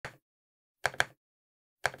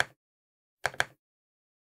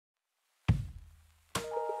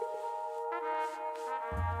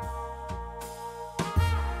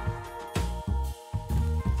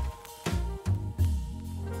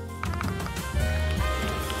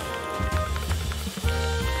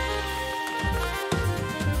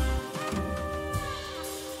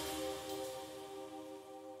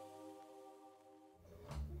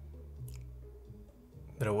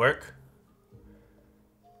it work?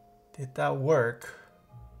 Did that work?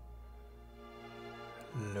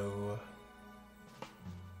 No.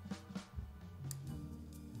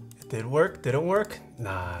 It did work? Didn't work?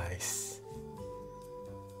 Nice.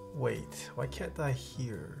 Wait, why can't I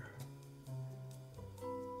hear?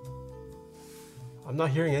 I'm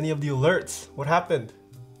not hearing any of the alerts. What happened?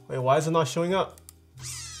 Wait, why is it not showing up?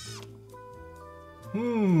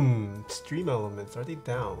 Stream elements, are they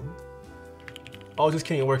down? Oh, just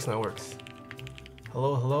kidding, it works now, it works.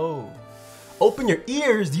 Hello, hello. Open your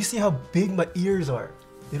ears! Do you see how big my ears are?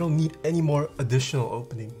 They don't need any more additional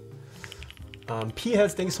opening.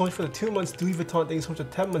 P-Heads, thank you so much for the 2 months. Louis Vuitton, thank you so much for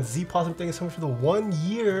the 10 months. Z-Possum, thank you so much for the 1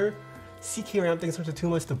 year. CK Ram, thank you so much for the 2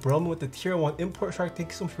 months. The Broman with the tier 1. Import Shark, thank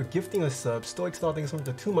you so much for gifting a sub. Stoic Style, thank you so much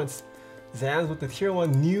for the 2 months. Zans with the tier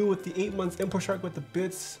 1. New with the 8 months. Import Shark with the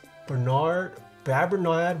bits.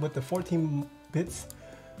 Babernard with the 14 bits.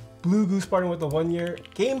 Blue Goose Spartan with the 1 year.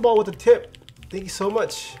 Game Ball with the tip. Thank you so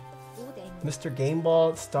much. Mr.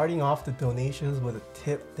 Gameball starting off the donations with a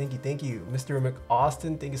tip. Thank you, thank you. Mr.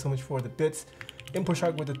 McAustin, thank you so much for the bits. Import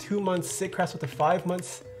Shark with the 2 months. Sickcraft with the 5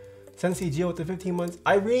 months. Sensei Gio with the 15 months.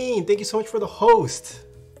 Irene, thank you so much for the host.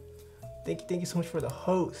 Thank you so much for the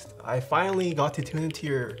host. I finally got to tune into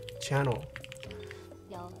your channel.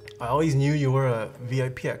 I always knew you were a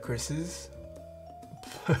VIP at Chris's.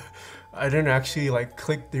 I didn't actually like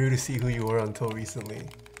click through to see who you were until recently.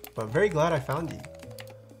 But very glad I found you.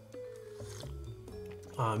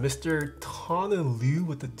 Mr. Tanalu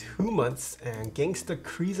with the 2 months, and Gangsta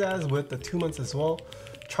Krizaz with the 2 months as well.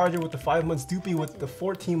 Charger with the 5 months, Doopy with the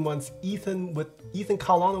 14 months, Ethan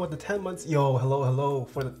Kalana with the 10 months. Yo, hello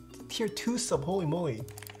for the tier 2 sub, holy moly.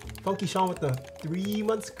 Funky Sean with the 3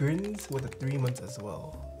 months, Grins with the 3 months as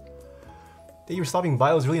well. Thank you for stopping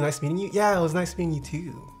by, it was really nice meeting you. Yeah, it was nice meeting you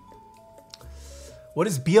too. What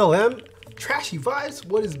is BLM? Trashy vibes,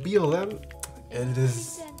 what is BLM?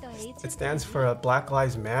 It stands for Black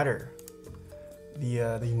Lives Matter.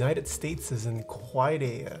 The United States is in quite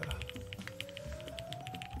a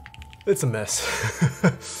it's a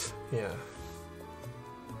mess. Yeah.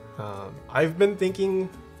 I've been thinking.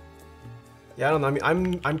 Yeah, I don't know. I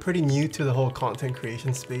mean, I'm pretty new to the whole content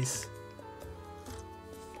creation space.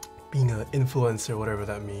 Being an influencer, whatever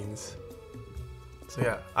that means. So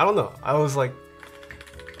yeah, I don't know. I was like,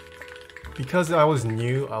 because I was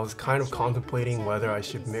new, I was kind of contemplating whether I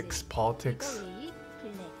should mix politics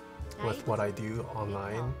with what I do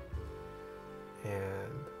online.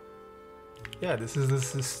 And yeah, this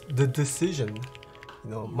is the decision. You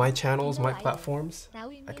know, my channels, my platforms,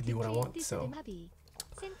 I can do what I want, so.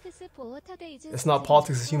 It's not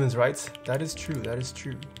politics, it's human rights. That is true, that is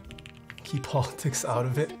true. Keep politics out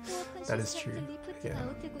of it. That is true, yeah.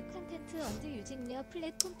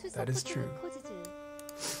 That is true.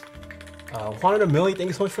 Juan and Millie, thank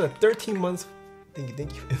you so much for the 13 months. Thank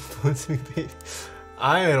you, influence me, babe.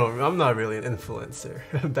 I'm not really an influencer.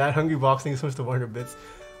 Bad Hungry Box, thank you so much for 100 bits.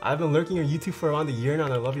 I've been lurking your YouTube for around a year now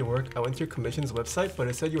and I love your work. I went to your commission's website, but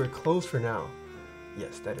it said you were closed for now.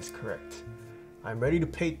 Yes, that is correct. I'm ready to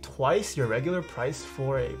pay twice your regular price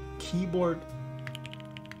for a keyboard.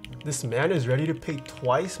 This man is ready to pay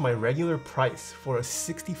twice my regular price for a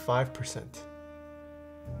 65%.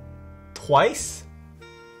 Twice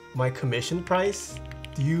my commission price?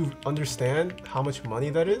 Do you understand how much money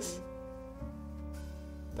that is?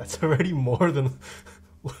 That's already more than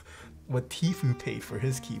what Tifu paid for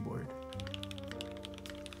his keyboard.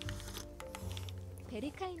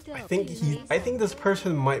 I think this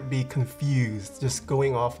person might be confused just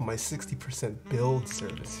going off my 60% build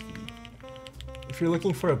service fee. If you're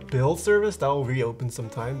looking for a build service, that will reopen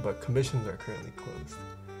sometime, but commissions are currently closed.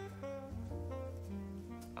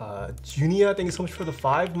 Junia, thank you so much for the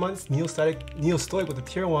 5 months. Neo Stoic with the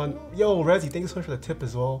tier 1. Yo, Rezi, thank you so much for the tip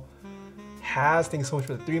as well. Haz, thank you so much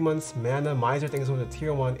for the 3 months. Mana, Miser, thank you so much for the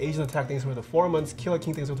tier 1. Asian Attack, thank you so much for the 4 months. Killer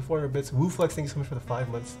King, thank you so much for the 400 bits. Wooflex, thank you so much for the 5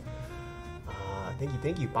 months.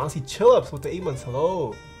 Thank you. Bouncy Chillups with the 8 months.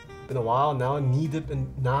 Hello. Been a while now, knee deep in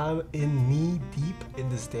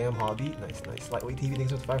this damn hobby. Nice. Lightweight TV,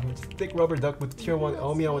 thanks for the 5 months. Thick Rubber Duck with the tier 1.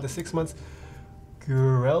 Elmia with the 6 months.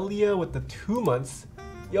 Gurelia with the 2 months.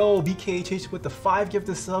 Yo, BKHH with the 5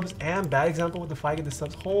 gifted subs and Bad Example with the 5 gifted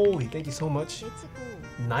subs. Holy, thank you so much.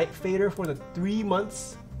 Night Fader for the 3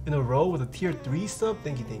 months in a row with a tier 3 sub.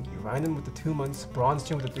 Thank you. Ryan with the 2 months. Bronze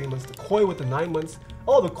Chin with the 3 months. The Koi with the 9 months.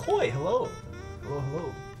 Oh, the Koi, hello.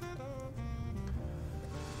 Hello.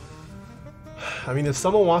 I mean, if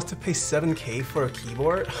someone wants to pay 7K for a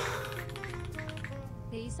keyboard,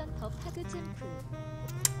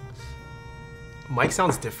 mic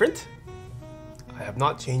sounds different. I have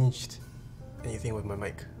not changed anything with my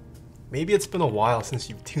mic. Maybe it's been a while since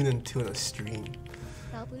you've tuned into a stream.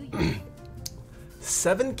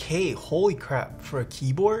 7K, holy crap, for a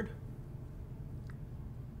keyboard?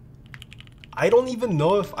 I don't even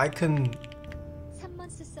know if I can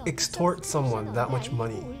extort someone that much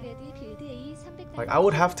money. Like, I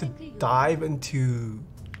would have to dive into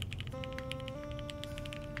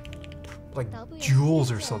like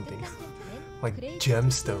jewels or something. Like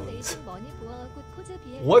gemstones.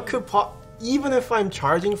 What could even if I'm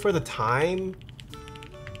charging for the time,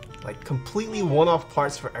 like completely one-off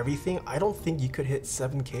parts for everything, I don't think you could hit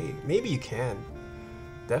 7K. Maybe you can.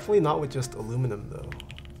 Definitely not with just aluminum though.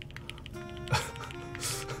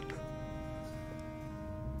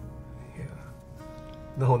 Yeah.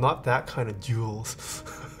 No, not that kind of jewels.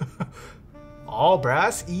 All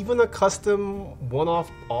brass? Even a custom one-off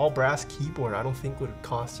all brass keyboard I don't think would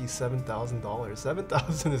cost you $7,000.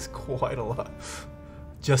 $7,000 is quite a lot.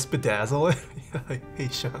 Just bedazzle it? Hey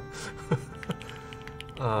Sean.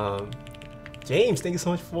 James, thank you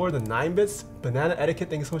so much for the 9 bits. Banana Etiquette,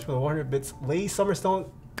 thank you so much for the 100 bits. Lady Summerstone,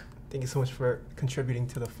 thank you so much for contributing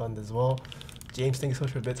to the fund as well. James, thank you so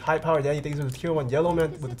much for the bits. High Power Danny, thank you for the tier 1. Yellow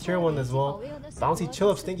Man with the tier 1 as well. Bouncy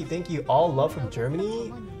Chillups, thank you. All love from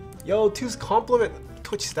Germany. Yo, Two's compliment.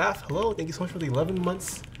 Twitch staff, hello. Thank you so much for the 11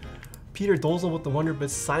 months. Peter Dozel with the 100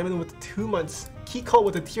 bits. Simon with the 2 months. Keycult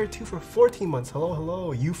with the tier 2 for 14 months. Hello,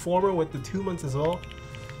 hello. You Former with the 2 months as well.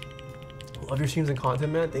 Love your streams and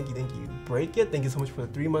content, man. Thank you. Break It, thank you so much for the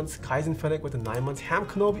 3 months. Kaizen Fennec with the 9 months. Ham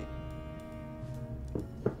Kenobi.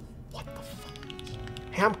 What the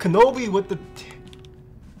fuck? Ham Kenobi with the...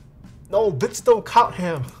 No, bits don't count,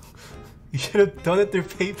 Ham. You should have done it through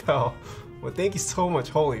PayPal. Well, thank you so much.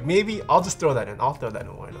 Holy, maybe I'll just throw that in. I'll throw that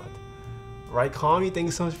in. Why not? Right, Kami, thank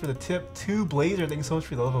you so much for the tip. 2 Blazer, thank you so much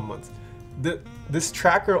for the 11 months. This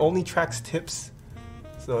tracker only tracks tips,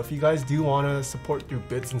 so if you guys do want to support through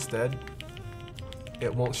bits instead,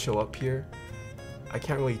 it won't show up here. I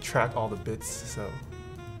can't really track all the bits, so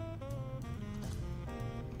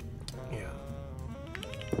yeah.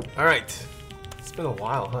 All right, it's been a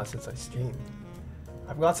while, huh, since I streamed.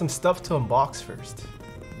 I've got some stuff to unbox first.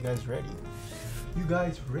 You guys ready? You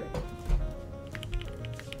guys ready?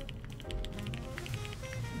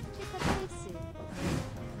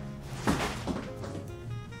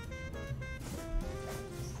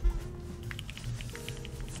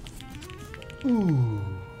 Ooh.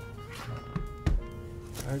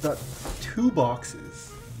 I got 2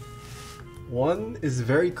 boxes. One is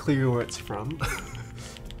very clear where it's from.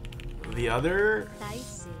 The other,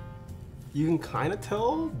 you can kind of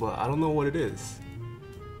tell, but I don't know what it is.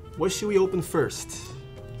 What should we open first?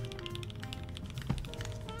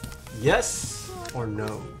 Yes or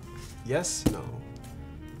no? Yes, no.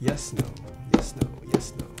 Yes, no. Yes, no.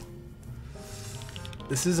 Yes, no.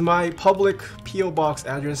 This is my public PO box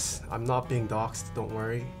address. I'm not being doxxed, don't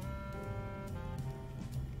worry.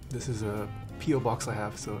 This is a PO box I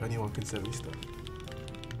have, so anyone can send me stuff.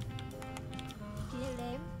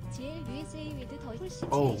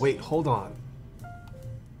 Oh wait, hold on.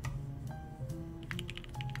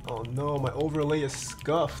 Oh no, my overlay is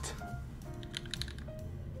scuffed.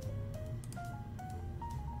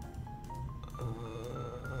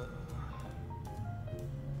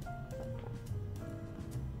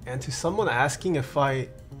 And to someone asking if I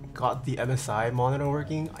got the MSI monitor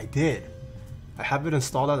working, I did. I have it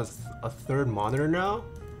installed as a 3rd monitor now.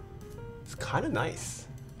 It's kind of nice.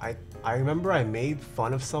 I remember I made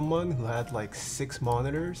fun of someone who had like 6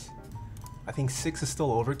 monitors. I think 6 is still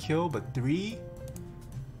overkill, but 3,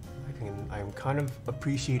 I'm kind of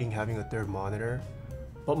appreciating having a 3rd monitor.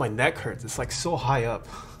 But my neck hurts, it's like so high up.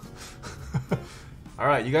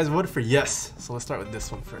 Alright, you guys voted for yes, so let's start with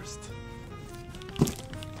this one first.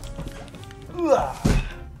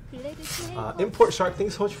 Import Shark,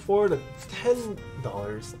 thanks so much for the $10.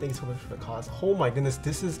 Thanks so much for the cause. Oh my goodness,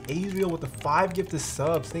 this is Adriel with the 5 gifted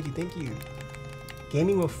subs. Thank you.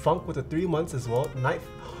 Gaming with Funk with the 3 months as well. Night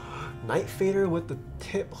Fader with the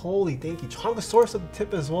tip. Holy, thank you. Chongosaurus with the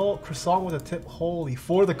tip as well. Croissant with a tip. Holy,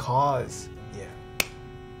 for the cause. Yeah.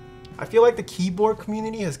 I feel like the keyboard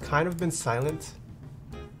community has kind of been silent.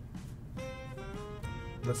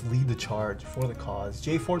 Let's lead the charge for the cause.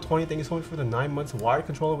 J420, thank you so much for the 9 months. Wired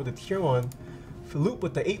controller with the tier 1. Philippe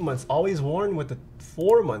with the 8 months. Always Worn with the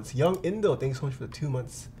 4 months. Young Indo, thank you so much for the 2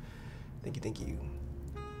 months. Thank you.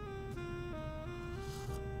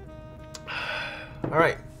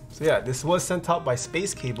 Alright, so yeah, this was sent out by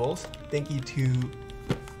Space Cables. Thank you to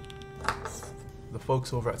the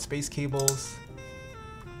folks over at Space Cables.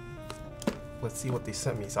 Let's see what they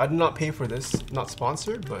sent me. So I did not pay for this, not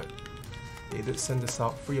sponsored, but they did send this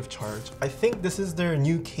out free of charge. I think this is their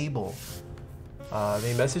new cable.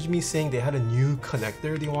 They messaged me saying they had a new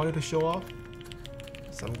connector they wanted to show off.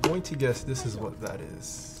 So I'm going to guess this is what that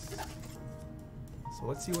is. So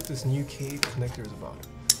let's see what this new cave connector is about.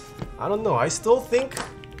 I don't know. I still think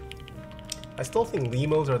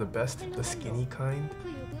limos are the best, the skinny kind.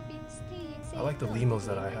 I like the limos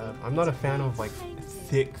that I have. I'm not a fan of like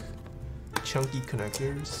thick, chunky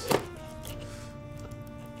connectors.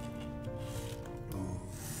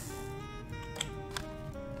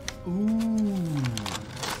 Ooh.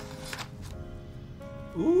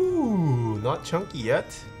 Ooh, not chunky yet.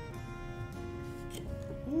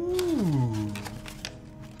 Ooh.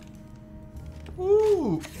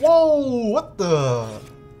 Ooh. Whoa, what the?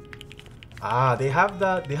 Ah, they have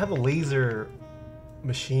a laser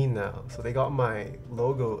machine now. So they got my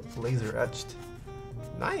logo laser etched.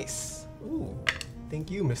 Nice. Ooh.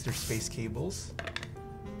 Thank you, Mr. Space Cables.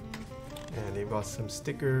 And they've got some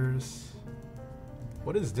stickers.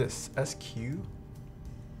 What is this? SQ?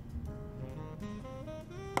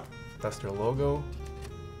 That's their logo.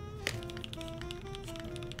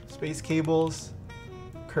 Space Cables.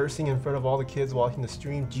 Cursing in front of all the kids watching the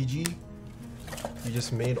stream. GG. You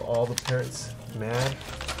just made all the parents mad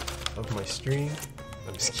of my stream.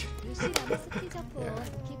 I'm just kidding. Yeah.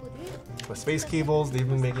 But Space Cables, they've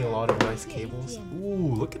been making a lot of nice cables.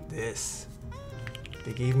 Ooh, look at this.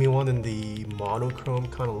 They gave me one in the monochrome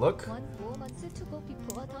kind of look.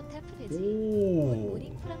 Ooh.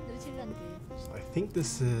 So I think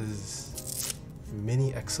this is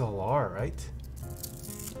mini XLR, right?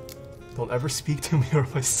 Don't ever speak to me or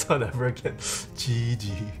my son ever again.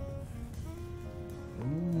 GG.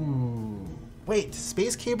 Ooh. Wait,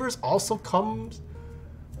 Space Cables also comes.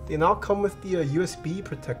 They now come with the USB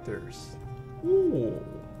protectors. Ooh.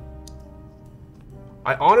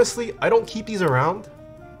 I don't keep these around.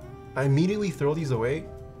 I immediately throw these away,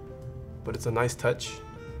 but it's a nice touch.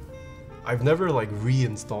 I've never like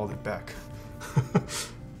reinstalled it back. Ooh,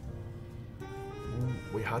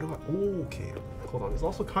 wait, how do I? Ooh, okay, hold on. It's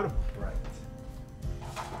also kind of bright.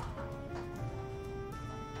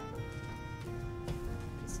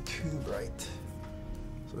 It's too bright.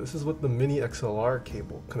 So this is what the mini XLR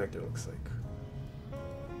cable connector looks like.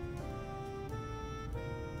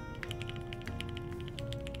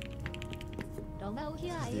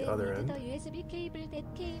 This is the other end.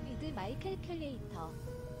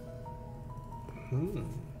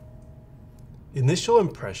 Initial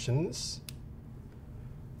impressions.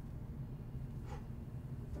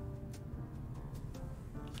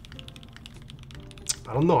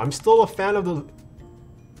 I don't know. I'm still a fan of the.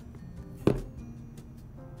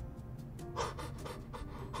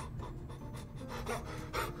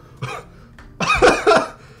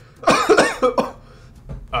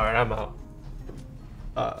 All right, I'm out.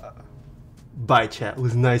 Bye, chat. It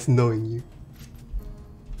was nice knowing you.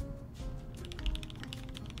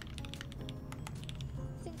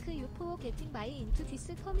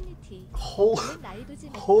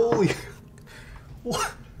 Holy.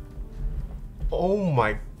 What? Oh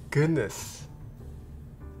my goodness.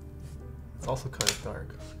 It's also kind of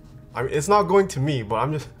dark. I mean, it's not going to me, but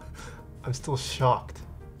I'm still shocked.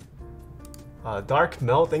 Dark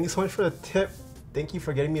Melt, thank you so much for the tip. Thank you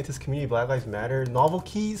for getting me into this community. Black Lives Matter. Novel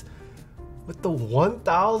Keys with the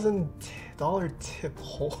 $1,000 tip.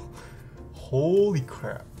 Holy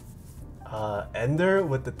crap. Ender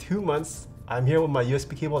with the 2 months. I'm here with my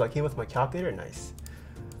USB cable that came with my calculator. Nice.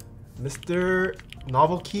 Mr.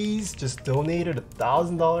 Novel Keys just donated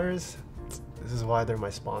 $1,000. This is why they're my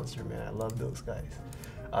sponsor, man. I love those guys.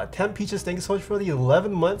 10 Peaches, thank you so much for the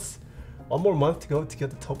 11 months. One more month to go to get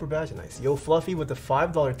the Topper badge. Nice. Yo, Fluffy with the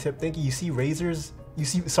 $5 tip. Thank you. You see Razor's,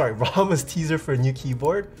 Rama's teaser for a new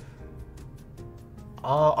keyboard.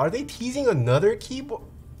 Are they teasing another keyboard?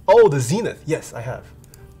 Oh, the Zenith. Yes, I have.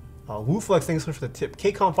 Wooflex, thanks so much for the tip.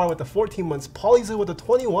 KConFire with the 14 months. Polyzoo with the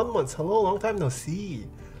 21 months. Hello, long time no see.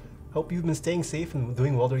 Hope you've been staying safe and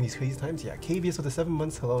doing well during these crazy times. Yeah, KVS with the 7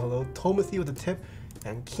 months. Hello, hello. Tomothy with the tip.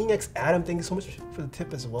 And KingX Adam, thank you so much for the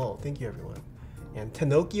tip as well. Thank you, everyone. And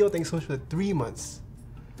Tenokio, thanks so much for the 3 months.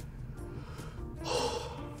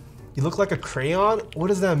 You look like a crayon? What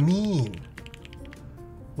does that mean?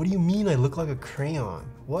 What do you mean I look like a crayon?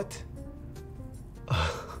 What?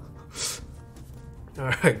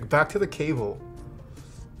 Alright, back to the cable.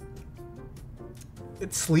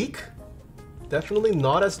 It's sleek. Definitely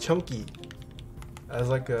not as chunky as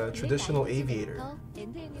like a traditional aviator. I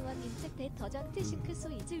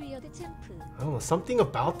don't know, something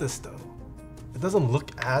about this though. It doesn't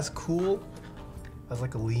look as cool as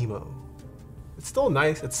like a limo. It's still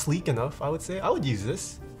nice, it's sleek enough, I would say. I would use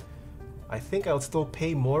this. I think I would still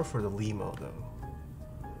pay more for the limo though.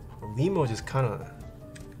 The limo just kind of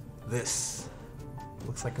this.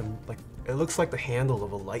 Looks like it looks like the handle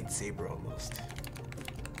of a lightsaber almost.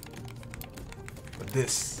 But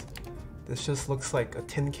this just looks like a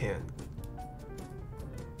tin can.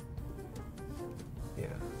 Yeah.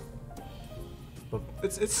 But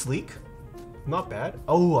it's sleek. Not bad.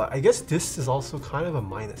 Oh, I guess this is also kind of a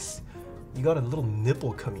minus. You got a little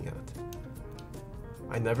nipple coming out.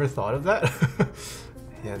 I never thought of that.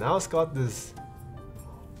 Yeah, now it's got this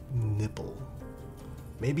nipple.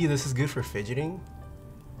 Maybe this is good for fidgeting,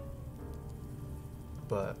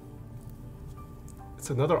 but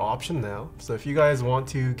it's another option now. So if you guys want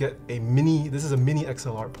to get a mini, this is a mini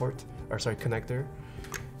XLR port, or sorry, connector.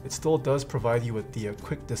 It still does provide you with the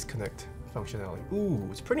quick disconnect functionality. Ooh,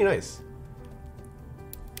 it's pretty nice.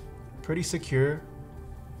 Pretty secure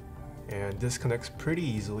and disconnects pretty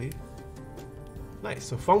easily. Nice.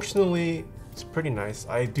 So functionally, it's pretty nice.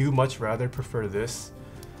 I do much rather prefer this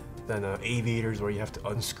than aviators where you have to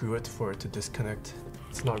unscrew it for it to disconnect.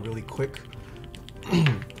 It's not really quick.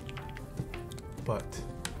 But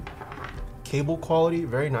cable quality,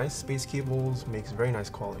 very nice. Space Cables makes very nice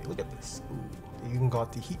quality. Look at this. Ooh, you even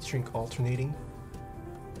got the heat shrink alternating.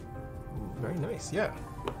 Ooh, very nice, yeah.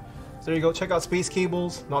 So there you go, check out Space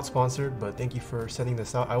Cables. Not sponsored, but thank you for sending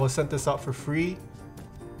this out. I was sent this out for free,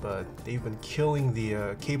 but they've been killing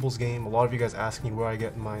the cables game. A lot of you guys ask me where I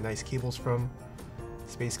get my nice cables from.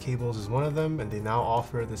 Space Cables is one of them, and they now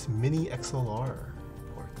offer this mini XLR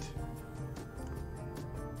port.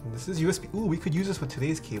 And this is USB. Ooh, we could use this with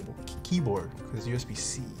today's keyboard because it's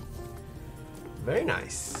USB-C. Very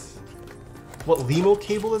nice. What Limo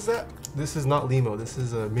cable is that? This is not Limo. This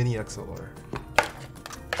is a mini XLR.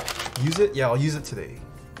 Use it? Yeah, I'll use it today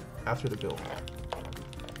after the build.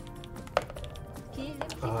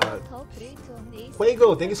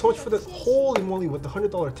 Fuego, thank you so much for the holy moly with the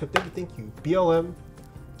 $100 tip. Thank you. BLM,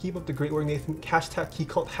 keep up the great work, Nathan. Hashtag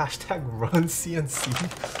Keycult, hashtag run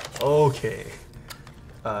CNC. Okay.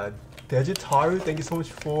 Dejitaru, thank you so much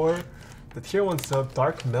for the tier 1 sub.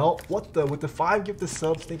 Dark Melt, what the, with the 5 gifted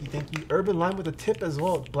subs, thank you. Urban Lime with a tip as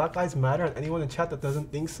well. Black Lives Matter, and anyone in chat that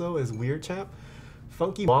doesn't think so is weird, champ.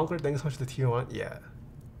 Funky Monkler, thank you so much for the tier 1. Yeah.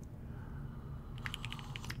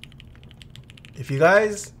 If you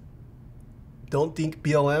guys don't think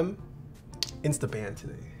BLM, insta-ban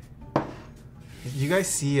today. Did you guys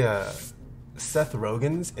see Seth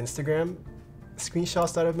Rogen's Instagram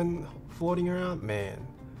screenshots that have been floating around? Man,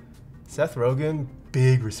 Seth Rogen,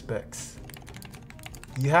 big respects.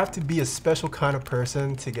 You have to be a special kind of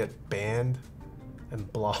person to get banned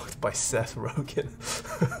and blocked by Seth Rogen.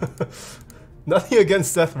 Nothing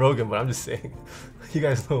against Seth Rogen, but I'm just saying. You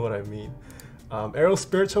guys know what I mean. Arrow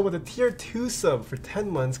Spiritual with a tier 2 sub for 10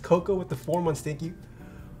 months. Coco with the 4 months, thank you.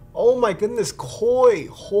 Oh my goodness, Koi,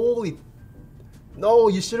 holy. No,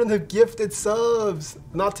 you shouldn't have gifted subs.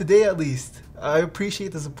 Not today at least. I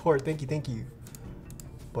appreciate the support, thank you.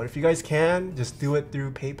 But if you guys can, just do it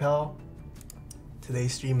through PayPal.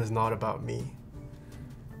 Today's stream is not about me.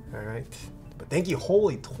 Alright, but thank you,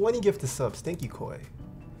 holy 20 gifted subs, thank you Koi.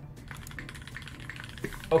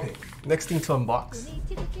 Okay, next thing to unbox.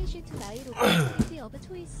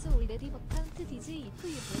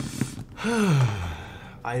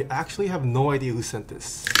 I actually have no idea who sent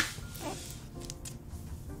this.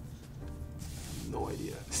 No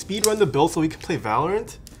idea. Speedrun the build so we can play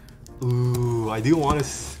Valorant? Ooh, I do want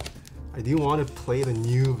to play the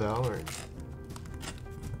new Valorant.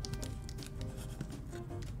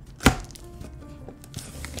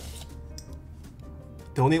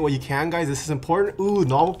 Donate what you can, guys. This is important. Ooh,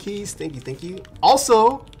 novel keys. Thank you.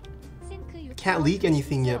 Also, can't leak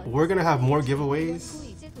anything yet, but we're gonna have more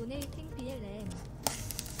giveaways.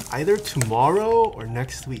 Either tomorrow or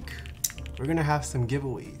next week. We're gonna have some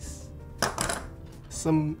giveaways.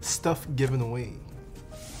 Some stuff given away.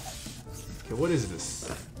 Okay, what is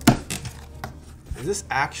this? Is this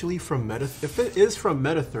actually from Meta? If it is from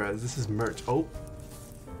MetaThreads, this is merch. Oh.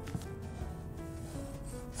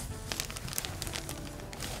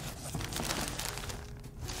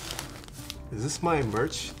 Is this my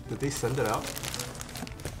merch? Did they send it out?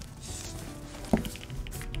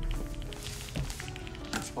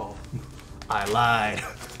 Oh, I lied.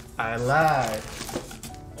 I lied.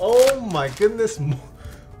 Oh my goodness,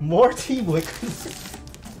 more Team Liquid.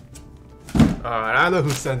 Alright, I know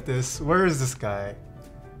who sent this. Where is this guy?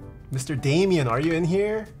 Mr. Damien, are you in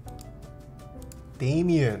here?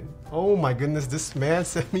 Damien. Oh my goodness, this man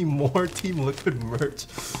sent me more Team Liquid merch.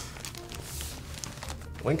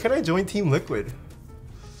 When can I join Team Liquid?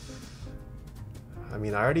 I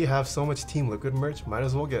mean, I already have so much Team Liquid merch. Might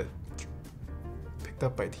as well get picked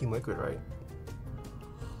up by Team Liquid, right?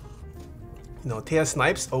 You know, Taeha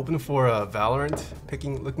Snipes open for Valorant,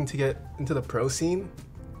 looking to get into the pro scene.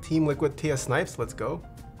 Team Liquid Taeha Snipes, let's go.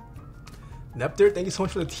 Nepter, thank you so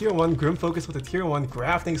much for the tier 1. Grim Focus with the tier 1.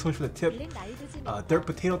 Graph, thank you so much for the tip. Dirt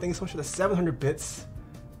Potato, thank you so much for the 700 bits.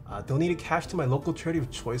 Donated cash to my local charity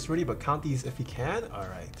of choice already, but count these if you can.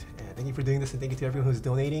 Alright, and thank you for doing this, and thank you to everyone who's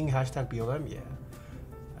donating. Hashtag BLM, yeah.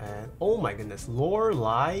 And oh my goodness,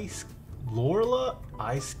 Lorla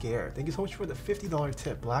I Scare. Thank you so much for the $50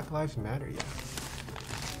 tip. Black Lives Matter, yeah.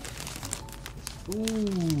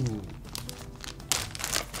 Ooh.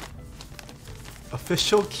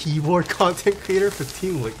 Official keyboard content creator for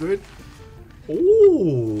Team Liquid.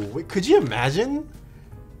 Oh, wait, could you imagine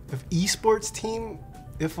if esports team,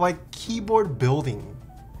 if like keyboard building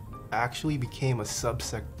actually became a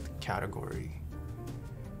subsect category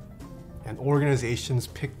and organizations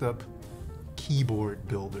picked up keyboard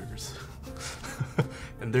builders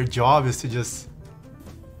and their job is to just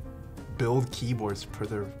build keyboards for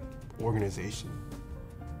their organization.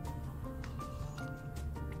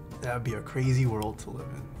 That'd be a crazy world to live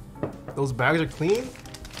in. Those bags are clean.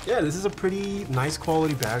 Yeah, this is a pretty nice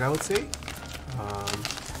quality bag, I would say.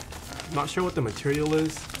 Not sure what the material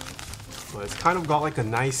is, but it's kind of got like a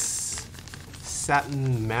nice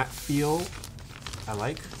satin matte feel. I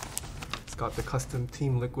like. It's got the custom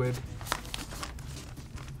Team Liquid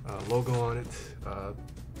logo on it.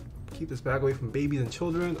 Keep this bag away from babies and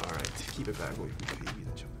children. All right, keep it bag away from babies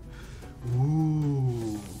and children.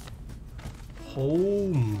 Ooh.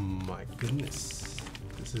 Oh my goodness.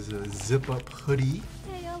 This is a zip-up hoodie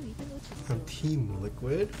from Team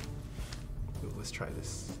Liquid. Ooh, let's try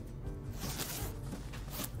this.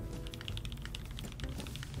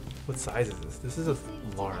 What size is this? This is a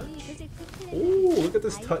large. Oh, look at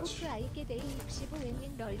this touch.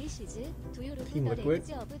 Team Liquid.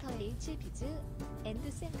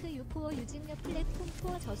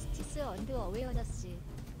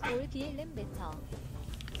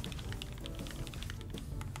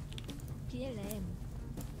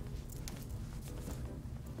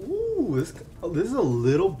 Ooh, this is a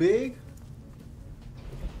little big.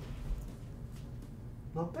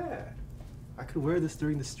 Not bad. I could wear this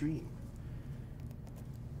during the stream.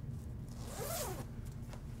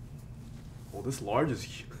 Oh, this large is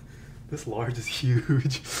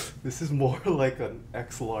huge. This is more like an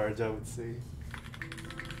X large, I would say.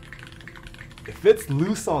 If it's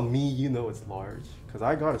loose on me, you know it's large, because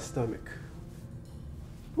I got a stomach.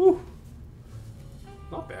 Whew.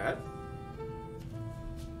 Not bad.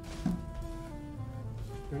 Is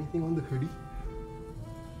there anything on the hoodie?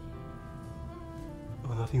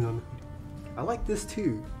 Oh, nothing on the hoodie. I like this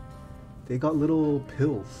too. They got little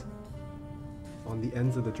pills on the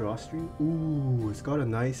ends of the drawstring. Ooh, it's got a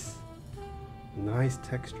nice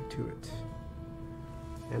texture to it.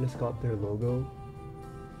 And it's got their logo.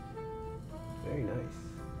 Very nice.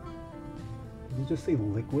 Did you just say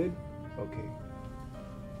Liquid? Okay.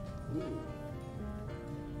 Ooh.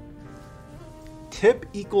 Tip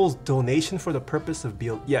equals donation for the purpose of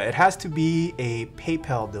BL. Yeah, it has to be a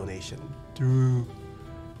PayPal donation through.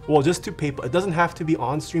 Well, just to PayPal. It doesn't have to be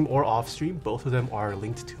on stream or off stream. Both of them are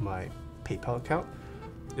linked to my PayPal account.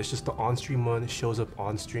 It's just the on stream one shows up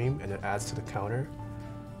on stream and it adds to the counter.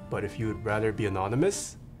 But if you would rather be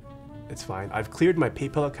anonymous, it's fine. I've cleared my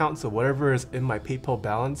PayPal account, so whatever is in my PayPal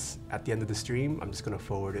balance at the end of the stream, I'm just gonna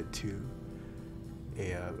forward it to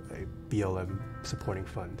a BLM supporting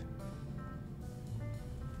fund.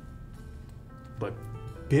 But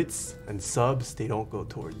bits and subs, they don't go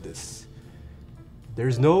toward this.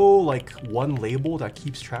 There's no like one label that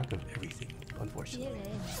keeps track of everything, unfortunately.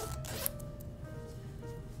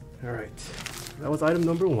 Alright, that was item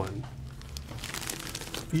number 1.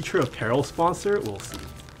 Future apparel sponsor, we'll see.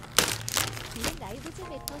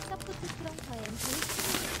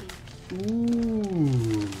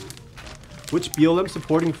 Ooh. Which BLM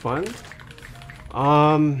supporting fund? A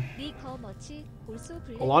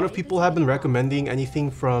lot of people have been recommending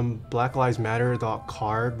anything from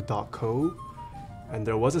blacklivesmatter.carg.co, and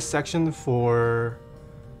there was a section for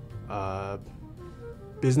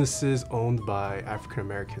businesses owned by African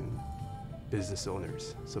American business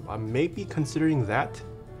owners. So I may be considering that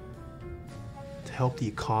to help the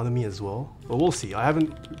economy as well. But we'll see. I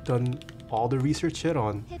haven't done all the research yet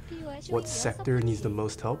on what sector needs the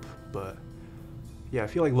most help. But yeah, I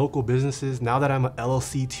feel like local businesses, now that I'm an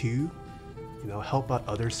LLC too, you know, help out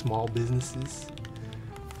other small businesses.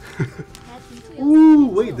 Ooh,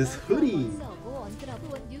 wait, this hoodie.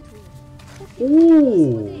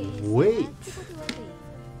 Ooh, wait.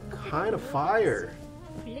 Kind of fire.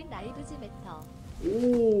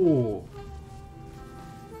 Ooh.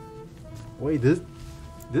 Wait,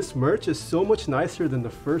 This merch is so much nicer than the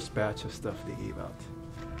first batch of stuff they gave out.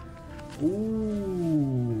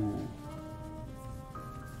 Ooh.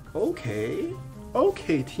 Okay.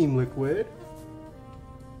 Okay, Team Liquid.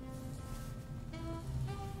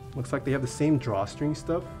 Looks like they have the same drawstring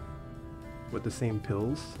stuff with the same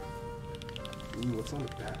pills. Ooh, what's on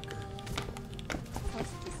the back?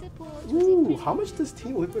 Ooh, how much does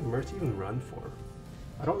Team Liquid merch even run for?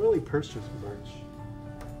 I don't really purchase merch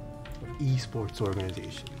of esports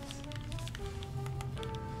organizations.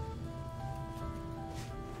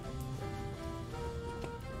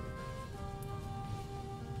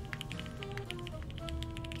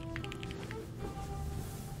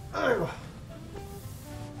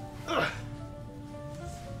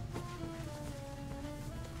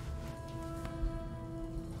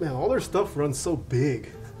 Man, all their stuff runs so big.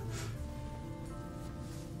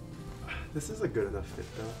 This is a good enough fit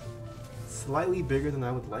though. Slightly bigger than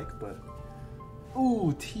I would like, but...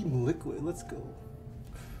 Ooh, Team Liquid, let's go.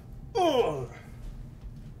 Oh!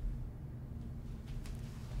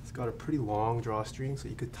 It's got a pretty long drawstring, so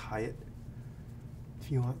you could tie it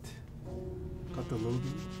if you want. Got the Lube.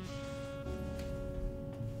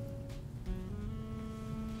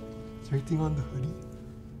 Is there anything on the hoodie?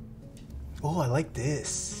 Oh, I like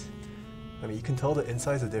this. I mean, you can tell the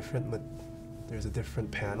insides are different, but there's a different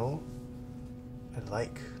panel. I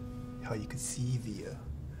like how you could see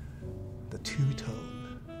the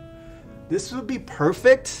two-tone. This would be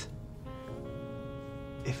perfect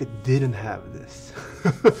if it didn't have this.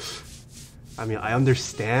 I mean, I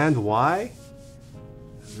understand why.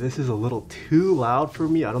 This is a little too loud for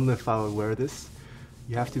me. I don't know if I would wear this.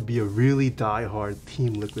 You have to be a really die-hard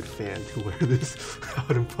Team Liquid fan to wear this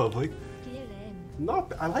out in public.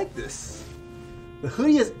 I like this. The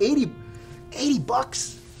hoodie is 80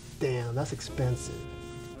 bucks. Damn, that's expensive.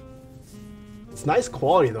 It's nice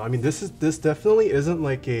quality though. I mean, this definitely isn't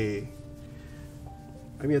like a...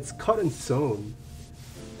 I mean, it's cut and sewn.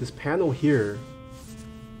 This panel here,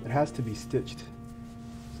 it has to be stitched.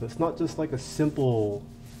 So it's not just like a simple...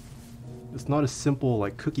 It's not a simple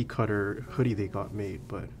like cookie cutter hoodie they got made,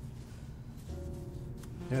 but...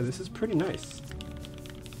 Yeah, this is pretty nice.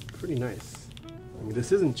 Pretty nice. I mean,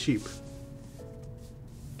 this isn't cheap.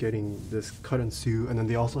 Getting this cut and sew, and then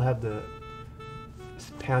they also have this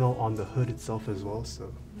panel on the hood itself as well,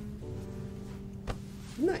 so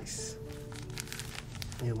nice.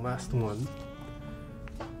 And last one.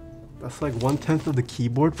 That's like 1/10 of the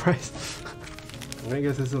keyboard price. And I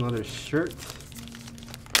guess it's another shirt.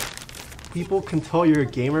 People can tell you're a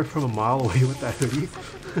gamer from a mile away with that hoodie.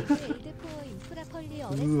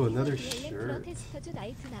 Ooh, another shirt.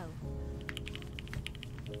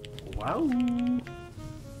 Wow.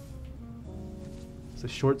 It's a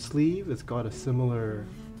short sleeve. It's got a similar...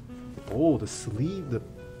 Oh, the sleeve,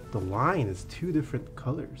 the line is two different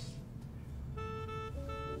colors.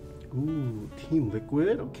 Ooh, Team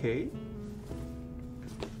Liquid, okay.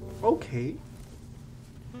 Okay.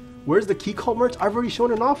 Where's the Keycult merch? I've already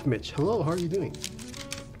shown it off, Mitch. Hello, how are you doing?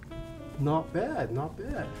 Not bad, not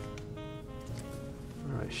bad.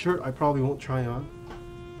 Alright, shirt I probably won't try on,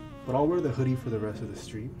 but I'll wear the hoodie for the rest of the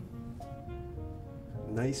stream.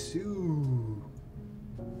 Nice. Ooh.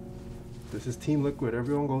 This is Team Liquid.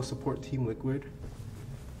 Everyone go support Team Liquid.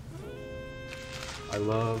 I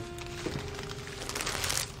love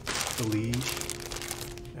the Liege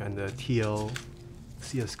and the TL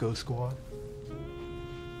CSGO squad.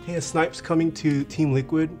 Taeha Snipes coming to Team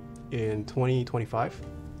Liquid in 2025.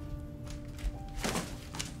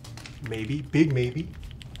 Maybe, big maybe,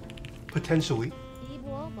 potentially.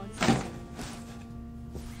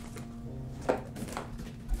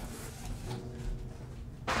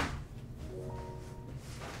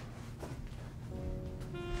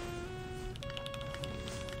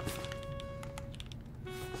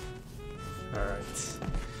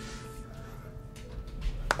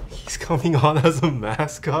 Coming on as a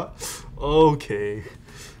mascot? Okay.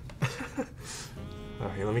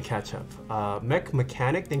 Okay, let me catch up. Mech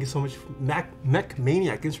Mechanic, thank you so much. Mech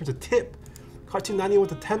Maniac, thanks for the tip. Cartoon 90 with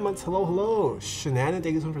the 10 months, hello, hello. Shenanigan,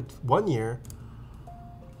 thank you so much for 1 year.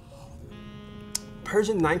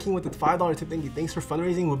 Persian 19 with the $5 tip, thank you. Thanks for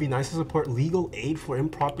fundraising. Would be nice to support legal aid for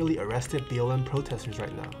improperly arrested BLM protesters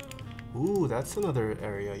right now. Ooh, that's another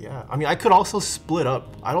area, yeah. I mean, I could also split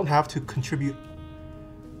up. I don't have to contribute.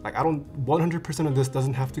 Like, I don't, 100% of this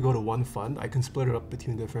doesn't have to go to one fund. I can split it up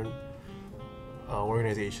between different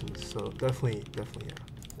organizations. So definitely, yeah.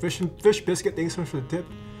 Fish Biscuit, thanks so much for the tip.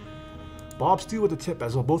 Bob Stew with the tip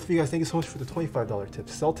as well. Both of you guys, thank you so much for the $25 tip.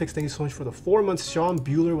 Celtics, thank you so much for the 4 months. Sean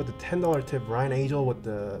Bueller with the $10 tip. Ryan Angel with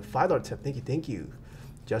the $5 tip. Thank you, thank you.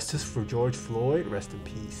 Justice for George Floyd, rest in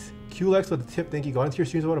peace. QLX with the tip. Thank you. Got into your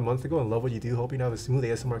streams about a month ago and love what you do. Hoping to have a smooth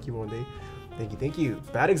ASMR keyboard one day. Thank you. Thank you.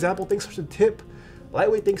 Bad example. Thanks so much for the tip.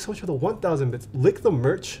 Lightweight. Thanks so much for the 1,000 bits. Lick the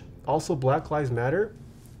merch. Also, Black Lives Matter.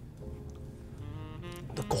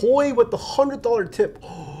 The koi with the $100 tip.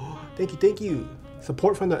 Oh, thank you. Thank you.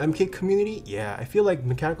 Support from the MK community. Yeah, I feel like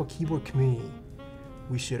mechanical keyboard community.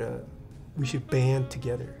 We should band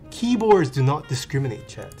together. Keyboards do not discriminate,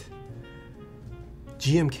 chat.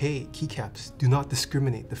 GMK keycaps do not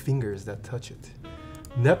discriminate the fingers that touch it.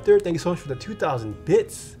 Nepter, thank you so much for the 2,000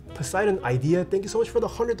 bits. Poseidon Idea, thank you so much for the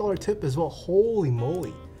 $100 tip as well. Holy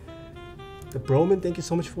moly. The Broman, thank you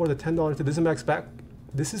so much for the $10 tip.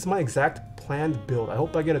 This is my exact planned build. I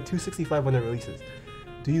hope I get a 265 when it releases.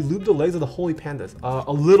 Do you lube the legs of the holy pandas?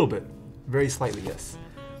 A little bit. Very slightly, yes.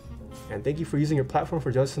 And thank you for using your platform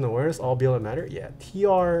for justice and awareness. All BLM matter. Yeah.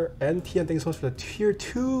 TRNTN, thank you so much for the tier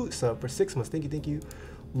 2 sub for 6 months. Thank you, thank you.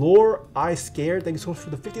 Lore I Scared, thank you so much for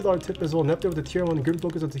the $50 tip as well. Nepter with the tier 1. Grim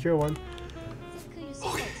Focus with the tier 1.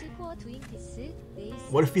 Okay.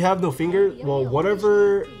 What if you have no finger? Well,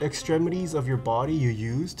 whatever extremities of your body you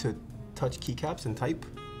use to touch keycaps and type,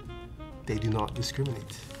 they do not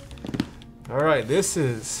discriminate. Alright, this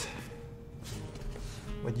is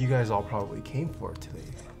what you guys all probably came for today.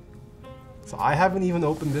 So I haven't even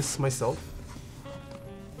opened this myself.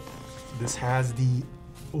 This has the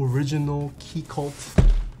original Keycult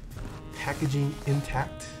packaging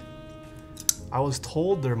intact. I was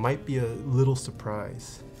told there might be a little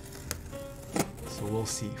surprise. So we'll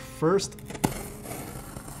see. First,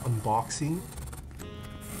 unboxing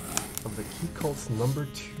of the Keycult's number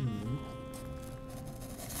 2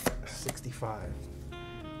 65.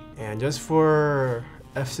 And just for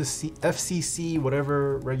FCC,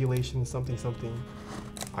 whatever regulation, something.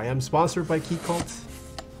 I am sponsored by Keycult.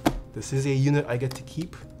 This is a unit I get to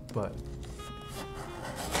keep, but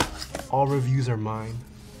all reviews are mine.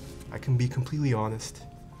 I can be completely honest.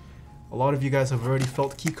 A lot of you guys have already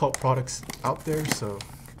felt Keycult products out there, so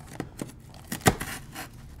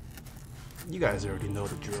you guys already know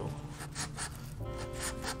the drill.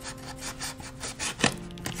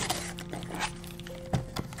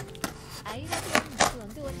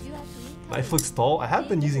 Knife looks dull. I have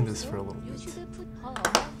been using this for a little bit.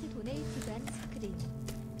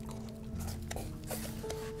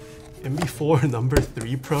 MB4 number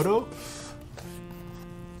 3 proto?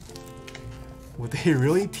 Would they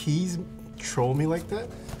really troll me like that?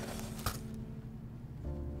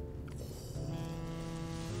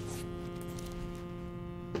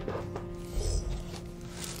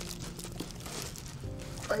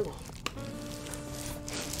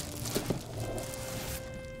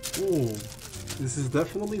 Oh, this is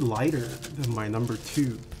definitely lighter than my number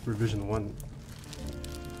 2 revision 1.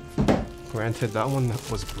 Granted, that one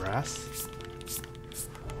was brass.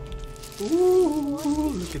 Ooh,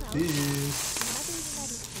 look at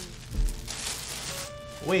this.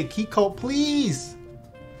 Wait, Keycult, please!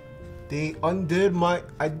 They undid my...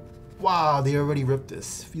 wow, they already ripped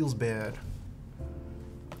this. Feels bad.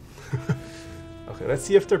 Okay, let's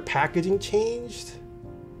see if their packaging changed.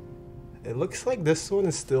 It looks like this one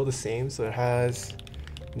is still the same, so it has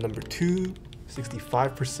number 2,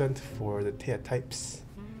 65% for the Taeha types.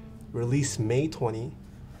 Release May 20.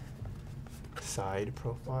 Side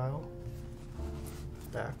profile.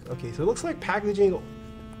 Back. Okay, so it looks like packaging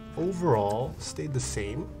overall stayed the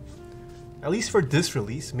same. At least for this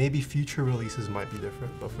release. Maybe future releases might be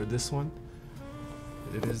different, but for this one,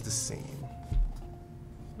 it is the same.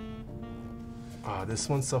 This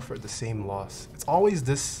one suffered the same loss. It's always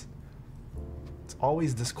this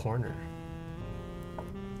corner.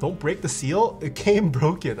 Don't break the seal. It came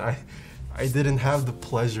broken. I didn't have the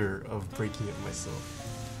pleasure of breaking it myself.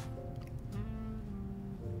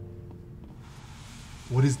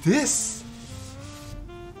 What is this?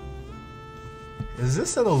 Is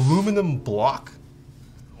this an aluminum block?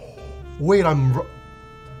 Wait,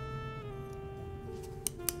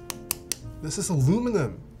 this is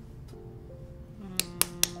aluminum.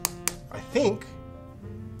 I think.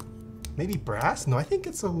 Maybe brass? No, I think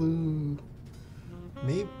it's aluminum.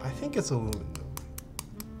 I think it's aluminum.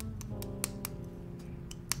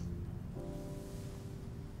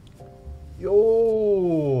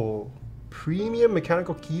 Yo, premium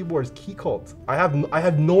mechanical keyboards, Keycult. I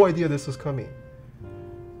had no idea this was coming.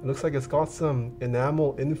 It looks like it's got some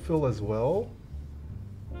enamel infill as well.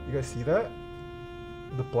 You guys see that?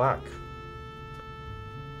 The black.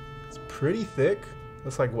 It's pretty thick.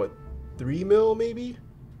 Looks like what, 3 mil maybe?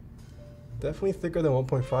 Definitely thicker than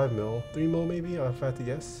 1.5 mil. 3 mil maybe, if I had to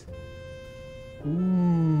guess.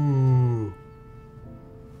 Ooh.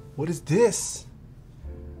 What is this?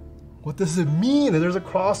 What does it mean? There's a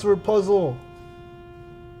crossword puzzle.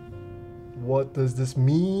 What does this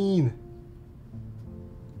mean?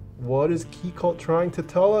 What is Keycult trying to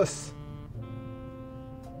tell us?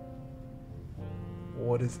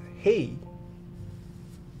 What is hey?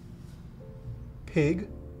 Pig?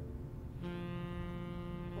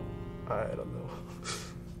 I don't know.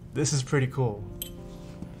 This is pretty cool.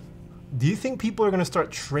 Do you think people are gonna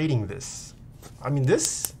start trading this? I mean,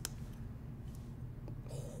 this...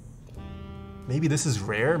 Maybe this is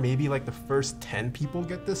rare. Maybe like the first 10 people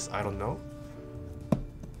get this. I don't know.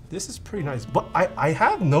 This is pretty nice. But I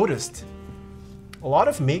have noticed a lot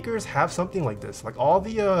of makers have something like this. Like all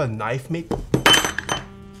the knife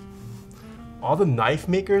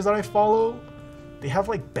makers that I follow, they have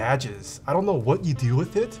like badges. I don't know what you do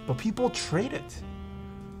with it, but people trade it.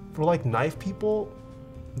 For like knife people,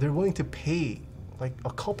 they're willing to pay like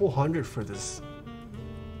a couple $100 for this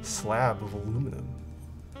slab of aluminum.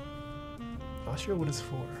 Not sure what it's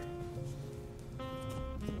for.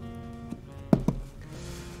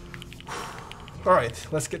 Alright,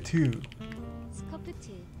 let's get to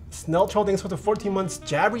Snelltroll, thanks for the 14 months.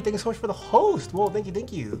 Jabry, thanks so much for the host. Whoa, thank you,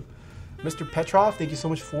 thank you. Mr. Petrov, thank you so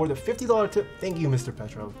much for the $50 tip. Thank you, Mr.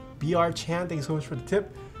 Petrov. BR Chan, thank you so much for the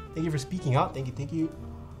tip. Thank you for speaking out. Thank you, thank you.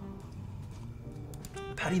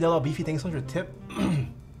 Patty Della Beefy, thanks so much for the tip.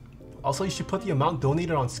 Also, you should put the amount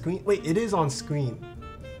donated on screen. Wait, it is on screen.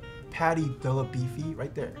 Patty Della Beefy,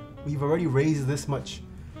 right there. We've already raised this much.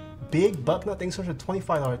 Big Bucknut, thanks so much for the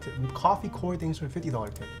 $25 tip. Coffee Core, thanks for the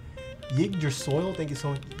 $50 tip. Yig Your Soil, thank you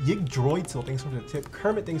so much. Yig Droid Soul, thanks so much for the tip.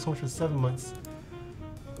 Kermit, thanks so much for 7 months.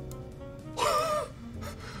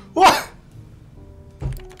 What?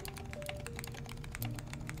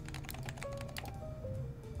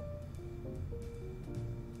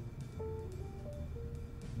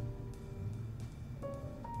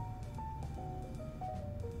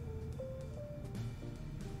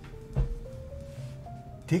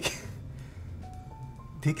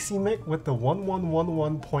 Dixie Mick with the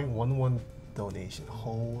 1111.11 donation.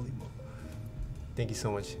 Holy moly. Thank you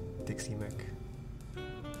so much, Dixie Mick.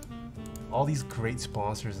 All these great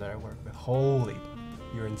sponsors that I work with. Holy,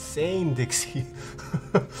 you're insane, Dixie.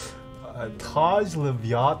 Taj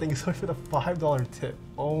Livia, thank you so much for the $5 tip.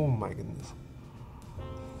 Oh my goodness.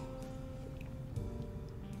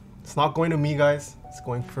 It's not going to me, guys. It's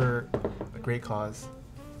going for a great cause.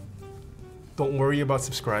 Don't worry about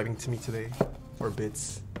subscribing to me today or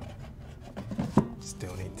bits. Just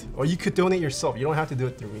donate. Or you could donate yourself. You don't have to do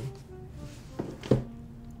it through me.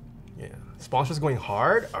 Yeah. Sponsors going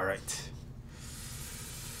hard? Alright.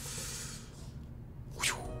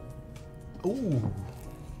 Ooh.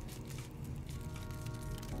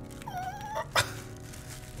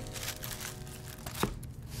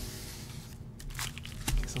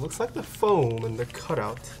 So it looks like the foam and the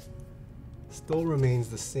cutout still remains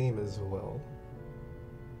the same as well.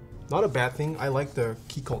 Not a bad thing. I like the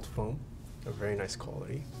Keycult foam. A very nice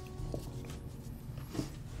quality.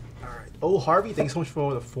 Alright. Oh, Harvey, thanks so much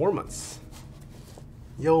for the 4 months.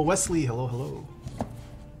 Yo, Wesley, hello, hello.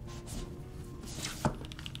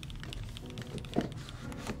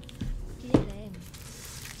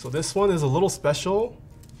 So this one is a little special,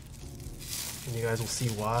 and you guys will see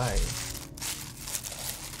why.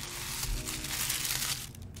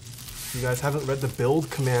 If you guys haven't read the build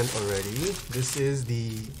command already, this is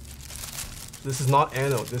not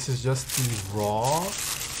anode, this is just the raw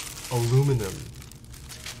aluminum.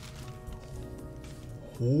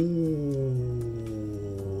 Ooh,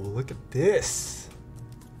 look at this.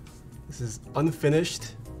 This is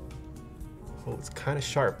unfinished. Oh, it's kind of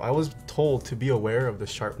sharp. I was told to be aware of the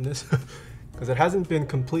sharpness because it hasn't been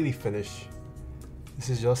completely finished.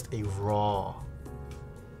 This is just a raw.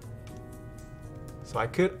 So I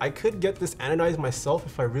could get this anodized myself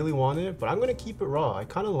if I really wanted it, but I'm gonna keep it raw. I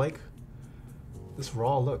kind of like this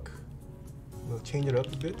raw look. We'll change it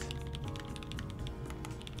up a bit.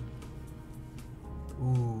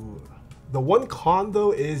 Ooh. The one con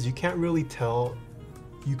though is you can't really tell.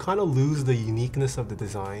 You kind of lose the uniqueness of the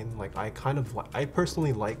design. Like I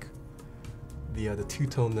personally like the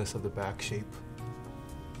two-toneness of the back shape.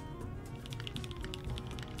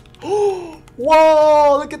 Oh,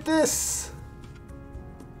 whoa! Look at this.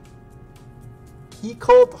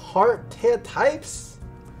 Keycult Heart Taeha types.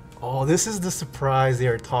 Oh, this is the surprise they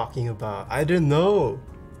are talking about. I didn't know.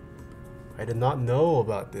 I did not know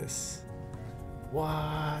about this.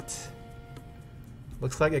 What?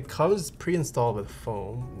 Looks like it comes pre-installed with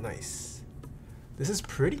foam. Nice. This is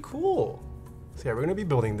pretty cool. So yeah, we're gonna be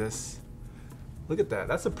building this. Look at that.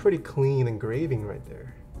 That's a pretty clean engraving right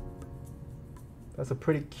there. That's a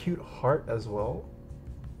pretty cute heart as well.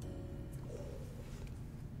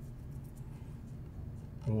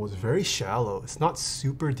 It was very shallow. It's not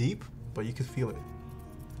super deep, but you could feel it.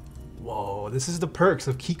 Whoa, this is the perks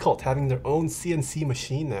of Keycult having their own CNC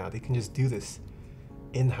machine now. They can just do this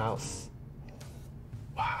in-house.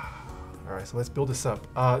 Wow. All right, so let's build this up.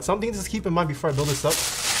 Something to just keep in mind before I build this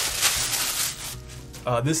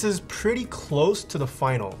up. This is pretty close to the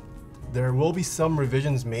final. There will be some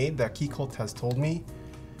revisions made that Keycult has told me.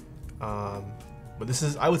 But this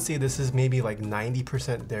is, I would say this is maybe like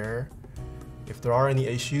 90% there. If there are any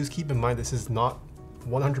issues, keep in mind this is not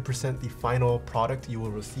 100% the final product you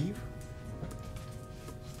will receive.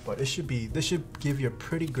 But it should be, this should give you a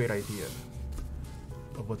pretty great idea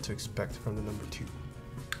of what to expect from the number 2.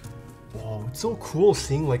 Whoa, it's so cool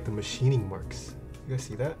seeing like the machining marks. You guys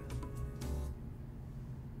see that?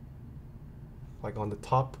 Like on the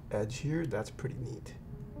top edge here, that's pretty neat.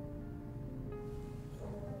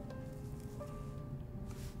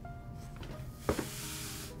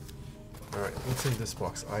 Alright, what's in this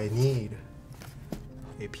box? I need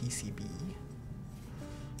a PCB.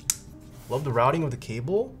 Love the routing of the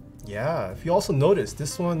cable. Yeah, if you also notice,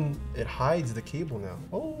 this one, it hides the cable now.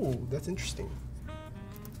 Oh, that's interesting.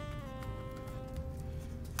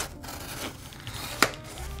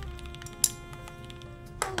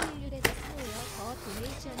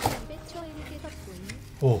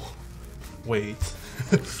 Oh, wait.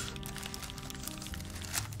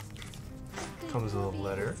 Comes with a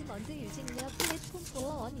letter.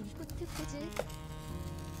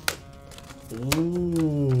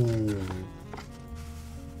 Ooh.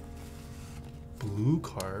 Blue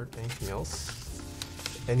card. Anything else?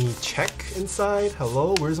 Any check inside?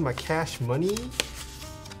 Hello, where's my cash money?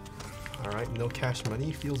 Alright, no cash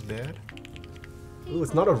money. Feels bad. Ooh,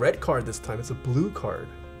 it's not a red card this time, it's a blue card.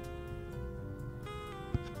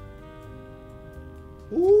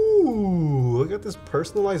 Ooh, look at this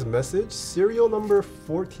personalized message. Serial number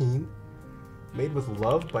 14. Made with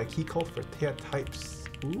love by Keycult for Taeha types.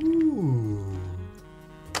 Ooh.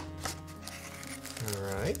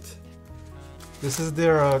 Alright. This is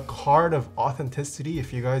their card of authenticity.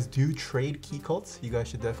 If you guys do trade Keycults, you guys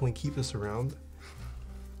should definitely keep this around.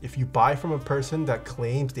 If you buy from a person that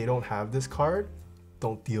claims they don't have this card,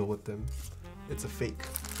 don't deal with them. It's a fake.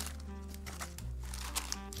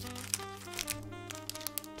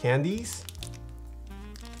 Candies.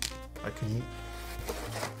 I can eat.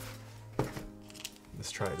 Let's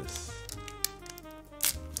try this.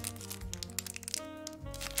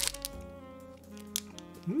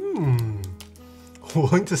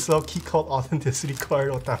 Willing to sell Keycult authenticity card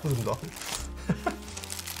 $1,000.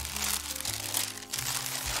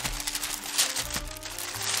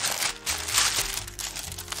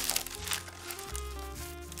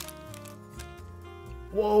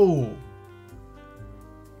 Whoa.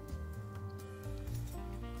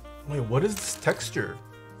 Wait, what is this texture?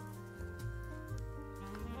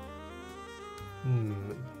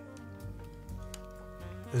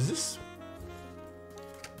 Is this?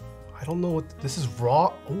 I don't know what this is.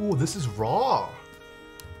 Raw. Oh, this is raw.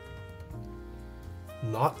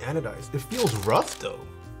 Not anodized. It feels rough though.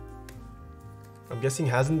 I'm guessing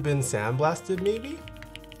hasn't been sandblasted maybe?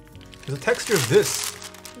 Because the texture of this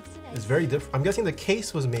is very different. I'm guessing the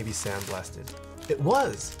case was maybe sandblasted. It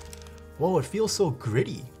was. Whoa, it feels so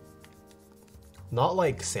gritty. Not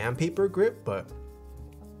like sandpaper grip, but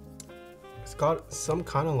it's got some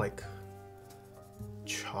kind of like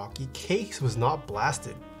chalky. Case was not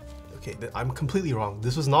blasted. Okay, I'm completely wrong.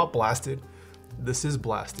 This was not blasted. This is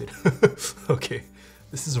blasted. Okay,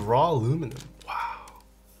 this is raw aluminum. Wow.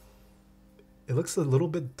 It looks a little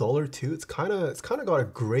bit duller too. It's kind of got a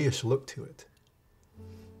grayish look to it.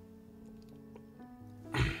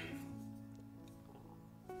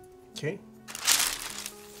 Okay.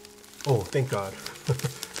 Oh, thank God.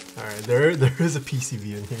 All right, there is a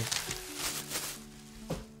PCB in here.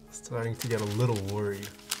 Starting to get a little worried.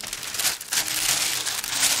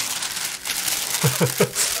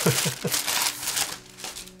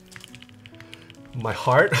 My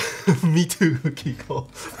heart? Me too, Keycult.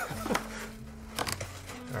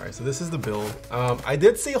 Alright, so this is the build. I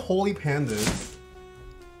did say Holy Pandas,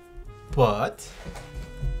 but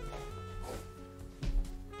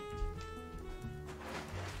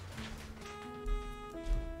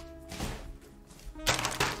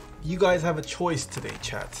you guys have a choice today,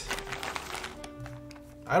 chat.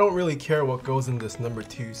 I don't really care what goes in this number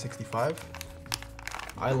 265.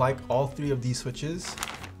 I like all three of these switches. So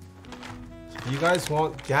if you guys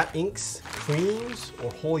want GAT inks, creams,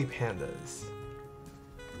 or Holy Pandas?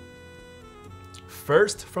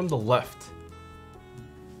 First from the left.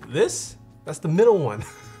 This? That's the middle one.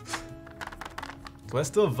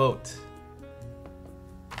 Let's do a vote.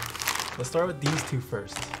 Let's start with these two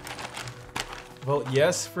first. Vote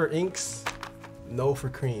yes for inks, no for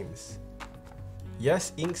creams.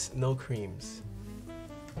 Yes inks, no creams.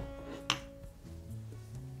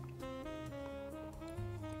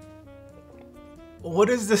 What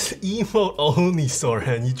is this emote only,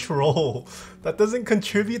 Soren? You troll. That doesn't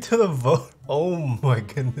contribute to the vote. Oh my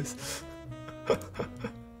goodness.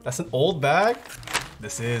 That's an old bag?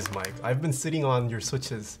 This is, Mike. I've been sitting on your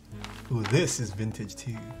switches. Ooh, this is vintage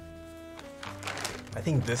too. I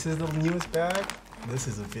think this is the newest bag. This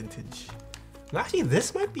is a vintage. And actually,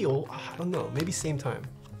 this might be old. I don't know. Maybe same time.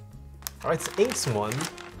 Alright, it's inks one.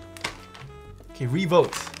 Okay,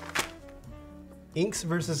 revote. Inks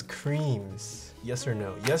versus creams. Yes or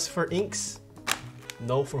no? Yes for inks,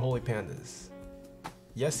 no for holy pandas.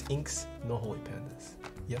 Yes inks, no holy pandas.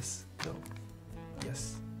 Yes, no.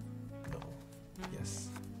 Yes, no. Yes.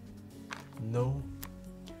 No.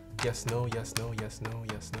 Yes, no, yes, no, yes, no,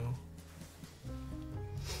 yes, no.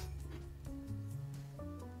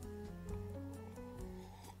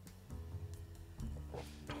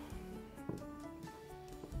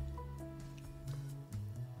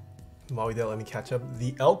 Mawidel, let me catch up.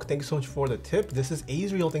 The Elk, thank you so much for the tip. This is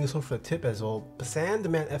Azriel, thank you so much for the tip as well. Basan, the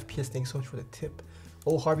man FPS, thank you so much for the tip.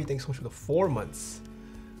 Oh, Harvey, thanks so much for the 4 months.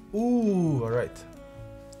 Ooh, alright.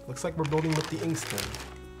 Looks like we're building with the inks then.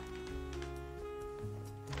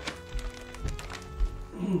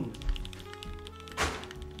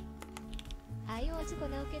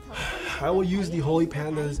 I will use the holy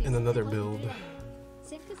pandas in another build.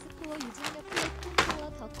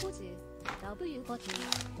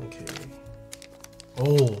 Okay.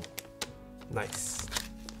 Oh, nice.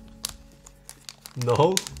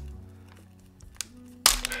 No.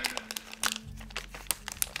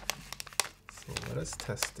 So let us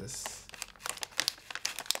test this.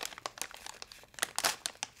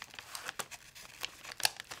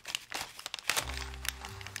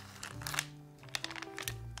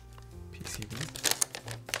 PCB.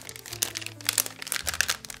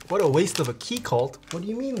 What a waste of a Keycult. What do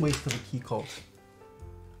you mean waste of a Keycult?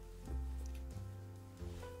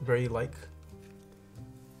 Very like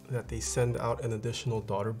that they send out an additional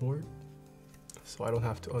daughter board, so I don't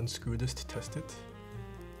have to unscrew this to test it.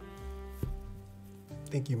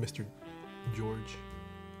 Thank you, Mr. George.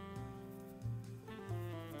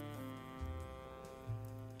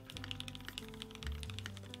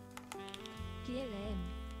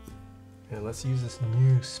 And let's use this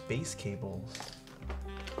new space cable.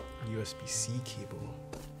 USB-C cable.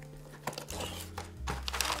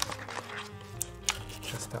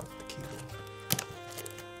 Test out the cable.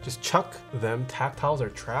 Just chuck them. Tactiles are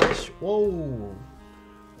trash. Whoa.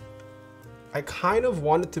 I kind of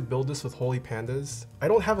wanted to build this with holy pandas. I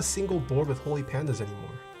don't have a single board with holy pandas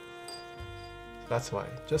anymore. That's why.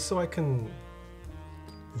 Just so I can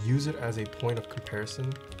use it as a point of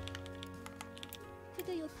comparison.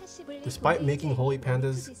 Despite making holy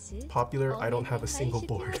pandas popular, I don't have a single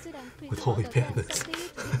board with holy pandas.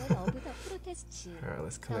 Alright,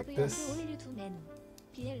 let's connect this.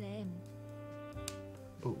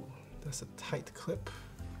 Oh, that's a tight clip.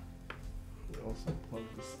 We also plug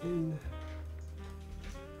this in.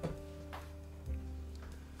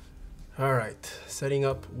 Alright, setting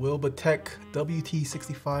up Wilbatech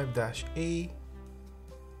WT65-A.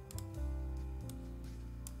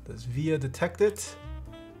 Does VIA detect it?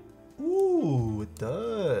 Ooh, it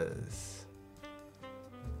does.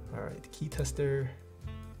 All right, key tester.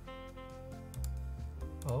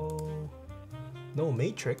 Oh, no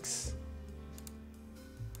matrix.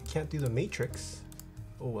 I can't do the matrix.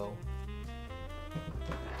 Oh well.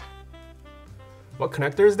 What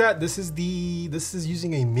connector is that? This is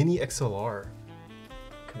using a mini XLR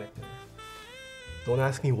connector. Don't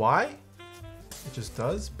ask me why. It just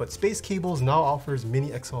does. But Space Cables now offers mini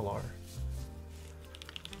XLR.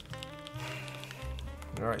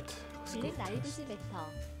 All right.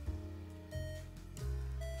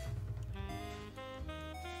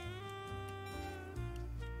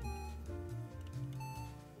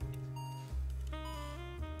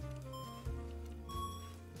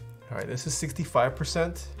 All right, this is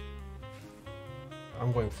 65%.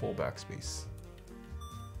 I'm going full backspace.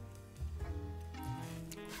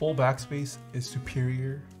 Full backspace is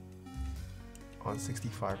superior on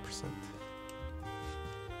 65%.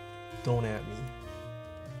 Don't at me.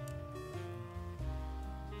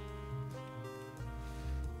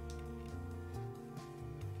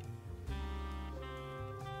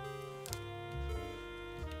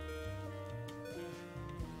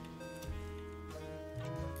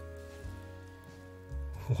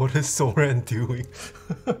 What is Soren doing?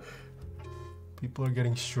 People are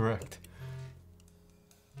getting shreked.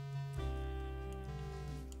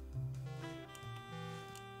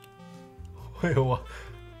 Wait,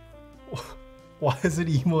 why is it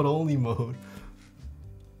emote only mode?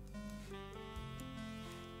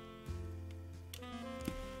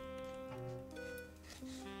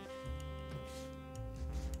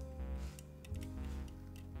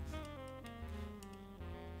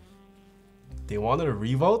 They wanted a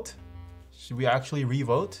revote? Should we actually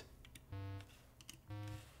revote?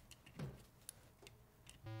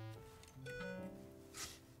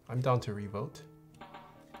 I'm down to revote.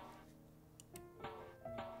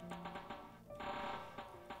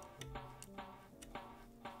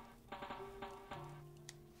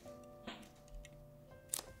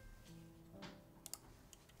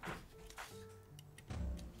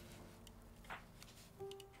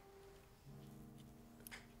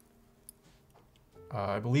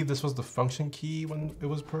 I believe this was the function key when it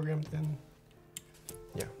was programmed in.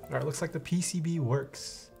 Yeah, all right, looks like the PCB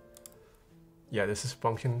works. Yeah, this is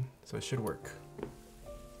function, so it should work.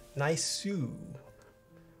 Nice.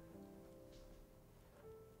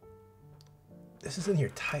 This is in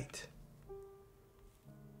here tight.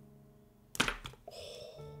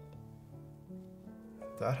 Oh.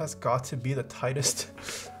 That has got to be the tightest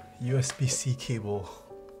USB-C cable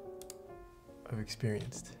I've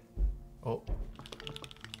experienced. Oh.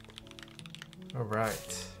 All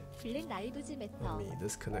right. Let me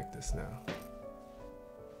disconnect this now.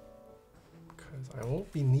 Because I won't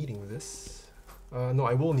be needing this. No,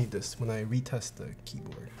 I will need this when I retest the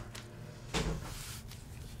keyboard.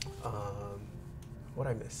 What'd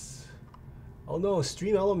I miss? Oh no,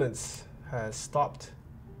 Stream Elements has stopped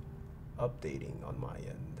updating on my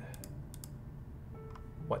end.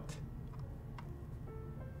 What?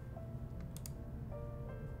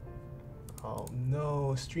 Oh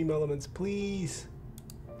no, Stream Elements, please.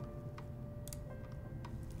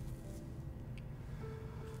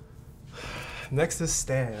 Next is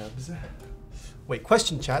stabs. Wait,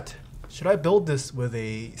 question chat. Should I build this with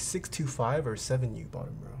a 625 or 7U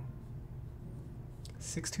bottom row?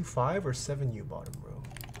 625 or 7U bottom row?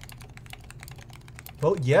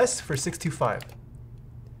 Vote yes for 625.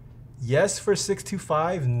 Yes for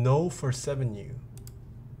 625, no for 7U.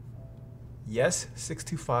 Yes,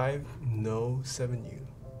 625, no 7U.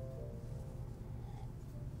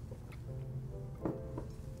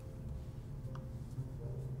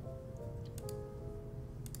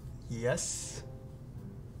 Yes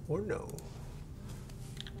or no?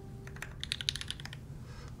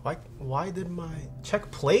 Why did my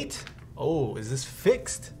check plate? Oh, is this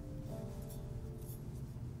fixed?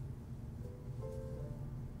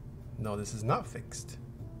 No, this is not fixed.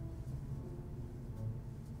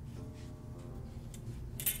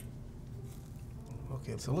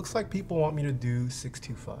 Okay, so it looks like people want me to do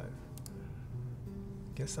 625.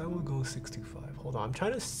 Guess I will go 625. Hold on, I'm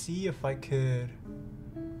trying to see if I could.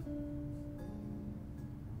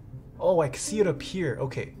 Oh, I can see it up here.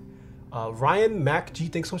 Okay. Ryan Mac G,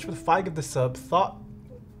 thanks so much for the 5 of the sub.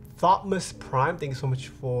 Thoughtmas Prime, thanks so much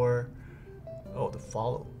for the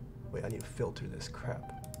follow. Wait, I need to filter this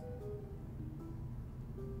crap.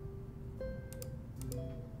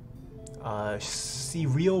 See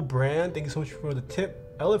Real Brand, thank you so much for the tip.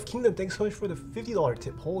 LF Kingdom, thanks so much for the $50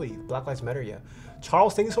 tip. Holy, Black Lives Matter, yeah.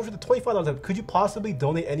 Charles, thank you so much for the $25 tip. Could you possibly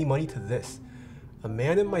donate any money to this? A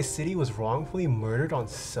man in my city was wrongfully murdered on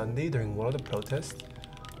Sunday during one of the protests.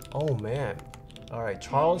 Oh man. Alright,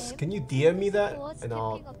 Charles, can you DM me that? And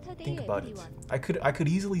I'll think about it. I could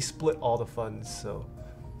easily split all the funds, so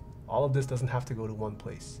all of this doesn't have to go to one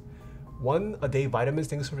place. 1 a day vitamins,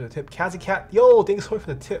 thanks so much for the tip. Kazi Cat, yo, thanks so much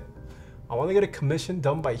for the tip. I want to get a commission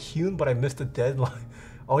done by Hune, but I missed the deadline.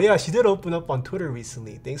 Oh yeah, she did open up on Twitter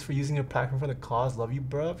recently. Thanks for using your platform for the cause. Love you,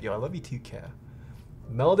 bruv. Yo, I love you too, Kat.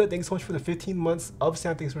 Melded, thanks so much for the 15 months.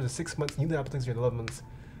 Upsam, thanks for the 6 months. New Apple, thanks for the 11 months.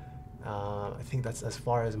 I think that's as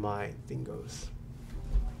far as my thing goes.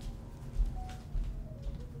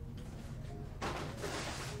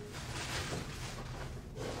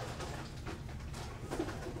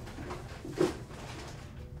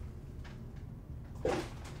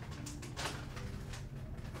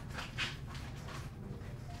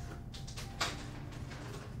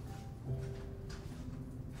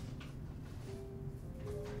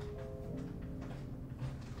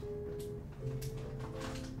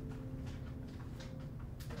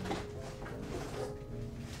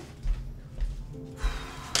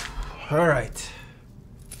 Alright,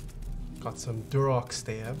 got some Durock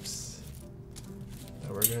stabs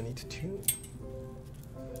that we're gonna need to tune.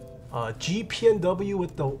 GPNW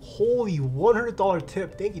with the holy $100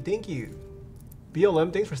 tip. Thank you.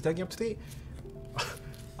 BLM, thanks for stacking up today.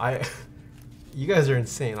 You guys are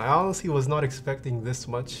insane. I honestly was not expecting this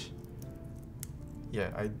much. Yeah,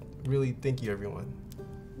 I really thank you everyone.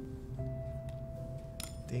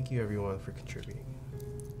 Thank you everyone for contributing.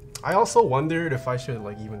 I also wondered if I should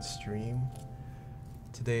like even stream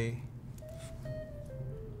today.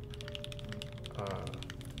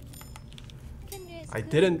 I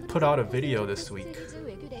didn't put out a video this week.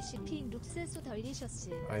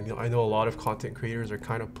 I know a lot of content creators are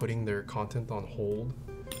kind of putting their content on hold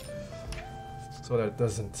so that it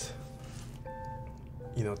doesn't,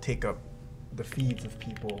 you know, take up the feeds of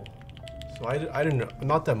people. So I didn't know,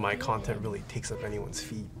 not that my content really takes up anyone's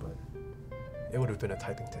feed, but it would have been a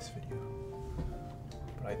typing test video.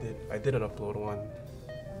 But I didn't upload one.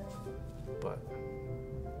 But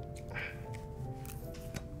I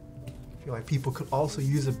feel like people could also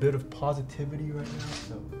use a bit of positivity right now,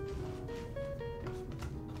 so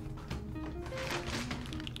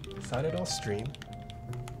decided I'll stream.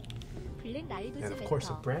 And of course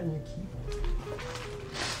a brand new keyboard.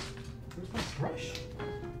 Where's my brush?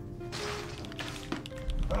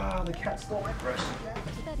 Ah, the cat stole my brush again.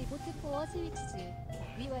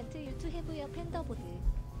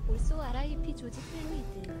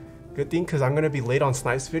 Good thing, because I'm going to be late on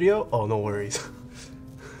Snipe's video. Oh, no worries.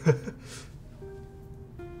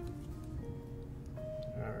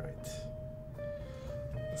 Alright.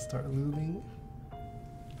 Let's start lubing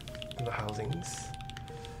the housings.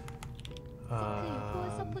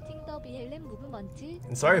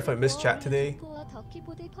 And sorry if I missed chat today.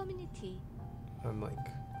 I'm like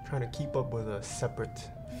trying to keep up with a separate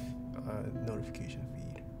notification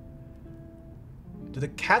feed. Do the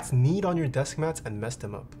cats knead on your desk mats and mess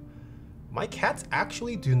them up? My cats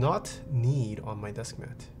actually do not knead on my desk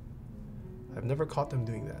mat. I've never caught them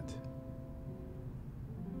doing that.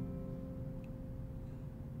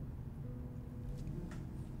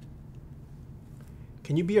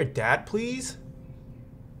 Can you be our dad, please?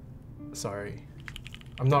 Sorry.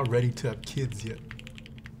 I'm not ready to have kids yet.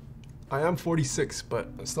 I am 46, but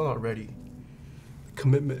I'm still not ready. The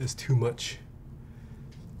commitment is too much.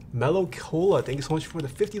 Mellow Cola, thank you so much for the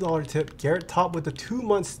 $50 tip. Garrett Top with the 2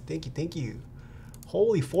 months. Thank you, thank you.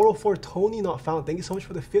 Holy 404 Tony not found. Thank you so much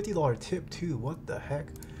for the $50 tip too. What the heck?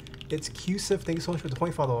 It's QSIF, thank you so much for the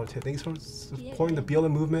 $25 tip. Thank you so much for supporting the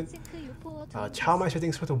BLM movement. Chowmeister,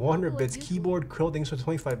 thanks for the 100 bits. Keyboard Krill, thanks for the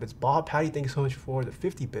 25 bits. Bob Patty, thank you so much for the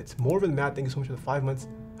 50 bits. Morven Matt, thank you so much for the 5 months.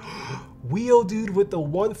 Wheel Dude with the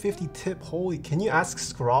 150 tip. Holy, can you ask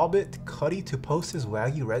Scrobbit Cuddy to post his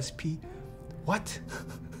Wagyu recipe? What?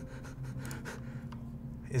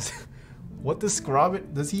 What does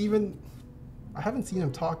Scrobbit, does he even, I haven't seen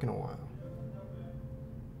him talk in a while.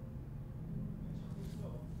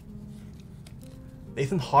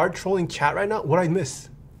 Nathan hard trolling chat right now? What'd I miss?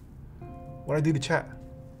 What'd I do to chat?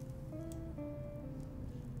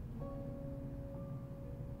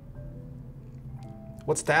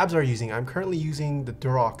 What stabs are you using? I'm currently using the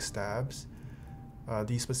Durock stabs.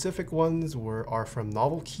 The specific ones are from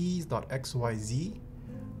novelkeys.xyz,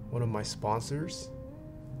 one of my sponsors.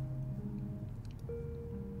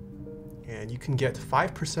 And you can get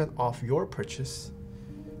 5% off your purchase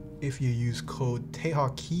if you use code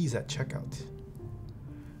Taeha Keys at checkout.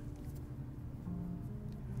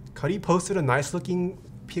 Cuddy posted a nice looking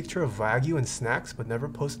picture of Wagyu and snacks, but never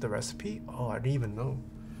posted the recipe? Oh, I didn't even know.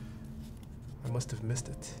 I must have missed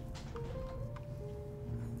it.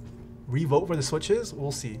 Revote for the switches?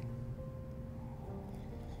 We'll see.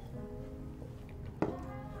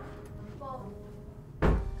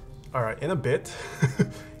 Alright, in a bit.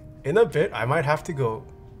 In a bit, I might have to go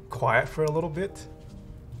quiet for a little bit.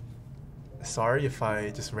 Sorry if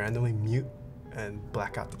I just randomly mute and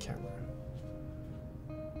black out the camera.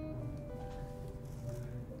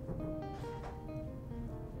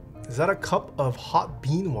 Is that a cup of hot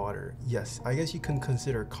bean water? Yes, I guess you can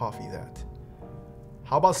consider coffee that.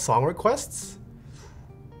 How about song requests?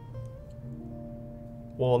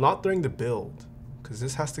 Well, not during the build, because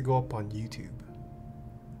this has to go up on YouTube.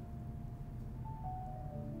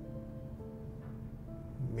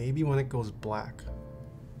 Maybe when it goes black.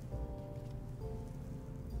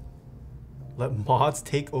 Let mods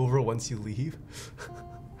take over once you leave.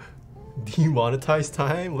 Demonetize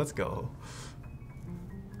time? Let's go.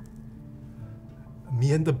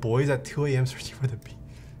 Me and the boys at 2 AM searching for the beat.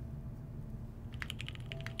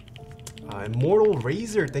 Immortal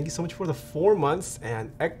Razor, thank you so much for the 4 months.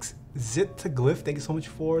 And Exit to Glyph, thank you so much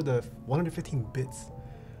for the 115 bits.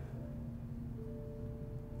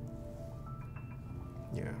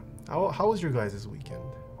 Yeah. How was your guys' weekend?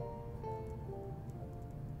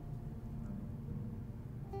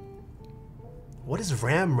 What is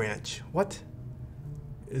Ram Ranch? What?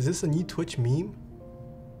 Is this a new Twitch meme?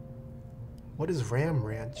 What is Ram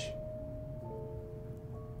Ranch?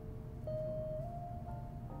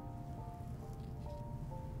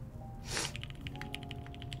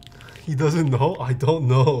 He doesn't know? I don't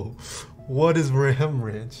know. What is Ram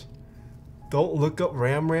Ranch? Don't look up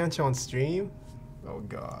Ram Ranch on stream? Oh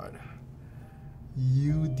god.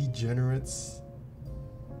 You degenerates.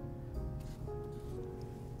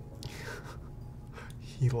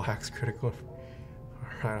 He lacks critical.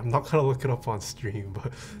 Alright, I'm not gonna look it up on stream,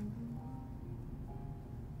 but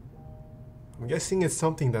I'm guessing it's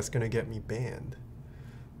something that's gonna get me banned.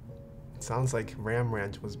 It sounds like Ram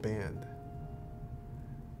Ranch was banned.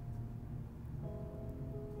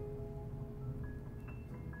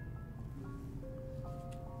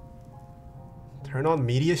 Turn on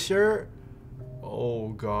media share? Oh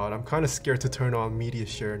god, I'm kind of scared to turn on media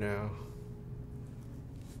share now.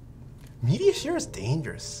 Media share is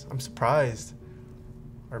dangerous. I'm surprised.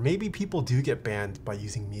 Or maybe people do get banned by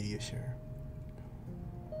using media share.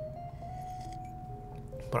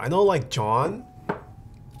 But I know like John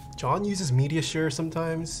uses media share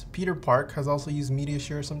sometimes. Peter Park has also used media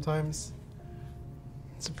share sometimes.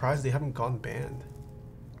 I'm surprised they haven't gone banned.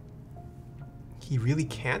 He really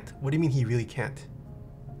can't? What do you mean he really can't?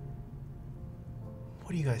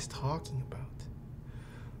 What are you guys talking about?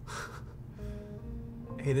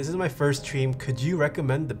 Hey, this is my first stream. Could you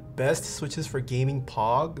recommend the best switches for gaming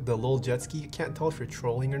Pog? The little jet ski? I can't tell if you're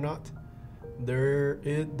trolling or not.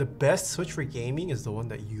 The best switch for gaming is the one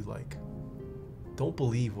that you like. Don't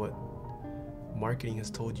believe what marketing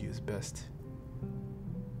has told you is best.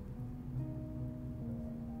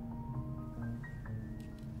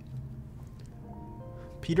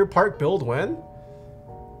 Peter Park build when?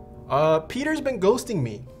 Peter's been ghosting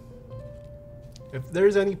me. If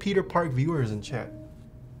there's any Peter Park viewers in chat,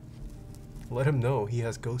 let him know he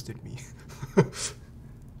has ghosted me.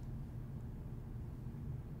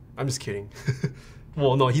 I'm just kidding.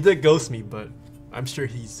 Well, no, he did ghost me, but I'm sure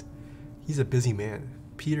he's a busy man.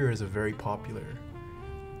 Peter is a very popular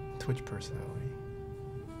Twitch personality.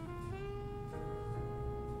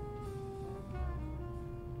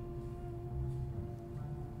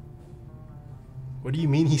 What do you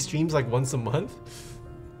mean he streams like once a month?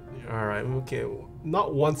 Alright, okay,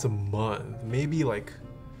 not once a month, maybe like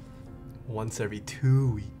once every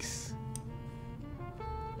 2 weeks.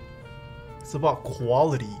 It's about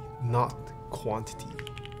quality, not quantity.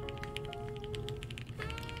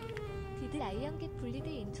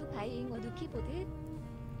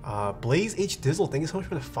 Blaze H Dizzle, thank you so much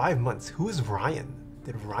for the 5 months. Who is Ryan?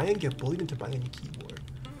 Did Ryan get bullied into buying a new keyboard?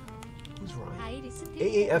 Who's Ryan?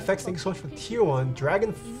 AAFX, thank you so much for the tier 1.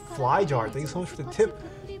 Dragon Fly Jar, thank you so much for the tip.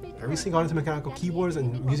 I recently got into mechanical keyboards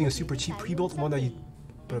and I'm using a super cheap pre-built one that you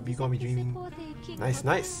got me dreaming. Nice,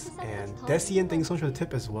 nice. And Decian, thank you so much for the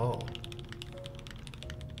tip as well.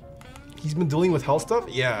 He's been dealing with health stuff?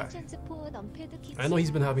 Yeah. I know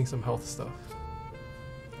he's been having some health stuff.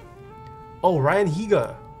 Oh, Ryan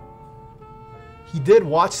Higa. He did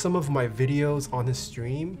watch some of my videos on his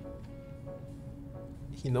stream.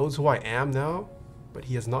 He knows who I am now, but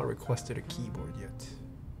he has not requested a keyboard yet.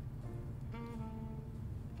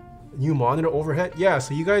 New monitor overhead? Yeah,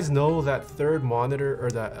 so you guys know that third monitor, or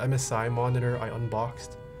that MSI monitor I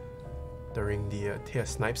unboxed during the Taeha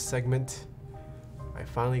Snipes segment. I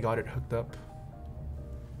finally got it hooked up.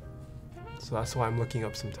 So that's why I'm looking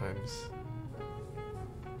up sometimes.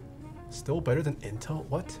 Still better than Intel?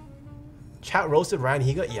 What? Chat roasted Ryan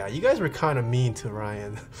Higa? Yeah, you guys were kind of mean to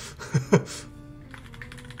Ryan.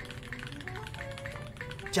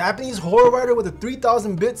 Japanese horror writer with a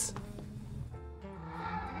 3000 bits?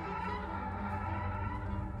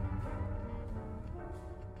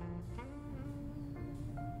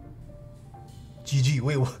 GG,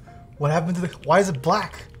 wait, what happened to the... Why is it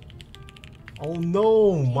black? Oh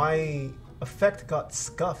no, my effect got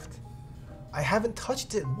scuffed. I haven't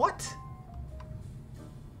touched it, what?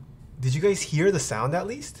 Did you guys hear the sound at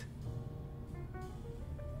least?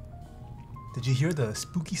 Did you hear the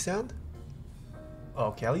spooky sound? Oh,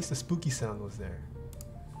 okay, at least the spooky sound was there.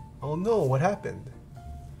 Oh no, what happened?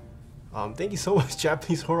 Thank you so much,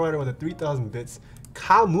 Japanese horror writer with the 3000 bits.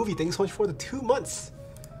 Cow Movie, thank you so much for the 2 months.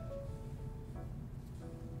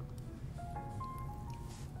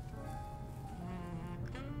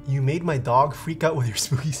 You made my dog freak out with your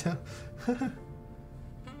spooky sound.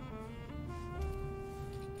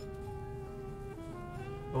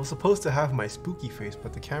 I was supposed to have my spooky face,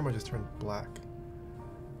 but the camera just turned black.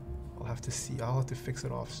 I'll have to see. I'll have to fix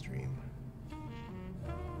it off stream.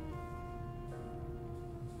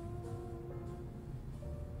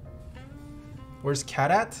 Where's Cat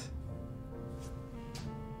at?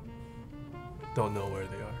 Don't know where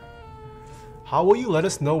they are. How will you let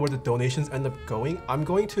us know where the donations end up going? I'm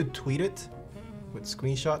going to tweet it with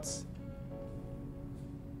screenshots.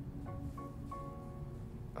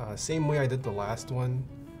 Same way I did the last one.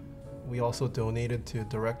 We also donated to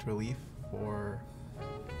Direct Relief for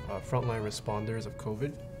frontline responders of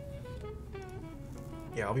COVID.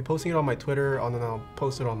 Yeah, I'll be posting it on my Twitter, and then I'll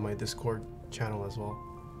post it on my Discord channel as well.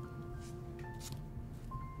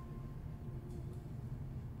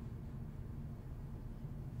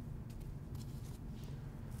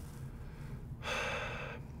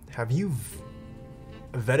 Have you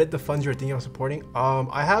vetted the funds you're thinking of supporting?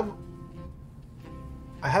 I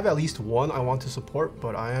have at least one I want to support,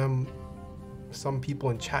 but some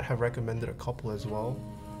people in chat have recommended a couple as well.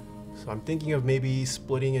 So I'm thinking of maybe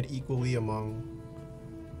splitting it equally among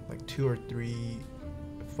like 2 or 3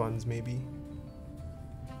 funds maybe.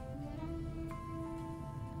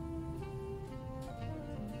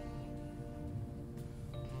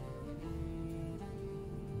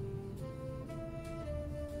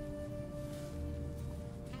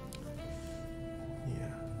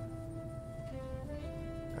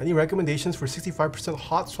 Any recommendations for 65%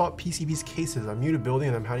 hot swap PCBs cases? I'm new to building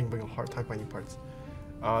and I'm having a hard time finding parts.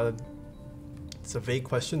 It's a vague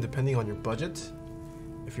question depending on your budget.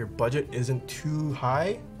 If your budget isn't too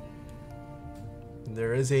high,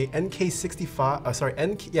 there is a NK65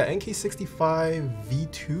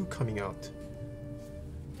 V2 coming out.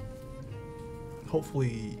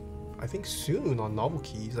 Hopefully, I think soon on Novel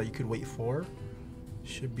Keys that you could wait for.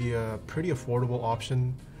 Should be a pretty affordable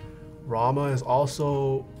option. Rama is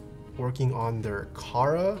also working on their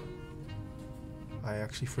Kara. I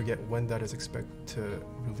actually forget when that is expected to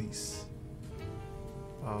release.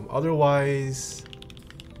 Otherwise,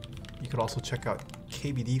 you could also check out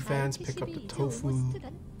KBD fans, pick up the Tofu.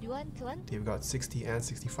 They've got 60 and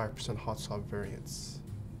 65% hot swap variants.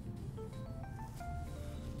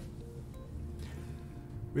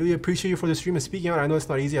 Really appreciate you for the stream and speaking out. I know it's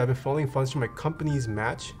not easy. I've been following funds from my company's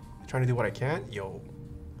match, trying to do what I can. Yo.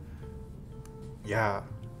 Yeah,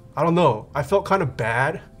 I don't know. I felt kind of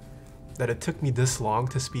bad that it took me this long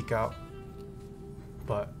to speak out,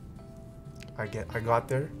 but I got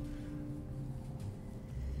there.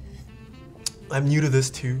 I'm new to this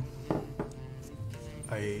too.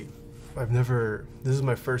 I've never. This is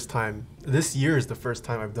my first time. This year is the first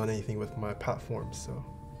time I've done anything with my platform, so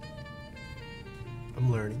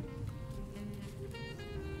I'm learning.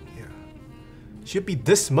 Should be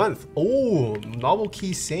this month. Oh, Novel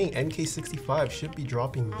Key saying NK65 should be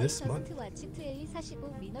dropping this month.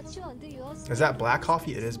 Is that black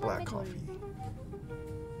coffee? It is black coffee.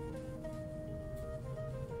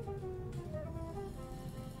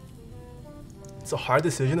 It's a hard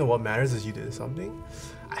decision, and what matters is you did something.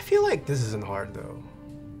 I feel like this isn't hard though.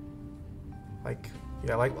 Like,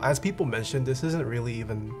 yeah, like as people mentioned, this isn't really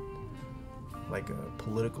even like a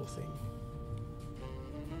political thing.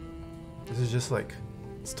 This is just like,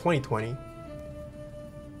 it's 2020.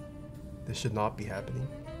 This should not be happening.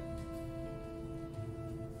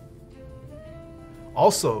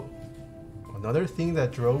 Also, another thing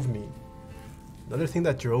that drove me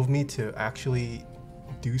to actually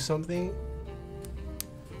do something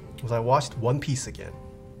was I watched One Piece again.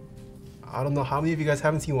 I don't know how many of you guys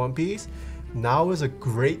haven't seen One Piece. Now is a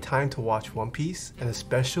great time to watch One Piece, and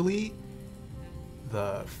especially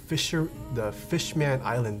the Fishman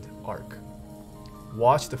Island arc.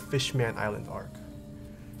 Watch the Fishman Island arc,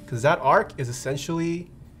 because that arc is essentially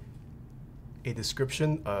a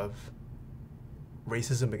description of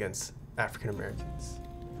racism against African Americans.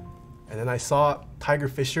 And then I saw Tiger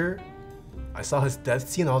Fisher, I saw his death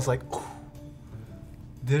scene, I was like, oh,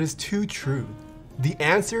 that is too true. The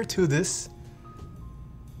answer to this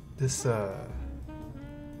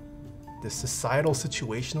societal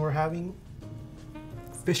situation we're having,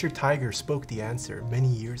 Fisher Tiger spoke the answer many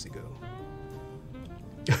years ago.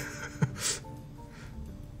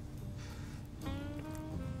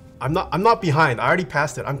 I'm not behind. I already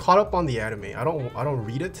passed it. I'm caught up on the anime. I don't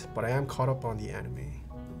read it, but I am caught up on the anime.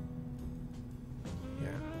 Yeah.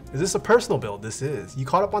 Is this a personal build? This is. You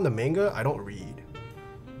caught up on the manga? I don't read.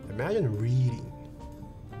 Imagine reading.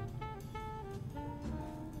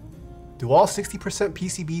 Do all 60%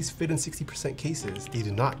 PCBs fit in 60% cases? They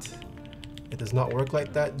do not. It does not work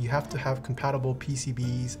like that. You have to have compatible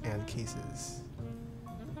PCBs and cases.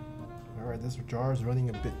 Alright, this jar is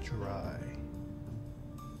running a bit dry.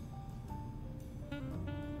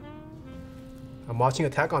 I'm watching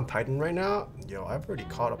Attack on Titan right now. Yo, I've already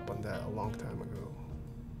caught up on that a long time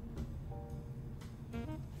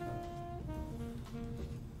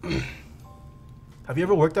ago. Have you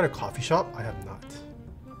ever worked at a coffee shop? I have not.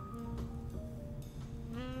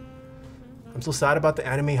 I'm so sad about the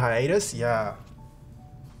anime hiatus. Yeah.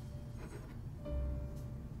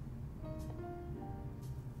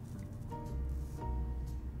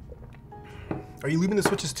 Are you lubing the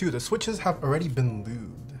switches too? The switches have already been lubed.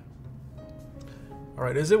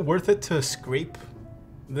 Alright, is it worth it to scrape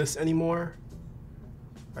this anymore?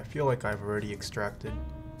 I feel like I've already extracted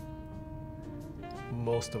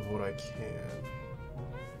most of what I can.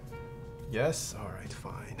 Yes? Alright,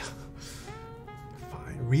 fine.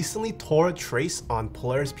 Fine. Recently tore a trace on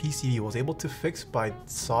Polaris PCB, was able to fix by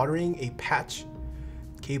soldering a patch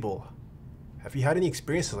cable. Have you had any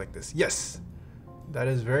experiences like this? Yes. That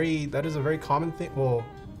is a very common thing. Well,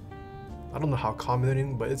 I don't know how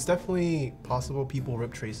common, but it's definitely possible people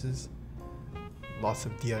rip traces. Lots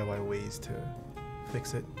of DIY ways to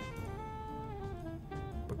fix it.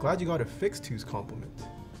 But glad you got it fixed, who's compliment.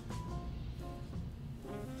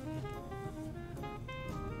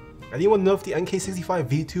 Anyone know if the NK65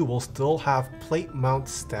 V2 will still have plate mount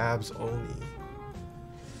stabs only?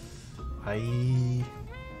 I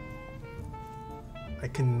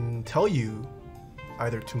can tell you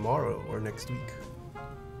either tomorrow or next week.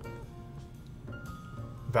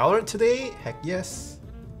 Valorant today? Heck yes.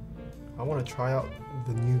 I want to try out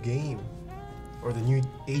the new game. Or the new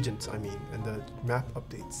agents, I mean, and the map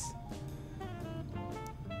updates.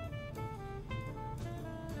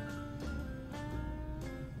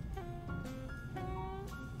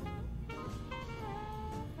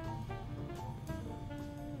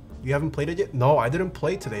 You haven't played it yet? No, I didn't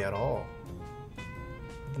play today at all.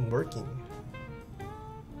 I've been working.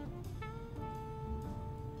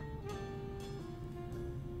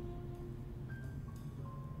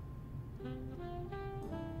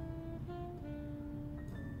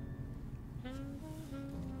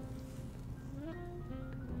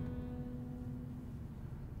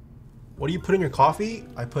 What do you put in your coffee?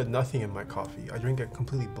 I put nothing in my coffee. I drink it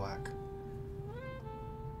completely black.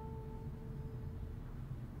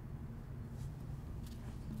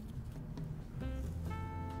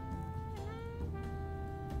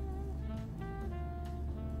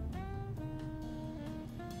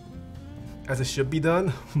 As it should be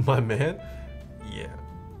done, my man. Yeah.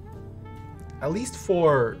 At least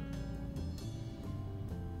for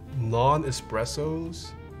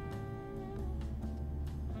non-espressos,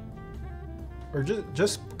 or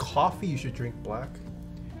just coffee, you should drink black.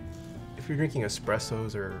 If you're drinking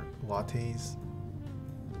espressos or lattes,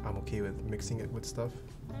 I'm okay with mixing it with stuff.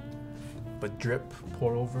 But drip,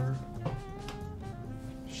 pour over,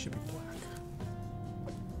 should be black.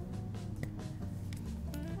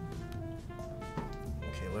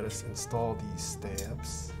 Okay, let us install these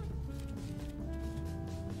stabs.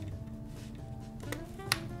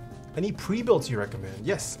 Any pre-builds you recommend?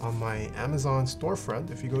 Yes, on my Amazon storefront,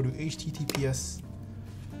 if you go to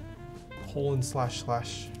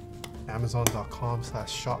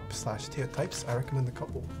https://amazon.com/shop/Taeha, I recommend a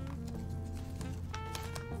couple.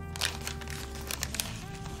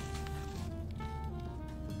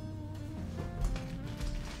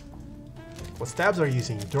 What stabs are you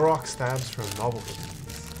using? Durock stabs from Novel Cookies.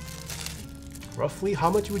 Roughly, how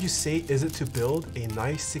much would you say is it to build a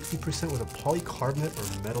nice 60% with a polycarbonate or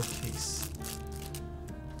metal case?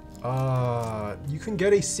 You can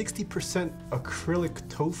get a 60% acrylic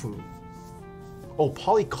tofu. Oh,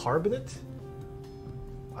 polycarbonate?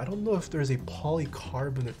 I don't know if there's a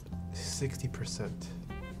polycarbonate 60%.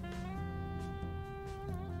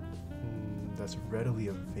 That's readily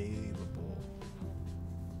available.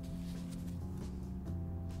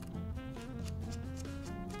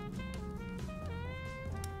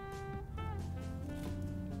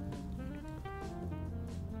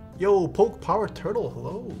 Yo, Poke Power Turtle,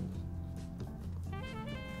 hello.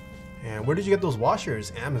 And where did you get those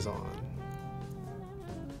washers? Amazon.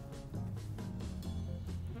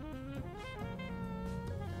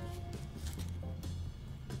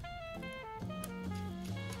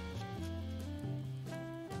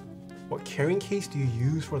 What carrying case do you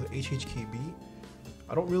use for the HHKB?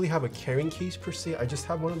 I don't really have a carrying case per se. I just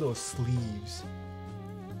have one of those sleeves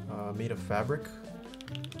made of fabric.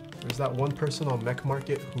 There's that one person on Mech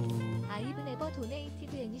Market who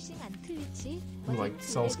like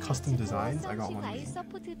sells custom designs. I got one.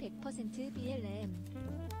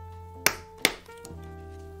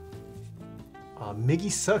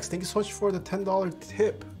 Miggy sucks. Thank you so much for the $10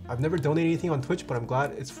 tip. I've never donated anything on Twitch, but I'm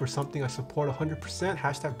glad it's for something I support 100%.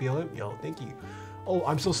 Hashtag BLM. Yo, thank you. Oh,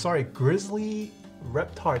 I'm so sorry. Grizzly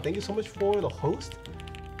Reptar, thank you so much for the host.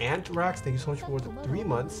 Anthrax, thank you so much for the 3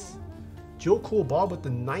 months. Joe Cool Bob with the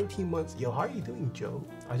 19 months. Yo, how are you doing, Joe?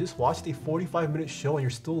 I just watched a 45-minute show and you're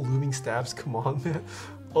still looming stabs. Come on, man.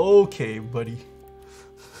 Okay, buddy.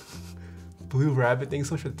 Blue Rabbit, thanks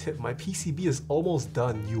so much for the tip. My PCB is almost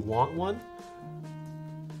done. You want one?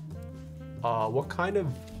 What kind of...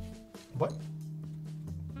 What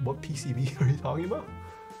PCB are you talking about?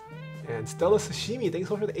 And Stella Sashimi, thanks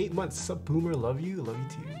so much for the 8 months. Sup, Boomer? Love you. Love you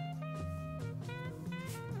too.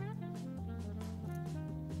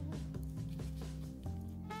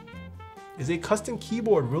 Is a custom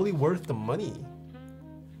keyboard really worth the money?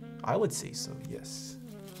 I would say so, yes.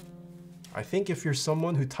 I think if you're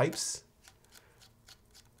someone who types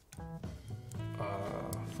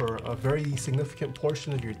for a very significant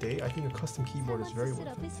portion of your day, I think a custom keyboard is very worth it.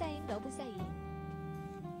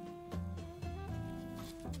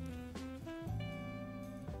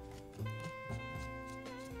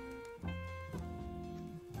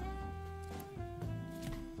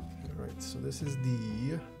 Alright, so this is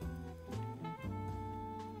the...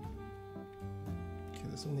 Okay,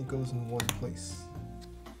 this only goes in one place.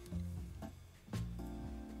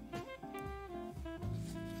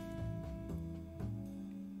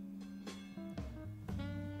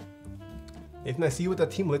 Nathan, I see you with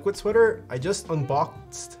that Team Liquid sweater. I just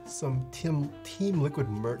unboxed some Team Liquid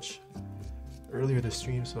merch earlier this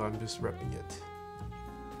stream, so I'm just repping it.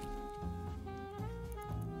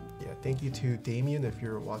 Yeah, thank you to Damien if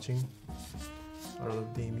you're watching. I don't know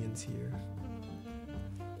if Damien's here.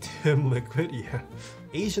 Team Liquid, yeah.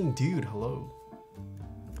 Asian dude, hello.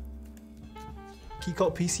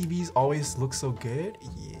 Keycult PCBs always look so good.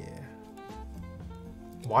 Yeah.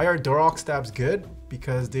 Why are Durock stabs good?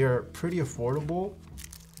 Because they're pretty affordable,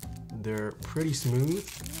 they're pretty smooth,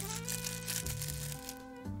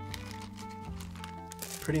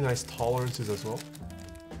 pretty nice tolerances as well.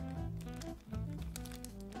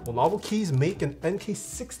 Will Novel Keys make an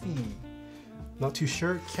NK60? Not too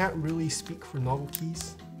sure, can't really speak for Novel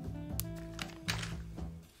Keys.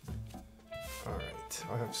 Alright,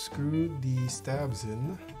 I have screwed the stabs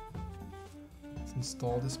in. Let's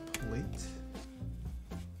install this plate.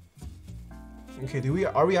 Okay,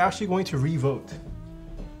 are we actually going to re-vote?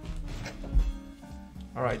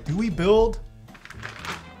 Alright, do we build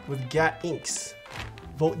with GAT inks?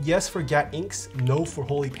 Vote yes for GAT inks, no for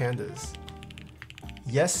Holy Pandas.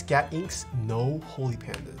 Yes, GAT inks, no Holy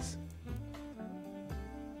Pandas.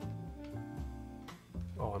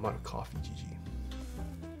 Oh, I'm out of coffee, GG.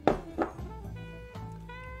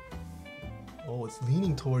 Oh, it's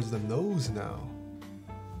leaning towards the nose now.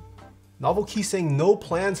 Novel Key saying no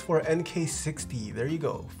plans for NK60. There you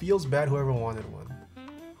go. Feels bad whoever wanted one.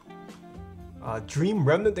 Dream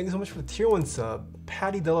Remnant, thank you so much for the tier 1 sub.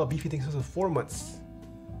 Patty Della Beefy, thanks so much for 4 months.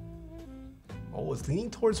 Oh, it's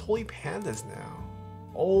leaning towards Holy Pandas now.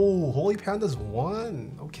 Oh, Holy Pandas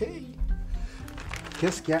won. Okay.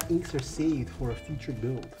 Guess GAT inks are saved for a future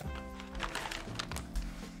build.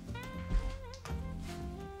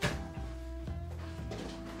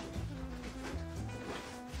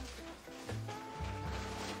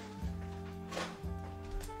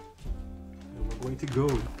 To go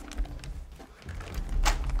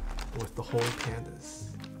with the Holy Pandas.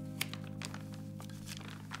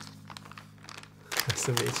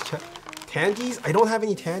 SMH chat. Tangies? I don't have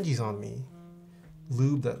any Tangies on me.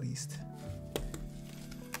 Lubed at least.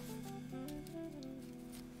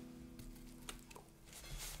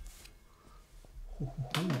 Ooh,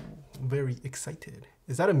 I'm very excited.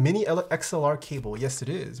 Is that a mini XLR cable? Yes, it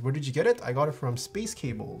is. Where did you get it? I got it from Space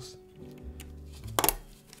Cables.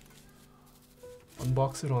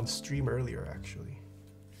 Unboxed it on stream earlier, actually.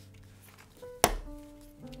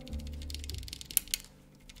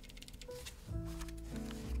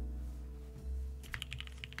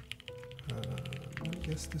 I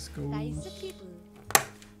guess this goes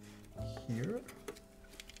here.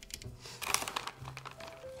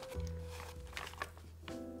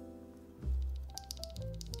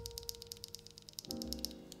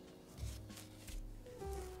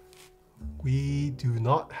 We do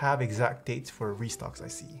not have exact dates for restocks, I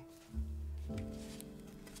see.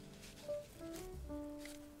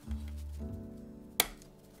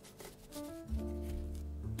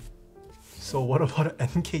 So what about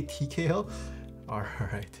NKTKL?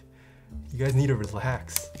 Alright, you guys need to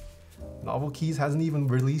relax. Novel Keys hasn't even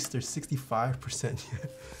released their 65%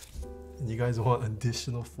 yet. And you guys want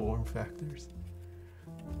additional form factors.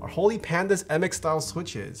 Are Holy Pandas MX style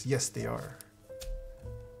switches? Yes, they are.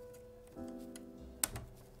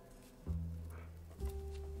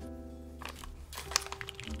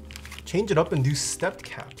 Change it up and do stepped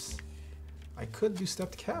caps. I could do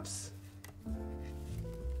stepped caps.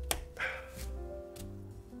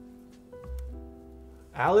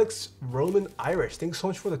 Alex Roman Irish, thanks so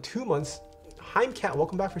much for the 2 months. Heimcat,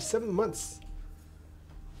 welcome back for 7 months.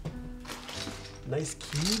 Nice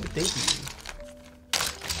cube, thank you.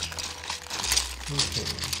 Okay.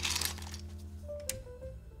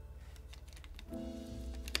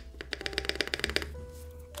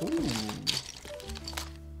 Ooh.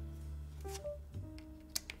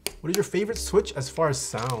 What is your favorite switch as far as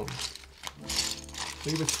sound?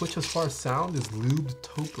 Favorite switch as far as sound is Lubed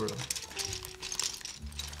Topra.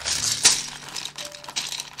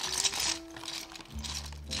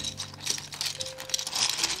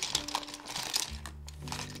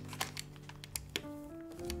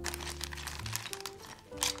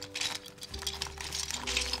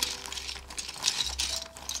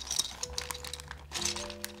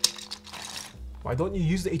 Why don't you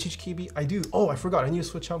use the HHKB? I do. Oh, I forgot. I need to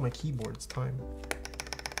switch out my keyboard. It's time.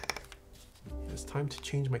 It's time to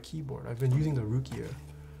change my keyboard. I've been using the Rukia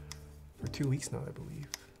for 2 weeks now, I believe.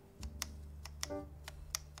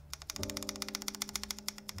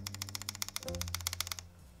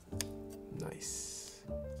 Nice.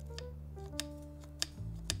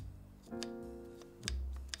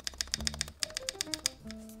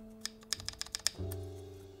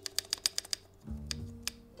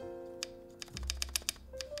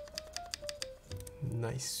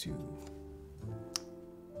 Nice.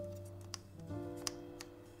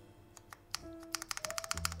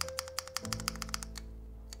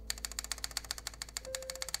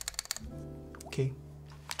 Okay.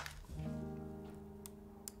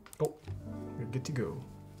 Oh, you're good to go.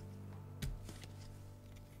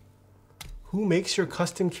 Who makes your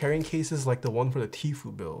custom carrying cases like the one for the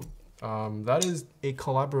Tfue build? That is a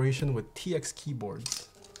collaboration with TX Keyboards.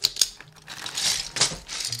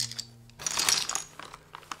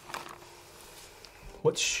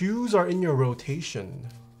 What shoes are in your rotation?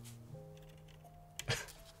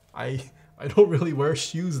 I don't really wear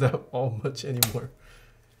shoes that all much anymore.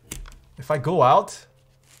 If I go out,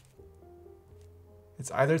 it's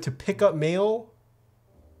either to pick up mail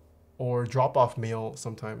or drop off mail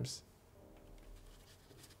sometimes.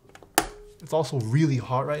 It's also really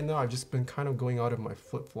hot right now. I've just been kind of going out of my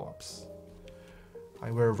flip-flops. I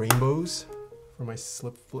wear rainbows for my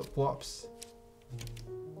flip-flops.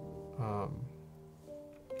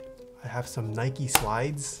 I have some Nike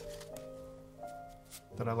slides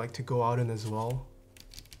that I like to go out in as well.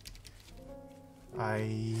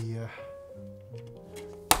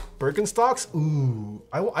 Birkenstocks? Ooh,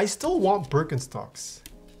 I still want Birkenstocks.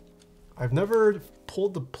 I've never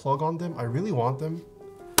pulled the plug on them. I really want them.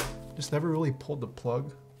 Just never really pulled the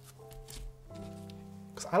plug.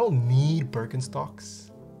 Because I don't need Birkenstocks.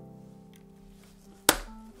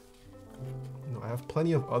 No, I have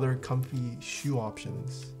plenty of other comfy shoe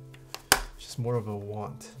options. It's just more of a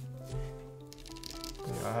want.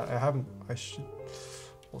 Yeah, I haven't, I should,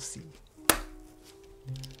 we'll see.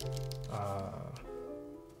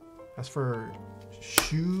 As for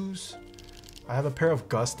shoes, I have a pair of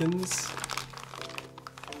Gustins.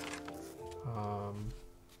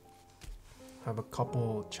 I have a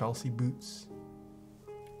couple Chelsea boots.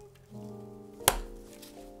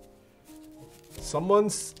 Someone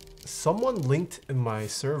linked in my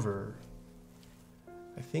server.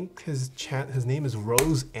 I think his name is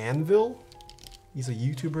Rose Anvil. He's a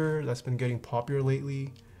YouTuber that's been getting popular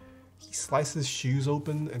lately. He slices shoes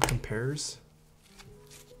open and compares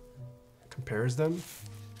them.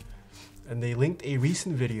 And they linked a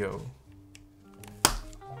recent video.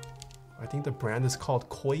 I think the brand is called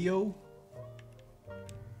Koyo.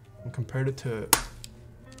 And compared it to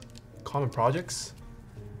Common Projects.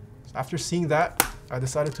 So after seeing that, I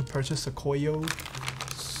decided to purchase a Koyo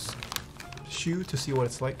shoe to see what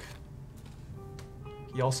it's like.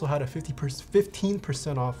 He also had a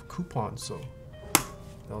 15% off coupon, so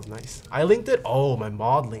that was nice. I linked it. Oh, my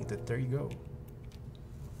mod linked it. There you go.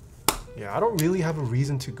 Yeah, I don't really have a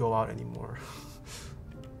reason to go out anymore.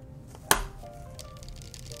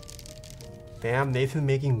 Damn, Nathan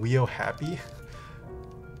making Weo happy.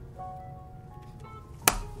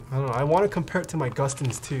 I don't know, I want to compare it to my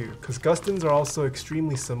Gustins too, because Gustins are also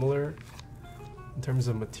extremely similar in terms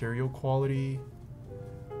of material quality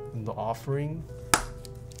and the offering.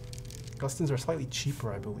 Gustins are slightly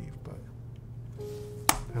cheaper, I believe, but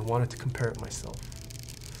I wanted to compare it myself.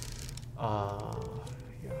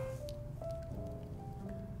 Yeah.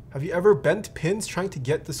 Have you ever bent pins trying to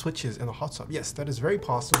get the switches in a hot swap? Yes, that is very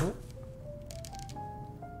possible.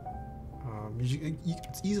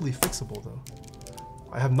 It's easily fixable though.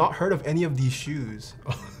 I have not heard of any of these shoes.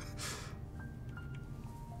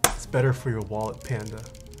 It's better for your wallet, Panda.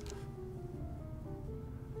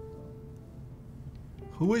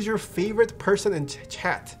 Who is your favorite person in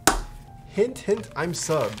chat? Hint, hint, I'm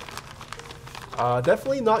sub.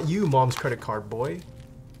 Definitely not you, mom's credit card boy.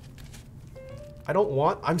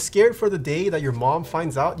 I'm scared for the day that your mom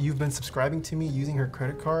finds out you've been subscribing to me using her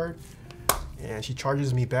credit card and she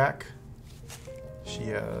charges me back.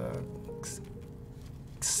 She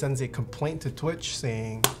sends a complaint to Twitch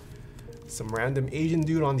saying some random Asian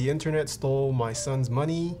dude on the internet stole my son's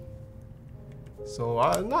money. So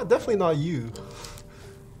definitely not you.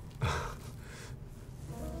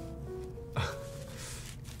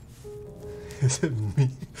 Is it me?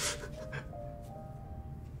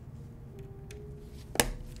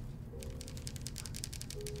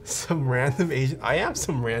 Some random Asian. I am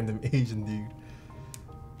some random Asian dude.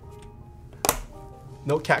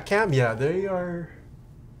 No cat cam? Yeah, they are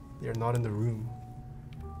not in the room.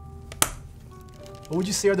 What would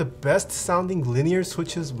you say are the best sounding linear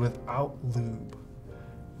switches without lube?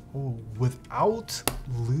 Oh, without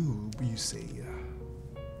lube, you say?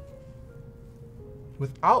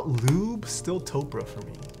 Without lube, still Topra for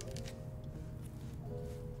me.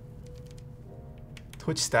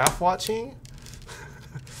 Twitch staff watching?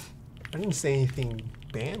 I didn't say anything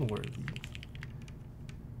ban-worthy.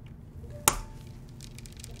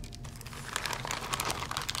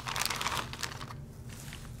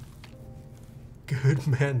 Good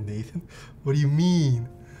man, Nathan? What do you mean?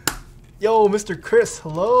 Yo, Mr. Chris,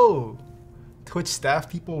 hello. Twitch staff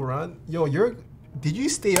people run. Yo, did you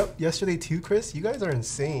stay up yesterday too, Chris? You guys are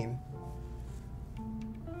insane.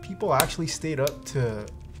 People actually stayed up to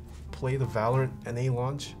play the Valorant NA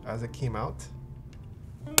launch as it came out.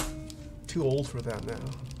 Too old for that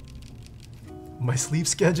now. My sleep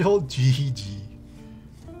schedule? GG.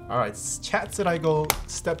 Alright, chat said I go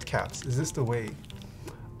stepped caps. Is this the way?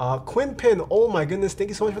 Quinpin, oh my goodness, thank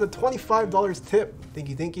you so much for the $25 tip. Thank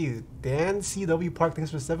you, thank you. Dan CW Park, thanks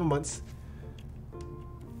for 7 months.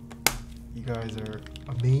 You guys are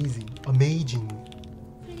amazing, amazing.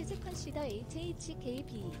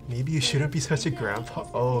 Maybe you shouldn't be such a grandpa.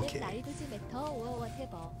 Oh, okay.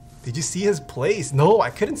 Did you see his plays? No, I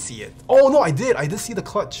couldn't see it. Oh no, I did see the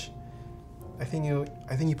clutch. I think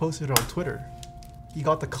you posted it on Twitter. He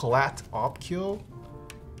got the collat op kill.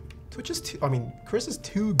 Twitch is too, Chris is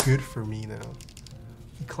too good for me now.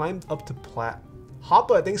 He climbed up to plat.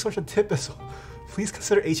 Hoppa, thanks so much for the tip as well. Please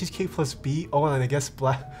consider HHK plus B. Oh, and I guess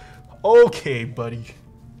black. Okay, buddy.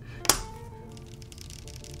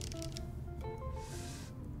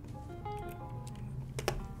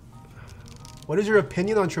 What is your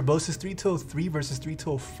opinion on Tribosys 3203 versus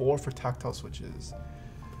 3204 for tactile switches?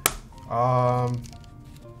 I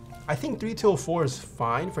think 3204 is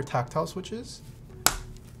fine for tactile switches.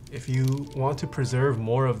 If you want to preserve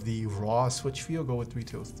more of the raw switch feel, go with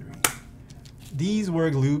 3203. These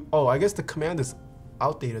were lubed. Oh, I guess the command is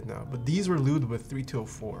outdated now, but these were lubed with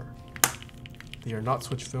 3204. They are not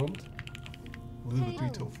switch filmed. Lubed with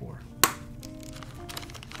 3204.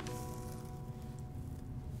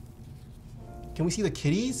 Can we see the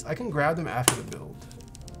kitties? I can grab them after the build.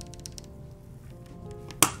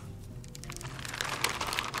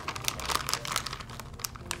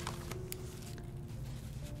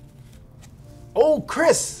 Oh,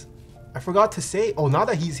 Chris! I forgot to say, oh, now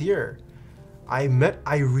that he's here, I met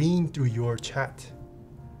Irene through your chat.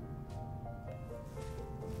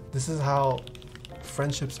 This is how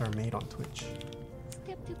friendships are made on Twitch.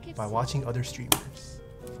 By watching other streamers.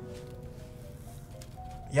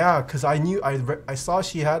 Yeah, because I saw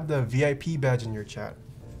she had the VIP badge in your chat.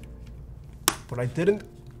 But I didn't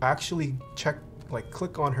actually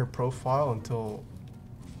click on her profile until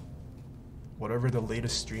whatever the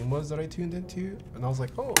latest stream was that I tuned into. And I was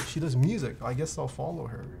like, oh, she does music. I guess I'll follow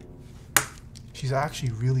her. She's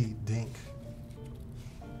actually really dink.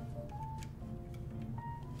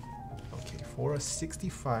 Okay, for a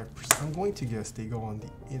 65%, I'm going to guess they go on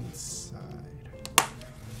the inside.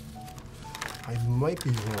 I might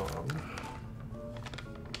be wrong.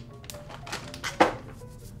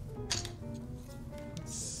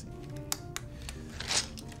 Let's see.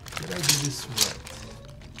 Did I do this right?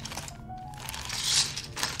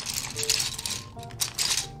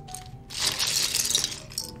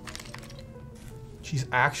 She's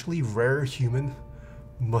actually rare human.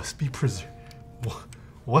 Must be preserved.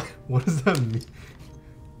 What does that mean?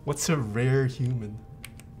 What's a rare human?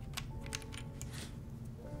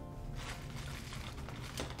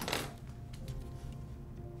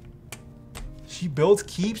 She builds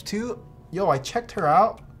keeps too? Yo, I checked her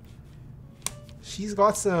out. She's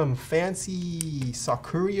got some fancy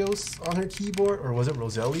Sakurios on her keyboard, or was it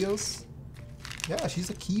Roselios? Yeah, she's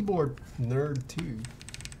a keyboard nerd too.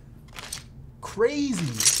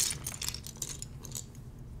 Crazy.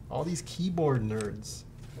 All these keyboard nerds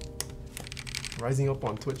rising up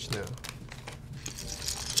on Twitch now.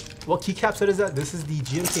 What keycap set is that? This is the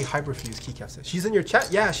GMK Hyperfuse keycap set. She's in your chat?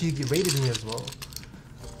 Yeah, she rated me as well.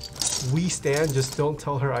 We stand, just don't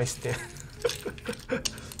tell her I stand.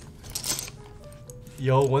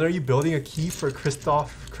 Yo, when are you building a key for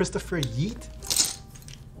Christopher Yeet?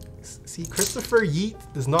 See, Christopher Yeet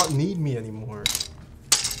does not need me anymore.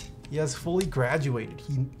 He has fully graduated.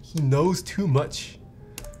 He knows too much.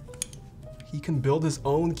 He can build his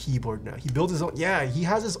own keyboard now. He builds his own, yeah, he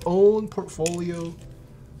has his own portfolio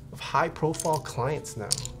of high profile clients now.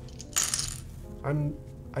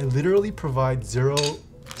 I literally provide zero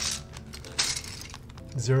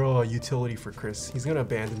utility for Chris. He's gonna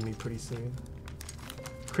abandon me pretty soon.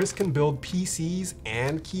 Chris can build PCs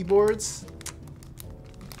and keyboards.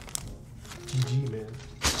 GG, man.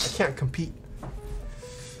 I can't compete.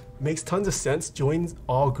 Makes tons of sense. Joins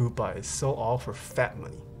all group buys. Sell all for fat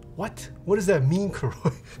money. What? What does that mean,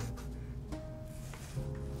 Karoy?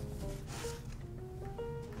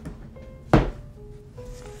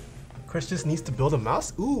 Chris just needs to build a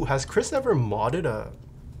mouse? Ooh, has Chris ever modded a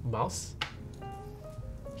mouse?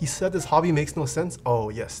 He said this hobby makes no sense. Oh,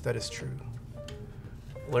 yes, that is true.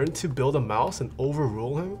 Learn to build a mouse and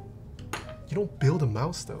overrule him? You don't build a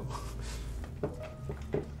mouse, though.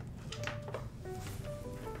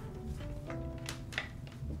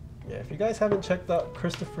 Yeah, if you guys haven't checked out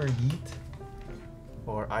Christopher Yeet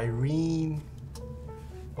or Irene,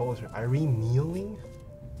 what was her? Irene Kneeling?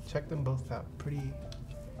 Check them both out. Pretty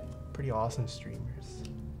awesome streamers.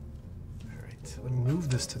 All right, so let me move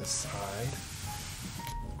this to the side.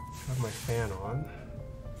 Have my fan on.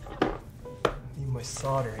 Need my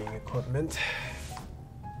soldering equipment.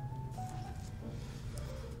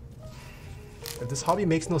 If this hobby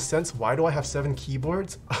makes no sense, why do I have 7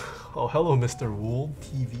 keyboards? Oh, hello, Mr. Wool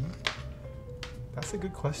TV. That's a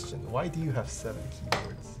good question. Why do you have 7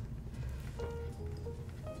 keyboards?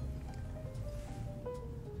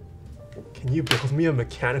 Can you build me a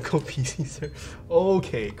mechanical PC, sir?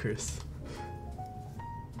 Okay, Chris.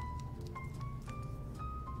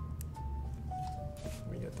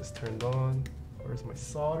 Let me get this turned on. Where's my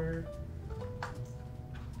solder?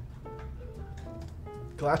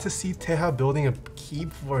 Glad to see Taeha building a key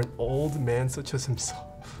for an old man such as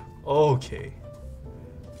himself. Okay.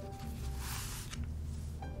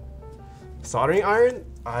 Soldering iron?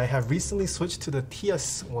 I have recently switched to the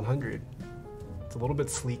TS100. It's a little bit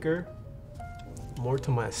sleeker, more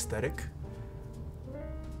to my aesthetic.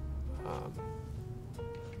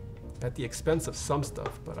 At the expense of some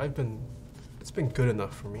stuff, but it's been good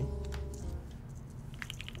enough for me.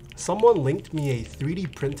 Someone linked me a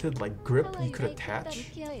 3D printed like grip you could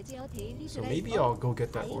attach, so maybe I'll go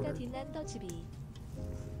get that ordered.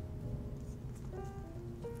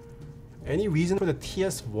 Any reason for the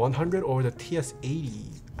TS100 or the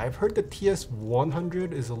TS80? I've heard the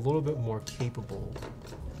TS100 is a little bit more capable,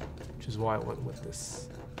 which is why I went with this.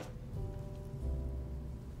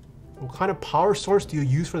 What kind of power source do you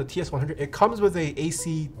use for the TS100? It comes with a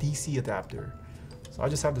AC-DC adapter, so I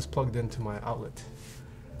just have this plugged into my outlet.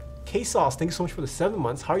 K-Sauce, thanks so much for the 7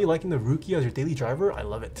 months. How are you liking the Rookie as your daily driver? I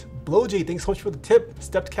love it. Blowjay, thanks so much for the tip.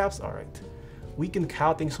 Stepped caps, all right. Weekend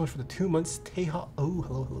Cow, thanks so much for the 2 months. Taeha, oh,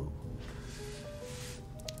 hello.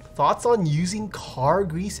 Thoughts on using car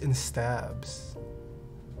grease in stabs?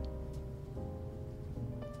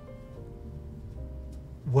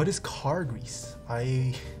 What is car grease?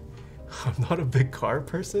 I'm not a big car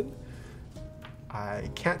person. I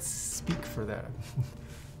can't speak for that.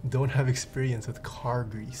 Don't have experience with car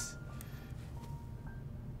grease.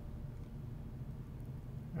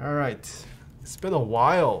 All right, it's been a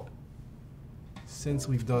while since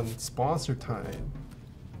we've done sponsor time.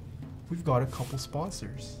 We've got a couple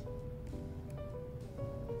sponsors.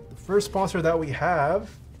 The first sponsor that we have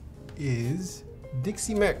is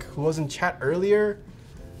Dixie Mech, who was in chat earlier.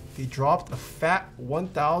 They dropped a fat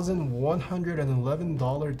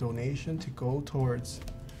 $1,111 donation to go towards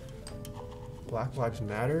Black Lives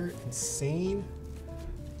Matter. Insane.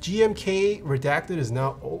 GMK Redacted is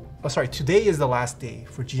now, today is the last day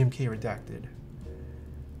for GMK Redacted.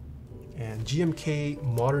 And GMK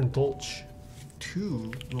Modern Dolch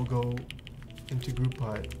 2 will go into group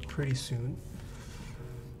buy pretty soon.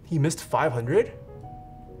 He missed 500?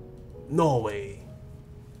 No way.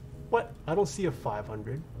 What? I don't see a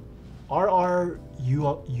 500. RRUIIZZ,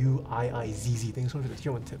 thanks so much for the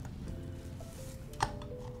tier 1 tip.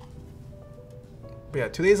 But yeah,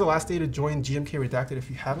 today is the last day to join GMK Redacted. If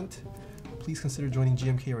you haven't, please consider joining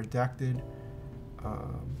GMK Redacted.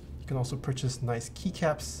 You can also purchase nice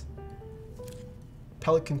keycaps,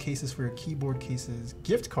 Pelican cases for your keyboard cases,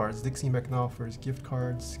 gift cards. Dixie Mech now offers gift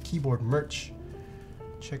cards, keyboard merch.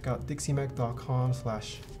 Check out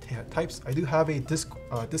dixiemech.com/TaehaTypes. I do have a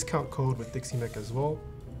discount code with Dixie Mech as well.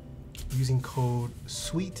 Using code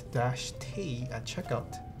SWEET-TAE at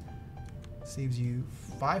checkout saves you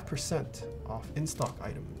 5% off in-stock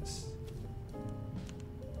items.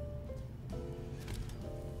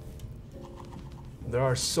 There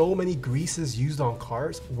are so many greases used on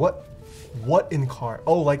cars. What in car?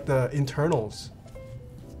 Oh, like the internals.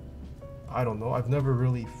 I don't know. I've never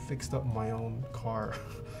really fixed up my own car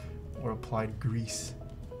or applied grease.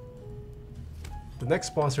 The next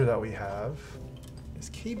sponsor that we have is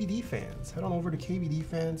KBD Fans. Head on over to KBD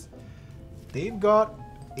Fans. They've got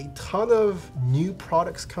a ton of new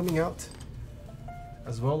products coming out,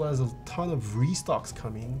 as well as a ton of restocks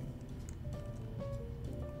coming.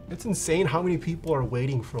 It's insane how many people are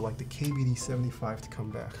waiting for like the KBD 75 to come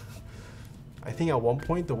back. I think at one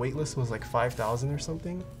point the waitlist was like 5,000 or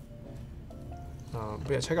something. But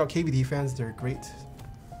yeah, check out KVD fans. They're a great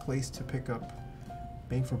place to pick up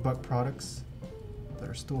bang for buck products that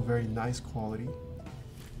are still very nice quality.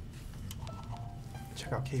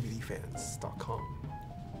 Check out kvdfans.com.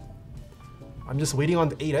 I'm just waiting on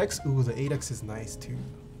the 8X. Ooh, the 8X is nice too.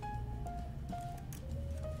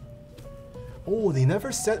 Oh, they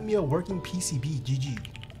never sent me a working PCB. GG.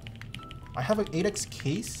 I have an 8X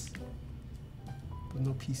case, but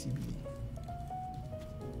no PCB.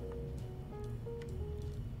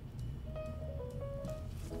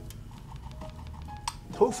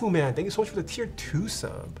 Tofu Man, thank you so much for the tier 2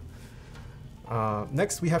 sub.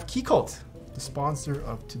 Next we have Keycult, the sponsor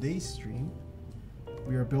of today's stream.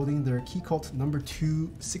 We are building their Keycult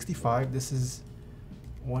No.2 65. This is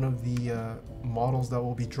one of the models that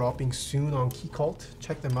will be dropping soon on Keycult.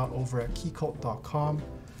 Check them out over at keycult.com.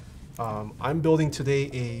 I'm building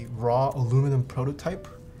today a raw aluminum prototype.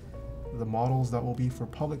 The models that will be for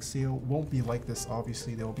public sale won't be like this,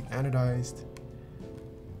 obviously. They will be anodized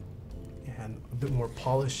and a bit more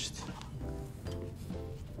polished.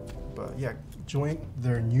 But yeah, join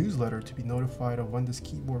their newsletter to be notified of when this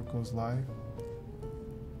keyboard goes live,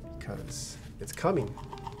 because it's coming.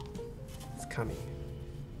 It's coming.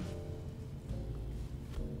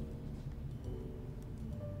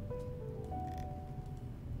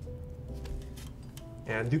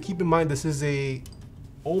 And do keep in mind, this is a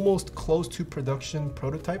almost close to production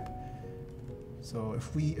prototype. So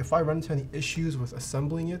if I run into any issues with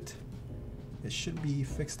assembling it, it should be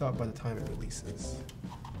fixed up by the time it releases.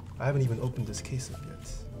 I haven't even opened this case up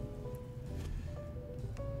yet.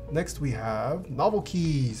 Next we have Novel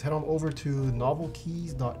Keys. Head on over to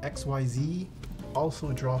novelkeys.xyz.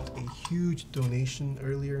 Also dropped a huge donation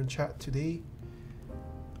earlier in chat today.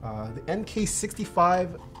 The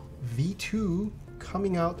MK65 V2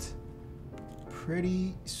 coming out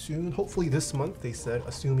pretty soon. Hopefully this month, they said,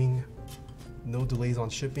 assuming no delays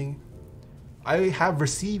on shipping. I have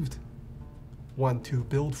received one to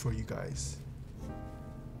build for you guys.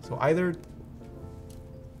 So either,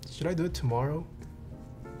 should I do it tomorrow?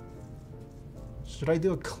 Should I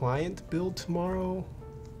do a client build tomorrow?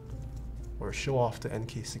 Or show off the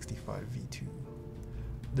MK65 V2?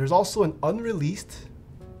 There's also an unreleased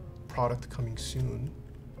product coming soon.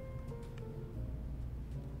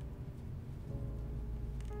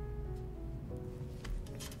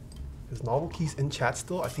 Is Novel Keys in chat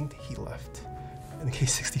still? I think he left.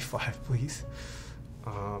 MK65, please.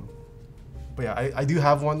 But yeah, I do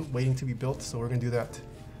have one waiting to be built, so we're gonna do that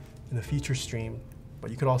in a future stream.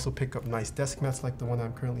 But you could also pick up nice desk mats like the one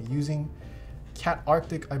I'm currently using. Cat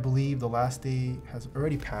Arctic, I believe the last day has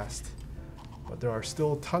already passed, but there are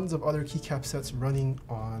still tons of other keycap sets running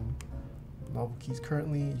on Novel Keys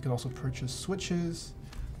currently. You can also purchase switches,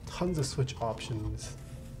 tons of switch options,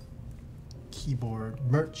 keyboard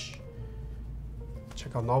merch.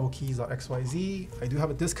 Check out novelkeys.xyz. I do have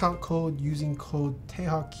a discount code. Using code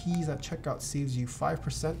Taeha Keys at checkout saves you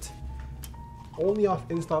 5%. Only off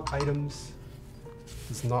in-stock items.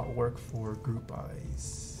 Does not work for group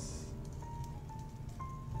buys.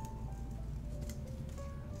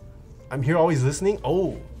 I'm here always listening.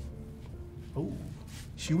 Oh.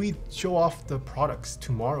 Should we show off the products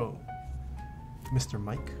tomorrow, Mr.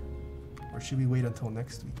 Mike? Or should we wait until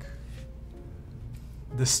next week?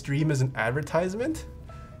 The stream is an advertisement?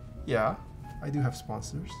 Yeah, I do have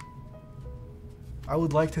sponsors. I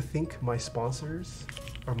would like to think my sponsors,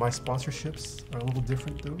 or my sponsorships, are a little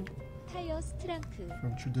different though.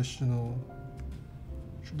 From traditional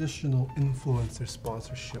influencer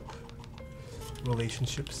sponsorship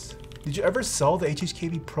relationships. Did you ever sell the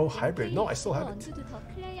HHKB Pro Hybrid? No, I still have it.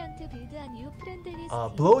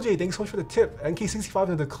 BlowJ, thanks so much for the tip. NK65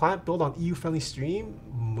 and the client build on EU-friendly stream.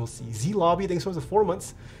 We'll see. Z Lobby, thanks so much for the 4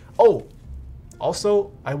 months. Oh,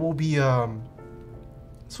 also, I will be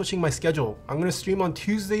switching my schedule. I'm going to stream on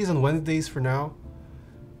Tuesdays and Wednesdays for now.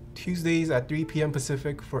 Tuesdays at 3 p.m.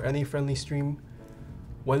 Pacific for NA-friendly stream.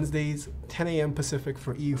 Wednesdays, 10 a.m. Pacific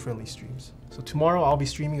for EU-friendly streams. So tomorrow I'll be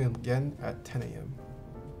streaming again at 10 a.m.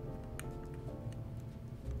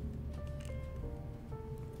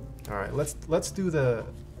 All right, let's do the,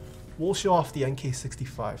 we'll show off the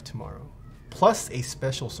NK65 tomorrow, plus a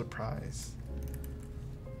special surprise.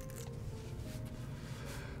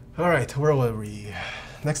 All right, where were we?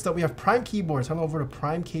 Next up, we have Prime Keyboards. Head over to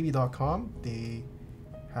primekb.com. They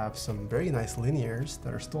have some very nice linears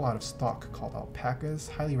that are still out of stock called alpacas.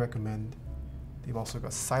 Highly recommend. They've also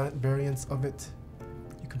got silent variants of it.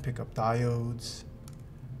 You can pick up diodes,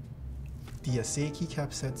 DSA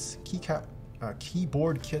keycap sets,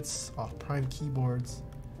 keyboard kits off Prime Keyboards.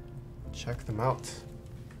 Check them out.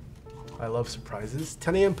 I love surprises.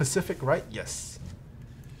 10 a.m. Pacific, right? Yes.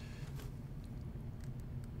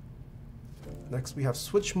 Next we have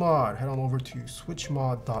SwitchMod. Head on over to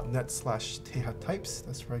switchmod.net/Taeha types.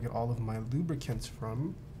 That's where I get all of my lubricants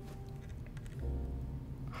from.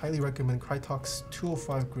 Highly recommend Krytox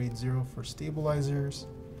 205 grade 0 for stabilizers.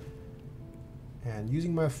 And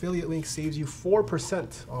using my affiliate link saves you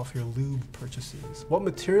 4% off your lube purchases. What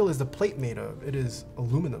material is the plate made of? It is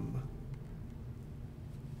aluminum.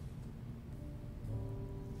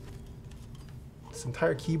 This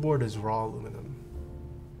entire keyboard is raw aluminum.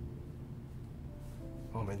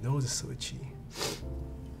 Oh, my nose is so itchy.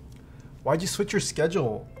 Why'd you switch your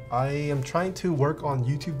schedule? I am trying to work on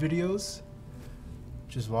YouTube videos,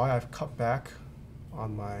 which is why I've cut back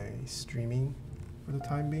on my streaming for the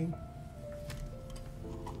time being.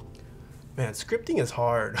 Man, scripting is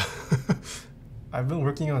hard. I've been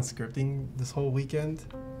working on scripting this whole weekend.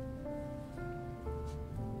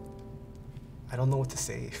 I don't know what to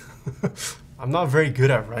say. I'm not very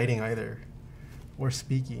good at writing either, or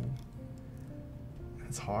speaking.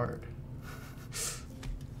 It's hard.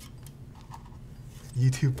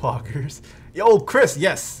 YouTube bloggers. Yo, Chris,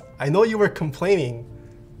 yes, I know you were complaining.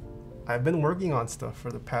 I've been working on stuff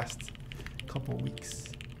for the past couple weeks.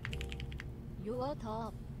 You are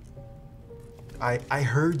top. I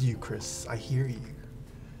heard you, Chris. I hear you.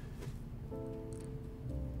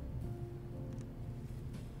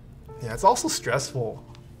 Yeah, it's also stressful.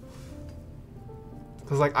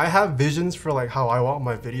 Cause like I have visions for like how I want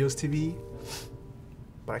my videos to be,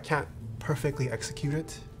 but I can't perfectly execute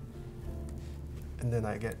it. And then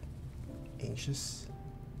I get anxious.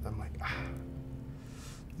 I'm like,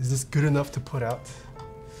 is this good enough to put out?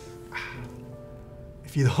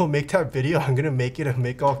 If you don't make that video, I'm gonna make it and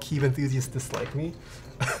make all Keeve enthusiasts dislike me.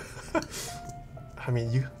 I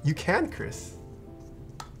mean, you can, Chris.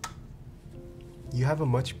 You have a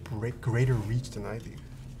much greater reach than I do.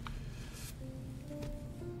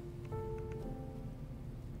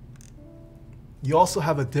 You also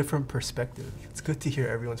have a different perspective. It's good to hear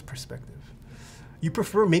everyone's perspective. You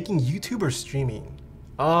prefer making YouTube or streaming?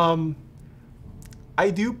 I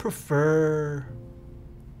do prefer...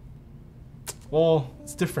 Well,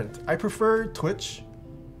 it's different. I prefer Twitch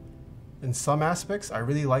in some aspects. I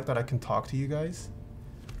really like that I can talk to you guys.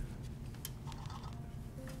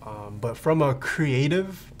 But from a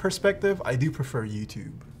creative perspective, I do prefer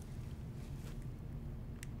YouTube.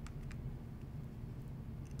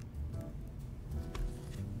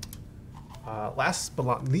 Last but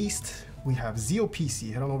not least, we have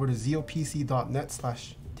ZeoPC. Head on over to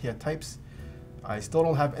zeopc.net/Taeha types. I still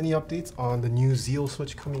don't have any updates on the new Zeo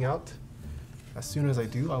switch coming out. As soon as I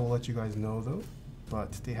do, I will let you guys know though.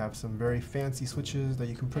 But they have some very fancy switches that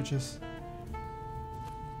you can purchase,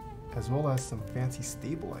 as well as some fancy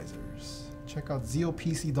stabilizers. Check out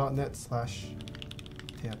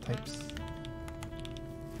zeopc.net/Taeha types.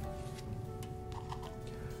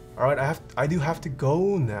 All right, I do have to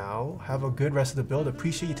go now. Have a good rest of the build.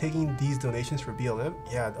 Appreciate you taking these donations for BLM.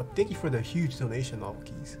 Yeah, thank you for the huge donation, Novel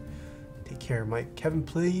Keys. Take care, Mike. Kevin,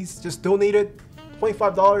 please just donated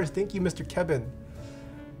 $25. Thank you, Mr. Kevin.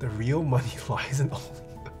 The real money lies in only.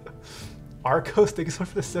 Arcos, thank you so much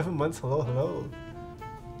for the 7 months. Hello, hello.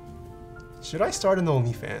 Should I start an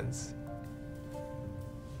OnlyFans?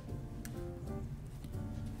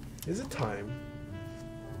 Is it time?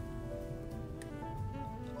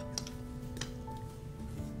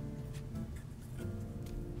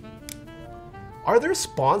 Are there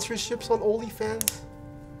sponsorships on OnlyFans?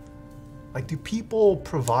 Like, do people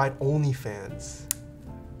provide OnlyFans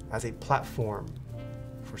as a platform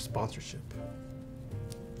for sponsorship?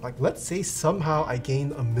 Like, let's say somehow I gain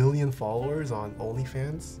 1 million followers on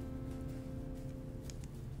OnlyFans.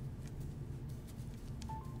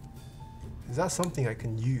 Is that something I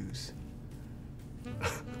can use?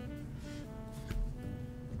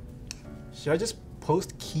 Should I just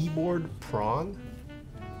post keyboard prawn?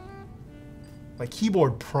 Like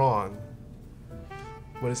keyboard prawn,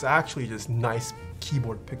 but it's actually just nice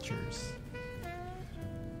keyboard pictures.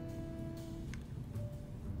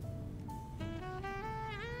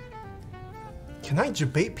 Can I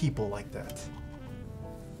debate people like that?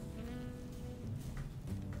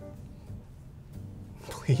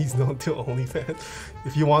 Please don't do OnlyFans.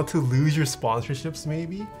 If you want to lose your sponsorships,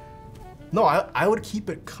 maybe? No, I would keep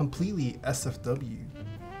it completely SFW.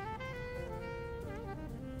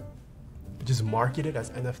 Just market it as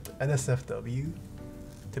NSFW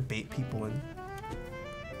to bait people in.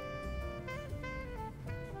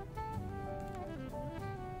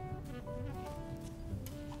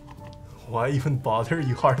 Why even bother?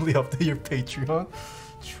 You hardly update your Patreon.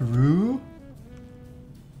 True.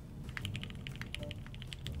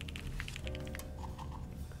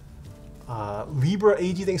 Libra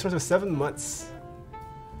AG, thanks for 7 months.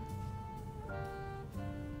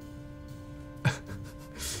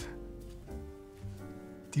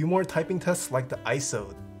 Do more typing tests like the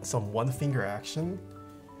ISO, some one finger action?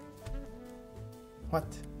 What?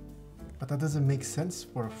 But that doesn't make sense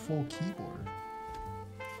for a full keyboard.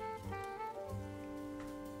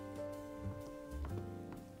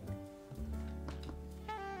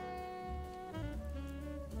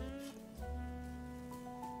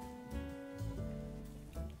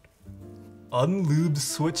 Unlubed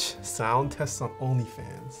switch sound tests on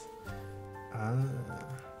OnlyFans. Ah.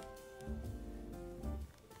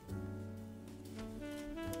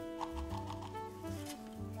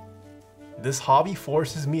 This hobby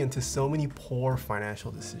forces me into so many poor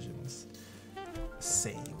financial decisions.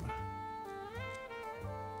 Same.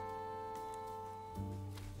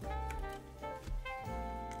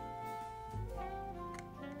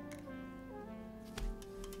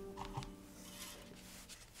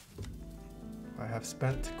 I have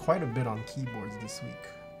spent quite a bit on keyboards this week.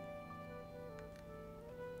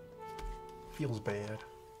 Feels bad.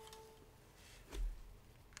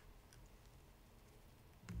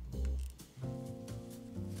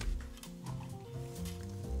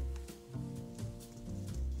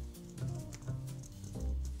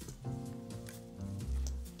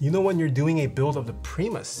 You know when you're doing a build of the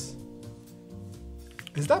Primus?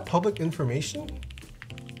 Is that public information?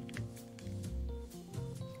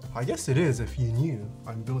 I guess it is if you knew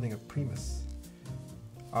I'm building a Primus.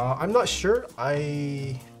 I'm not sure.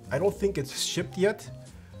 I don't think it's shipped yet,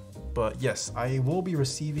 but yes, I will be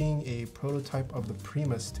receiving a prototype of the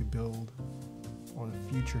Primus to build on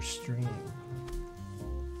a future stream.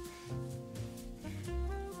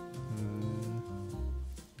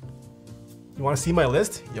 You want to see my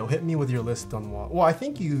list? Yo, hit me with your list, Dunwa. Well, I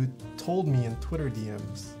think you told me in Twitter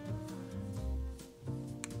DMs.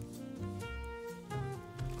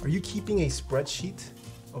 Are you keeping a spreadsheet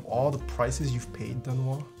of all the prices you've paid,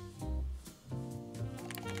 Dunwa?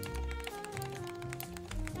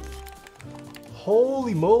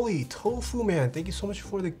 Holy moly, Tofu Man, thank you so much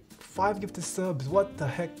for the 5 gifted subs. What the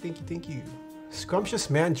heck, thank you, thank you.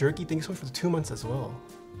 Scrumptious Man Jerky, thank you so much for the 2 months as well.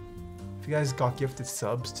 If you guys got gifted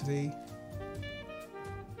subs today,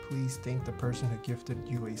 please thank the person who gifted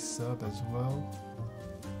you a sub as well.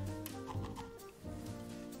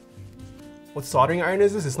 What soldering iron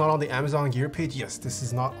is this? It's not on the Amazon Gear page. Yes, this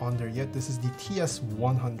is not on there yet. This is the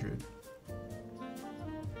TS100.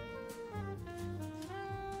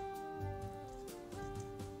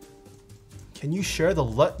 Can you share the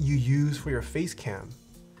LUT you use for your face cam?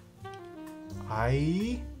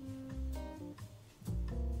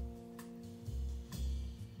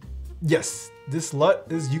 Yes, this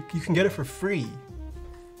LUT is, you can get it for free.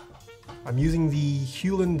 I'm using the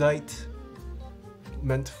Hewlandite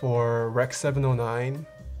meant for Rec 709,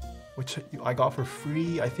 which I got for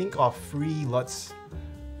free, I think off free LUTs.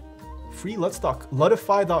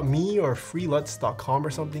 Lutify.me or freeluts.com or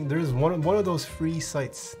something. There's one of those free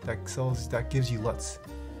sites that gives you LUTs.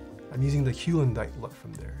 I'm using the Hewlandite LUT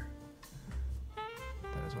from there.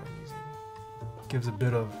 That is what I'm using. Gives a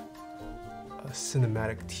bit of a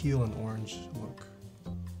cinematic teal and orange look.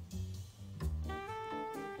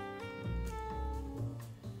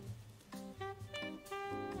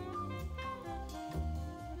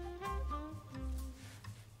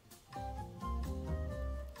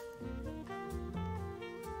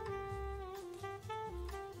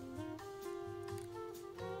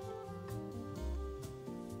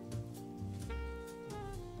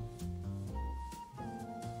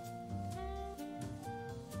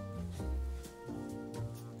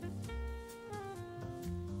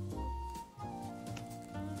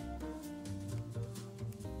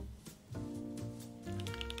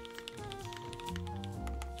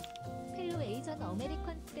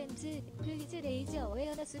 American friends, please raise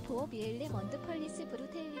awareness for BLM and police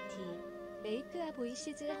brutality. Make a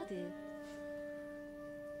voices heard.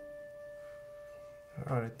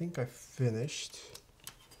 Alright, I think I finished.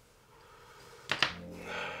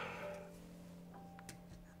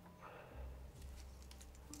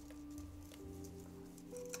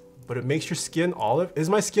 But it makes your skin olive. Is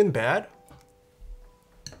my skin bad?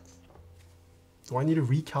 Do I need to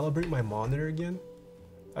recalibrate my monitor again?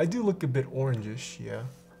 I do look a bit orangish, yeah.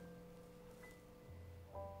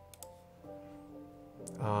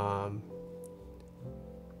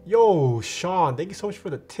 Yo, Sean, thank you so much for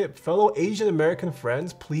the tip. Fellow Asian American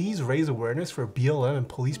friends, please raise awareness for BLM and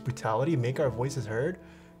police brutality and make our voices heard.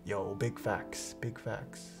 Yo, big facts, big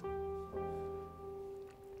facts.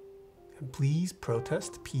 And please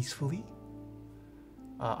protest peacefully.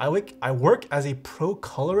 I work as a pro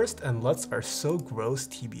colorist and LUTs are so gross,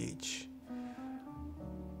 TBH.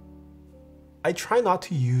 I try not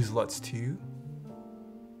to use LUTs too,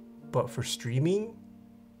 but for streaming,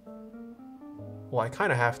 well, I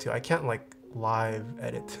kind of have to. I can't like live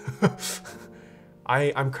edit.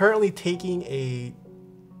 I'm currently taking a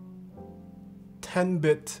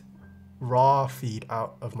 10-bit raw feed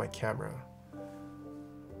out of my camera,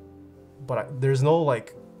 but there's no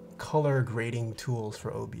like color grading tools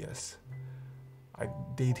for OBS.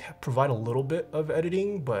 They provide a little bit of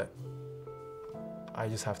editing, but I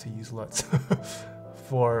just have to use LUTs.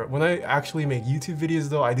 For when I actually make YouTube videos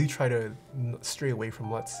though, I do try to stray away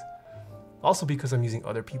from LUTs. Also because I'm using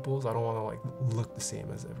other people's, I don't want to like look the same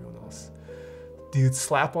as everyone else. Dude,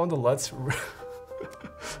 slap on the LUTs.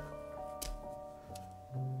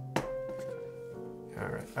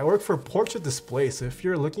 Alright, I work for Portrait Display, so if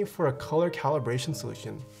you're looking for a color calibration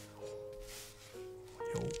solution,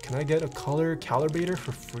 yo, can I get a color calibrator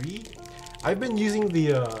for free? I've been using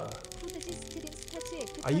the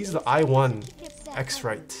I use the i1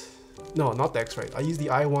 X-Rite. No, not the X-Rite. I use the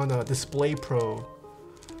i1 Display Pro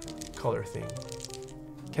color thing.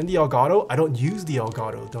 Can the Elgato? I don't use the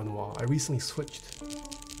Elgato Dunwa. I recently switched.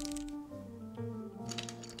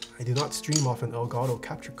 I do not stream off an Elgato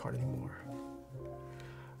capture card anymore.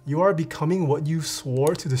 You are becoming what you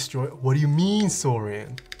swore to destroy. What do you mean,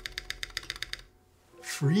 Soran?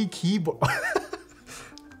 Free keyboard.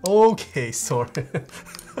 Okay, Soran.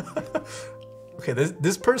 Okay,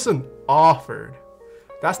 this person offered.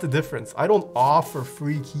 That's the difference. I don't offer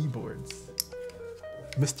free keyboards.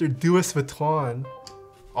 Mr. Duis Vuitton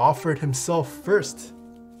offered himself first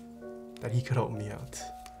that he could help me out.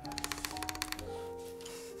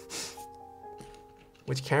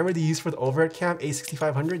 Which camera do you use for the overhead cam?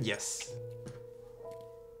 A6500? Yes.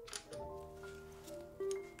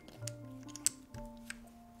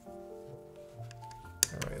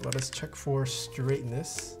 Alright, let us check for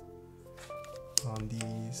straightness on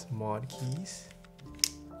these mod keys.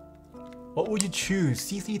 What would you choose?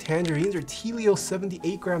 C3 Tangerines or Telio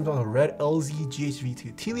 78 grams on a red LZ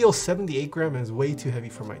GHV2? Telio 78 gram is way too heavy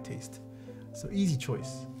for my taste. So easy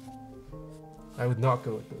choice. I would not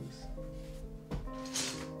go with those.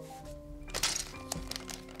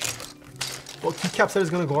 What keycap set is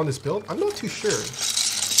going to go on this build? I'm not too sure.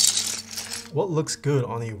 What looks good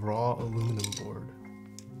on a raw aluminum board?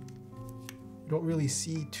 You don't really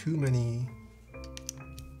see too many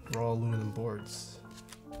raw aluminum boards.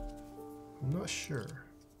 I'm not sure.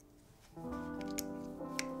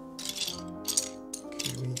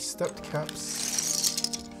 Okay, we need stepped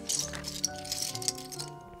caps.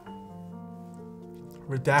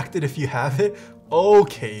 Redacted if you have it?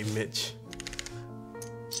 Okay, Mitch.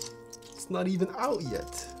 It's not even out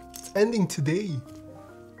yet. It's ending today.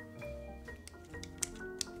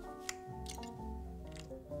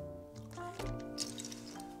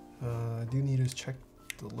 I do need to check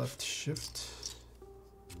the left shift.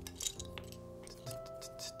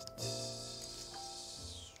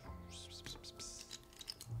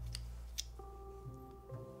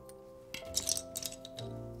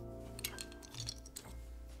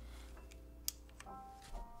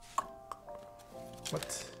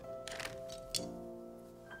 What?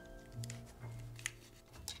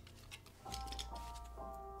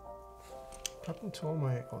 What happened to all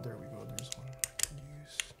my... Oh, there we go. There's one I can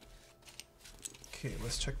use. Okay,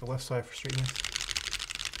 let's check the left side for straightness.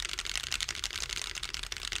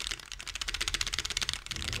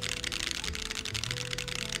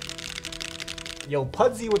 Yo,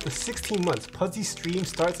 Pudsey with the 16 months. Pudsey stream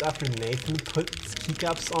starts after Nathan puts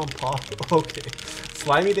keycaps on pop. Okay.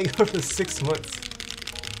 Slimy, thanks for the 6 months.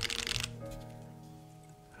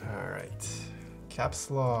 Alright.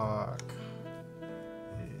 Caps lock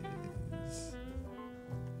is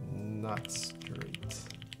not straight.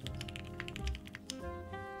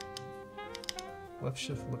 Left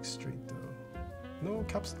shift looks straight though. No,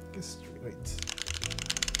 caps lock is straight.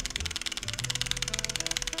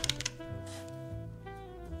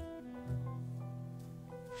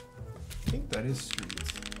 I think that is straight.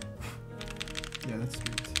 Yeah, that's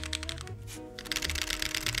straight.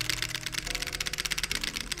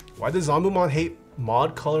 Why does Zombumon hate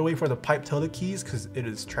mod colorway for the pipe tilde keys? Because it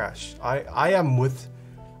is trash. I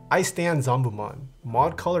stand Zombumon.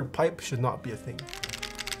 Mod colored pipe should not be a thing.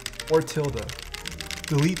 Or tilde.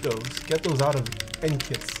 Delete those. Get those out of any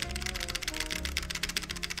kits.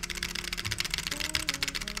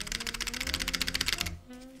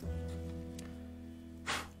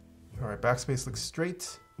 Alright, backspace looks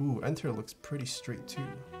straight. Ooh, enter looks pretty straight too.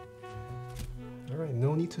 Alright,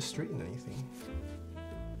 no need to straighten anything.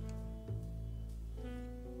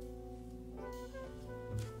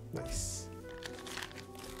 Nice.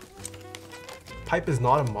 Pipe is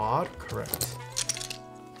not a mod? Correct.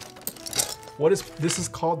 This is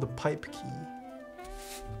called the pipe key.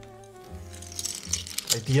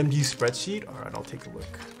 A DMG spreadsheet? Alright, I'll take a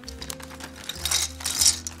look.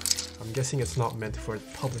 I'm guessing it's not meant for the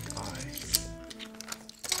public eye.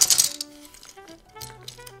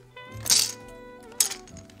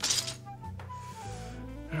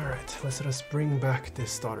 Alright, let us bring back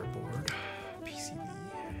this starter board. PCB.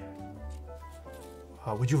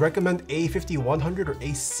 Would you recommend A5100 or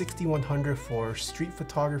A6100 for street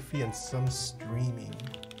photography and some streaming?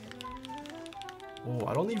 Oh,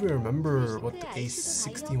 I don't even remember what the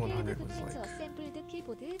A6100 was like.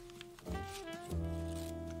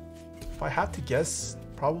 If I had to guess,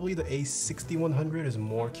 probably the A6100 is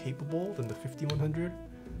more capable than the 5100.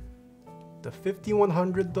 The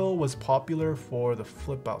 5100 though was popular for the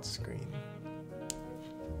flip out screen.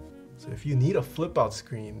 So if you need a flip out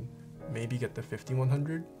screen, maybe get the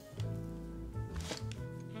 5100.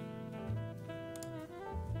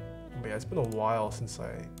 But yeah, it's been a while since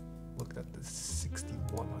I looked at the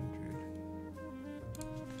 6100.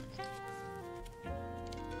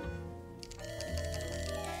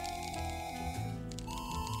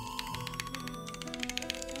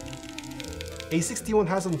 A61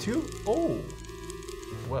 has them too? Oh,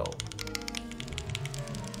 well.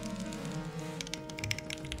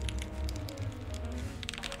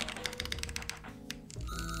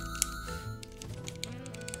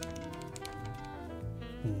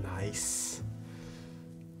 Nice.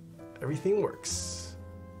 Everything works.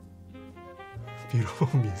 Beautiful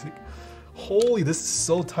music. Holy, this is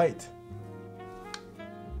so tight.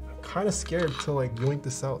 I'm kind of scared to like yoink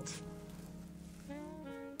this out.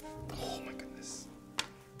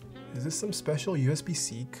 Is this some special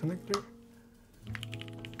USB-C connector?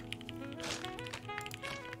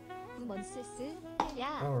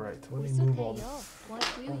 Alright, let me move all this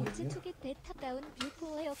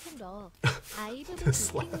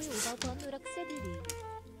last.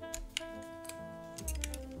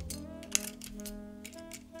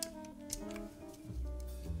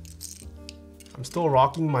 I'm still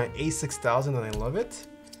rocking my A6000 and I love it.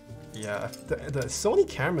 Yeah, the Sony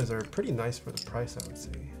cameras are pretty nice for the price, I would say.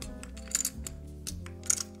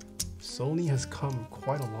 Sony has come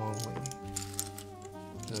quite a long way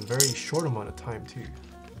in a very short amount of time too.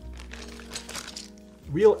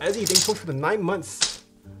 Real Ezzy, thanks so much for the 9 months.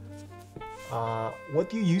 What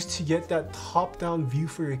do you use to get that top-down view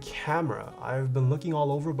for your camera? I've been looking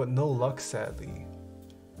all over, but no luck, sadly.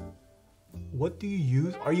 What do you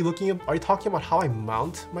use? Are you talking about how I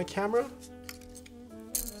mount my camera?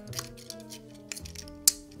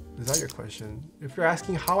 Is that your question? If you're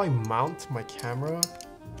asking how I mount my camera,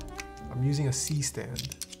 I'm using a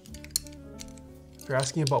C-stand. If you're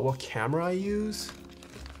asking about what camera I use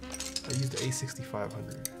the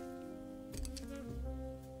A6500.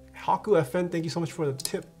 Haku FN, thank you so much for the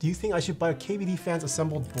tip. Do you think I should buy a KBD Fans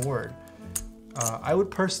assembled board? I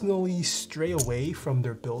would personally stray away from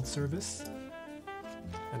their build service.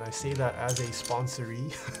 And I say that as a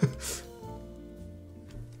sponsoree.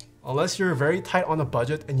 Unless you're very tight on a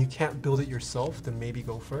budget and you can't build it yourself, then maybe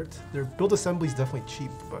go for it. Their build assembly is definitely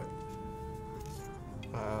cheap, but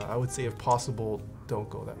I would say if possible, don't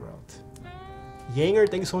go that route. Yanger,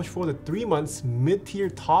 thank you so much for the 3 months. Mid-tier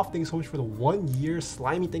Toph, thank you so much for the 1 year.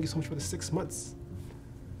 Slimy, thank you so much for the 6 months.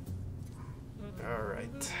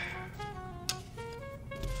 Alright.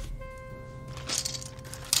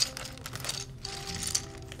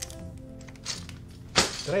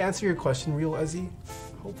 Did I answer your question, Real Ezzy?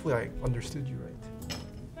 Hopefully I understood you right.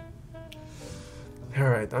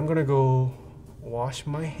 Alright, I'm gonna go wash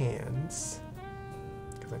my hands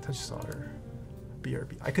because I touched solder.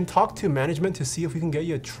 BRB. I can talk to management to see if we can get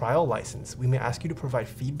you a trial license. We may ask you to provide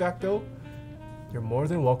feedback though. You're more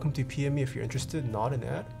than welcome to PM me if you're interested, not an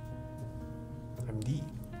ad. I'm D.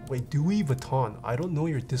 Wait, Dewey Vuitton. I don't know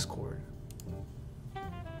your Discord.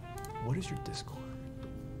 What is your Discord?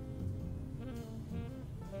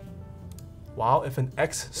 Wow, if an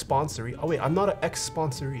ex-sponsoree. Oh wait, I'm not an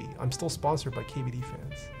ex-sponsoree. I'm still sponsored by KBD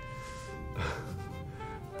Fans.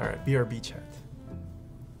 Alright, BRB chat.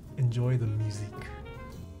 Enjoy the music.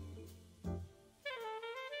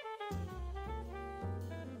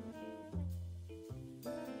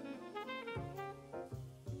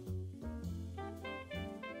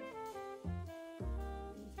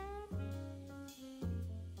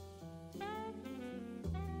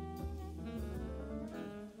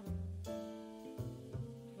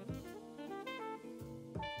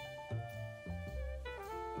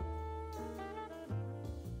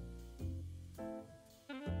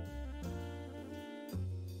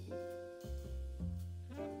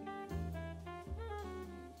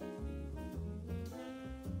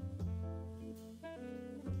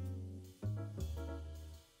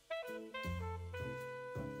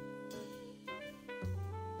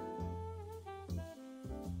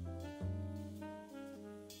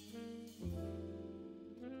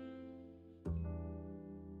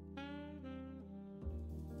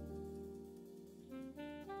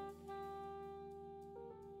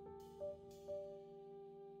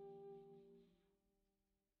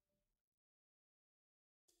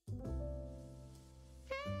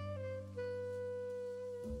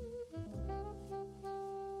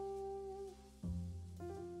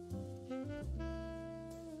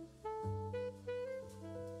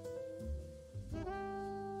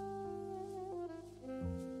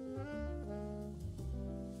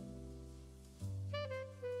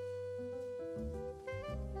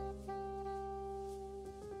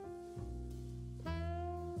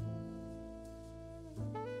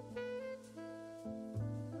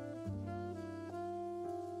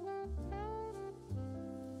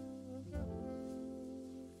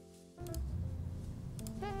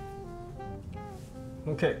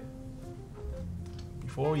 Okay.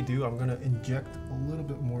 Before we do, I'm gonna inject a little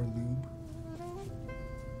bit more lube.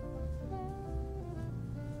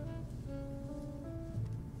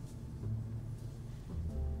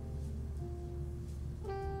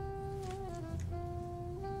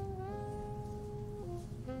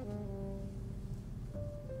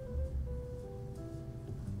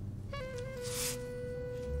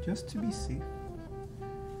 Just to be safe.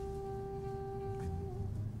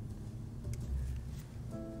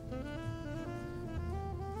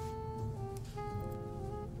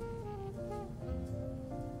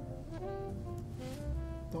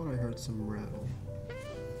 Thought I heard some rattle.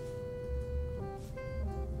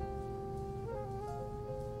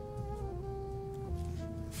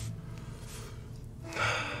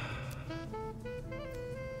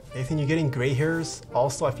 Nathan, you getting gray hairs?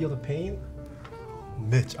 Also, I feel the pain.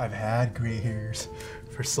 Mitch, I've had gray hairs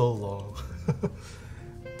for so long.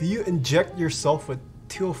 Do you inject yourself with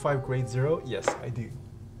 205 grade 0? Yes, I do.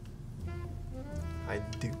 I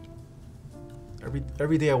do.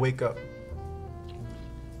 Every day I wake up.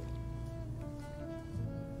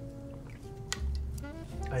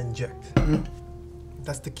 I inject.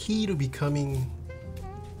 That's the key to becoming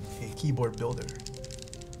a keyboard builder.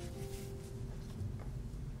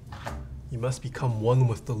 You must become one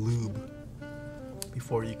with the lube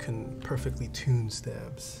before you can perfectly tune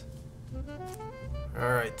stabs.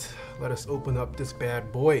 Alright, let us open up this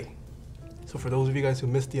bad boy. So for those of you guys who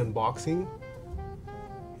missed the unboxing,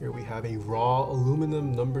 here we have a raw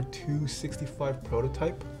aluminum number 265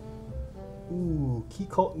 prototype. Ooh,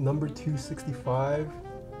 Keycult number 265.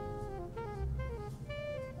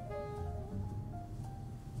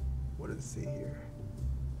 What does it say here?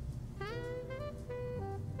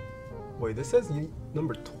 Wait, this says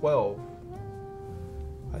number 12.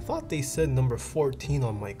 I thought they said number 14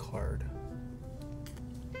 on my card.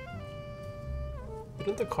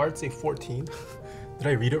 Didn't the card say 14? Did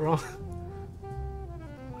I read it wrong?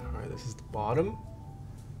 Alright, this is the bottom.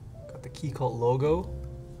 Got the Keycult logo.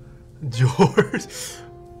 George!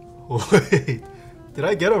 Wait, did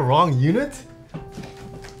I get a wrong unit?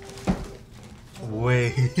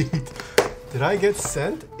 Wait, did I get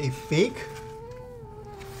sent a fake?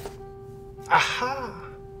 Aha!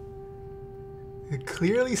 It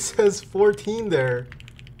clearly says 14 there.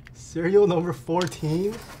 Serial number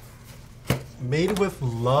 14. Made with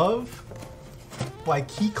love by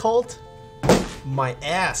Keycult. My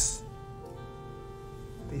ass.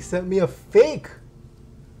 They sent me a fake.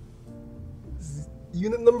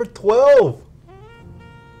 Unit number 12.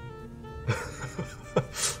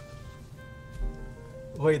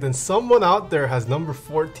 Wait, then someone out there has number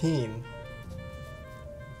 14.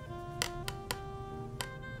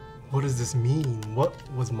 What does this mean? What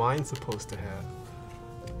was mine supposed to have?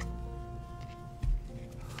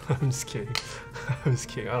 I'm just kidding. I'm just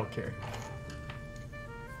kidding. I don't care.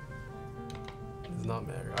 It does not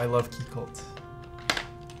matter. I love Keycult.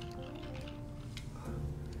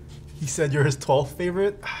 He said you're his 12th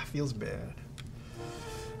favorite? Feels bad.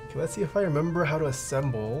 Okay, let's see if I remember how to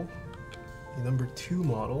assemble the number 2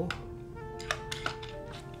 model.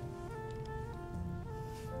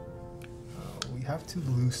 We have to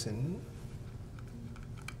loosen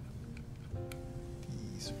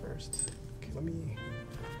these first. Okay, let me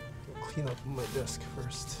clean up my desk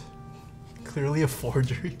first. Clearly a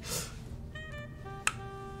forgery.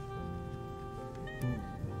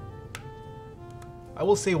 I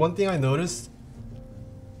will say one thing I noticed,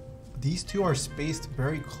 these two are spaced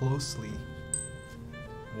very closely,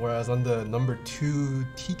 whereas on the number 2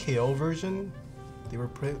 TKO version, they were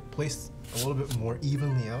placed a little bit more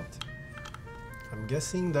evenly out. I'm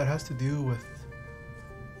guessing that has to do with...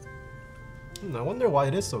 I wonder why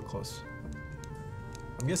it is so close.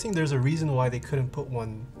 I'm guessing there's a reason why they couldn't put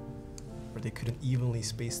one, or they couldn't evenly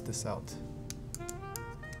space this out.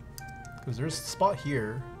 Because there's a spot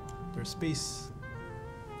here, there's space...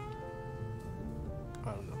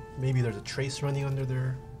 I don't know. Maybe there's a trace running under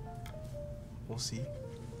there. We'll see.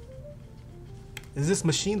 Is this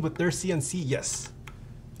machined with their CNC? Yes.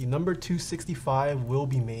 The number 265 will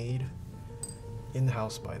be made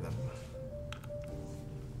in-house by them.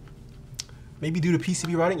 Maybe due to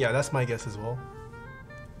PCB routing? Yeah, that's my guess as well.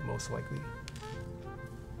 Most likely.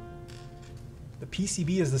 The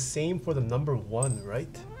PCB is the same for the number 1,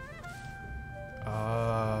 right?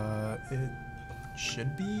 It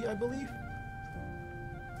should be, I believe.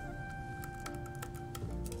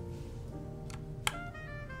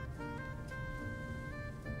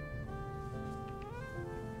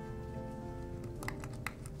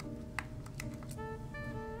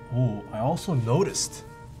 Oh, I also noticed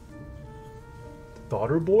the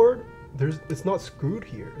daughter board, it's not screwed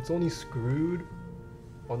here. It's only screwed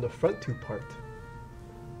on the front tube part.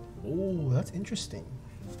 Oh, that's interesting.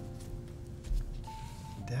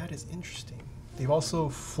 That is interesting. They've also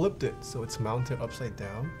flipped it so it's mounted upside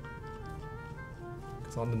down.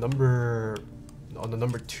 Because on the number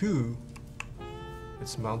 2,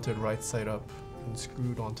 it's mounted right side up and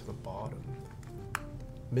screwed onto the bottom.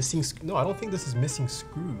 No, I don't think this is missing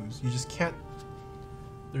screws. You just can't.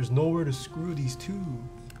 There's nowhere to screw these two.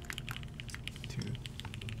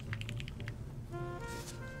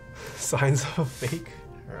 Signs of a fake.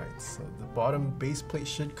 All right, so the bottom base plate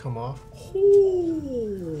should come off.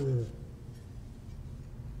 Oh!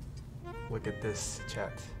 Look at this,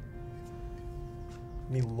 chat.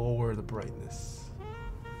 Let me lower the brightness.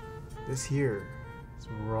 This here is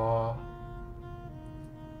raw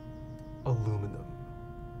aluminum.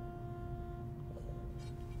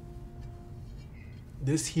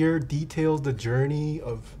 This here details the journey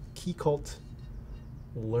of Keycult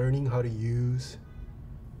learning how to use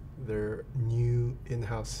their new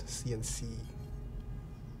in-house CNC.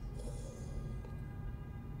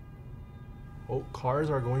 Oh,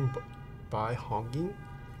 cars are going by honking.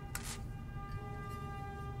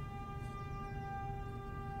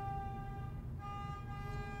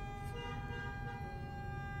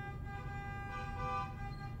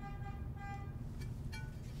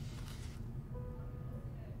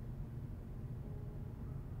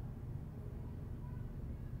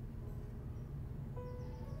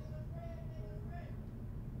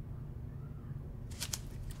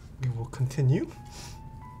 We will continue.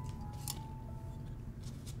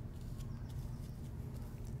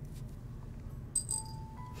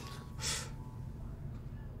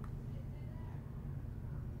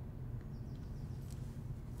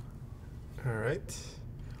 All right.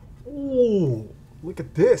 Oh, look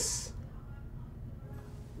at this.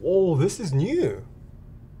 Whoa, this is new.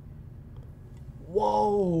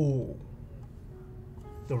 Whoa.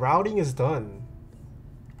 The routing is done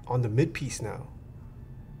on the mid piece now.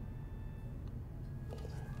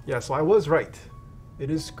 Yeah, so I was right. It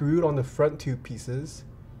is screwed on the front two pieces,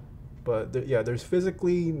 but yeah, there's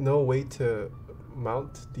physically no way to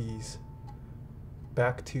mount these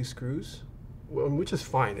back two screws, which is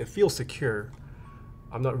fine. It feels secure.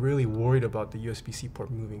 I'm not really worried about the USB-C port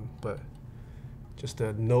moving, but just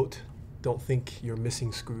a note, don't think you're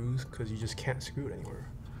missing screws because you just can't screw it anywhere.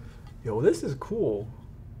 Yo, this is cool.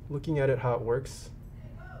 Looking at it, how it works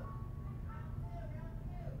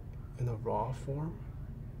in a raw form.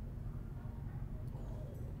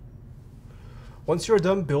 Once you're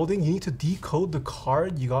done building, you need to decode the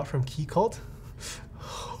card you got from Keycult.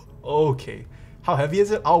 Okay. How heavy is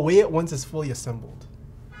it? I'll weigh it once it's fully assembled.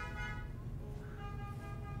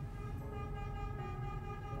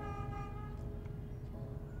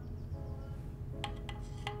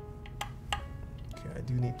 Okay, I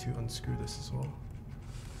do need to unscrew this as well.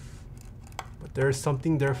 But there's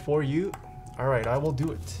something there for you. Alright, I will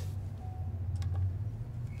do it.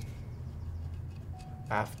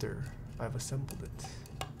 After I've assembled it.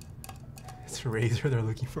 It's Razor, they're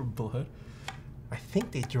looking for blood. I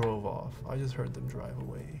think they drove off. I just heard them drive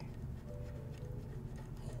away.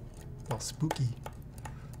 Oh, spooky.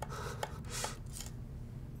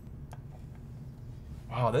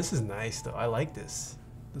 Wow, this is nice though. I like this.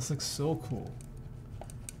 This looks so cool.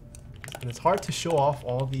 And it's hard to show off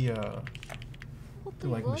all the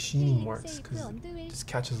like machining marks because it just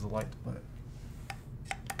catches the light, but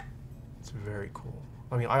it's very cool.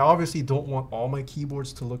 I mean, I obviously don't want all my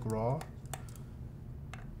keyboards to look raw,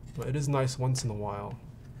 but it is nice once in a while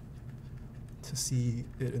to see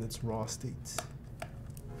it in its raw state.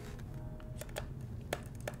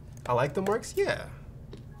 I like the marks, yeah.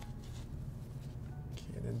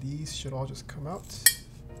 Okay, and then these should all just come out.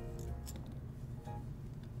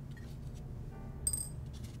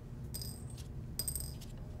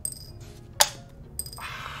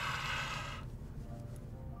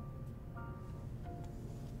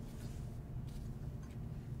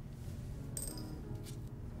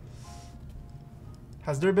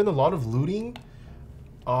 Has there been a lot of looting?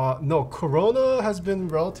 No, Corona has been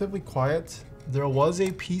relatively quiet. There was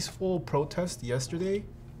a peaceful protest yesterday.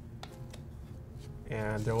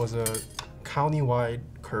 And there was a county-wide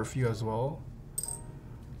curfew as well.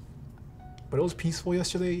 But it was peaceful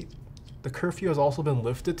yesterday. The curfew has also been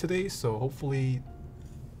lifted today, so hopefully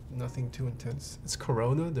nothing too intense. It's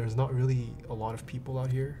Corona, there's not really a lot of people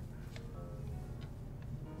out here.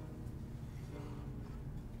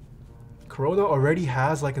 Corona already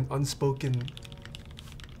has like an unspoken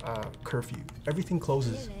curfew. Everything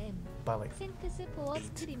closes by like 8.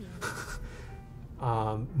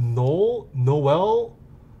 Noel,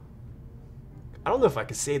 I don't know if I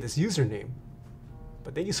could say this username,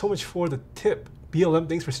 but thank you so much for the tip. BLM,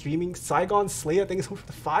 thanks for streaming. Saigon Slaya, thank you so much for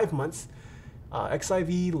the 5 months.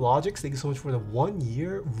 XIV Logics, thank you so much for the 1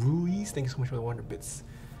 year. Ruiz, thank you so much for the 100 bits.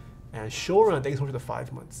 And Showrun, thank you so much for the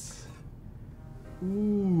 5 months.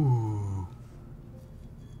 Ooh.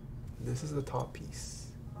 This is the top piece.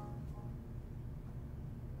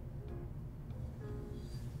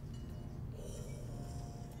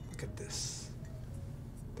 Look at this.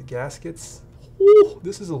 The gaskets. Ooh,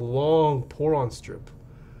 this is a long pour-on strip.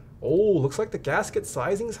 Oh, looks like the gasket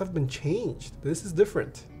sizings have been changed. This is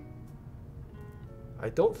different. I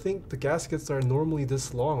don't think the gaskets are normally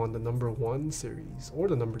this long on the number 1 series or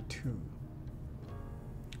the number 2.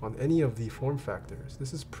 On any of the form factors.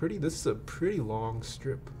 This is a pretty long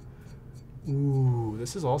strip. Ooh,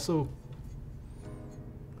 this is also,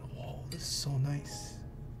 oh, this is so nice.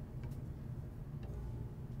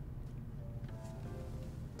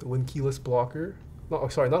 The win keyless blocker. No,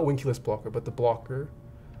 sorry, not win keyless blocker, but the blocker.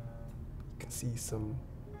 You can see some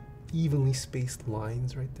evenly spaced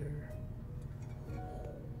lines right there.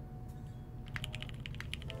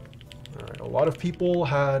 Alright, a lot of people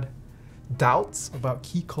had doubts about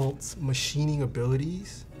Keycult's machining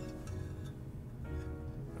abilities.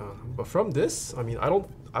 But from this, I mean,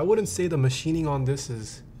 I wouldn't say the machining on this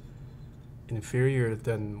is inferior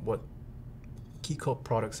than what Keycult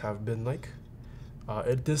products have been like.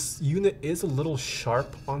 This unit is a little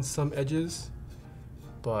sharp on some edges,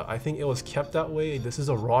 but I think it was kept that way. This is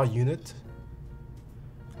a raw unit.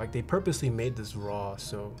 Like, they purposely made this raw,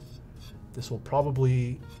 so this will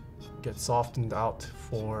probably get softened out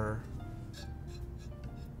for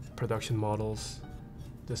production models.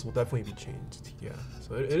 This will definitely be changed, yeah.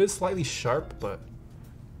 So it is slightly sharp, but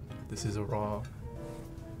this is a raw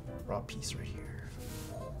piece right here.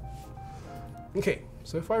 Okay,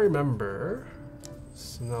 so if I remember,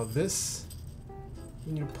 so now this,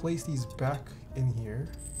 we need to place these back in here.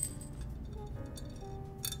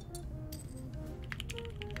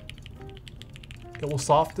 It will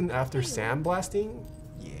soften after sandblasting.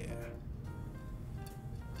 Yeah.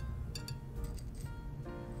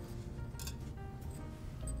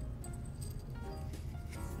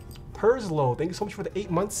 Perslow, thank you so much for the 8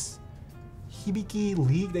 months. Hibiki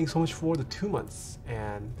League, thanks so much for the 2 months.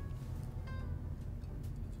 And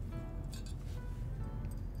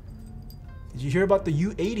did you hear about the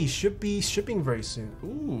U80? Should be shipping very soon.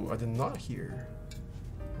 Ooh, I did not hear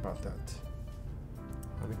about that.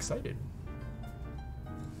 I'm excited.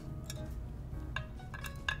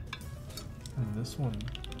 And this one.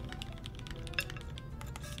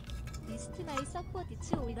 리스트 마이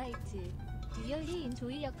서포디츠 올라이트. 리얼리 인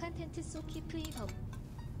조이역 컨텐츠 소 키프이 법.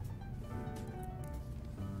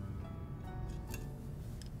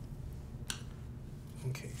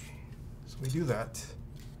 Okay, so we do that.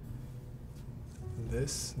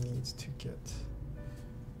 This needs to get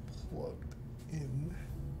plugged in.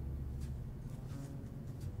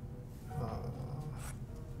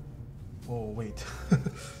 Oh wait,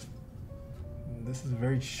 this is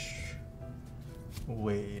very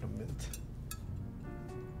wait a minute.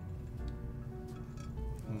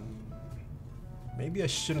 Maybe I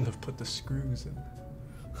shouldn't have put the screws in.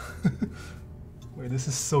 Wait, this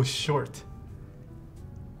is so short.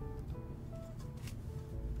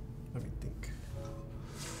 Let me think.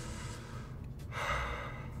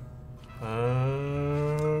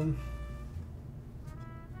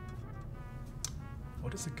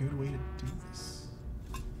 What is a good way to do this?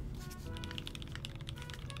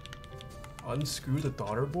 Unscrew the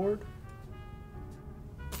daughter board?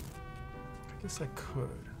 I guess I could.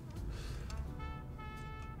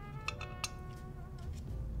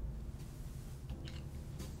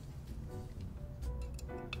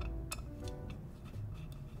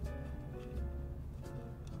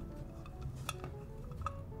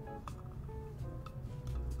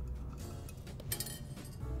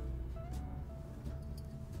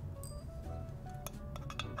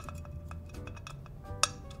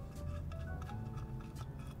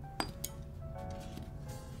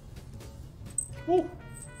 Ooh,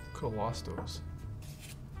 could have lost those.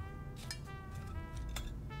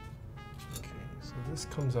 Okay, so this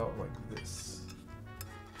comes out like this.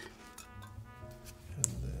 And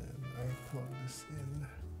then I plug this in.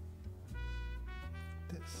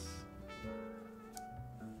 This.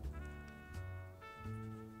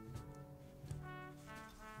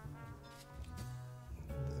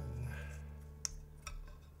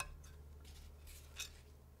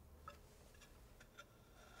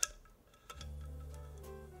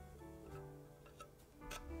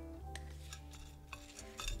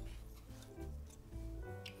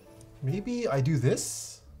 Maybe I do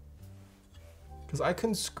this, because I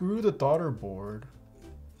can screw the daughter board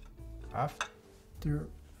after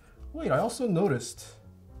Wait, I also noticed.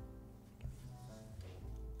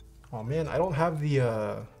 Oh man, I don't have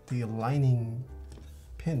the aligning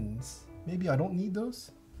pins. Maybe I don't need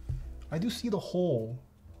those. I do see the hole.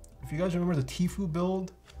 If you guys remember the Tfue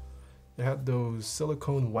build, it had those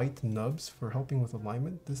silicone white nubs for helping with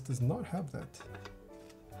alignment. This does not have that.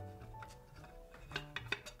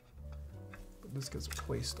 But this gets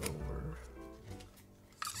placed over.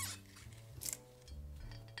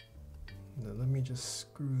 And then let me just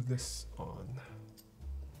screw this on.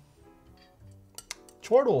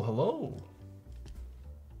 Chortle, hello.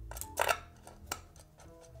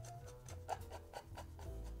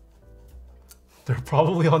 They're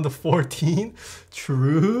probably on the 14.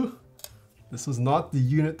 True. This was not the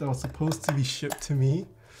unit that was supposed to be shipped to me.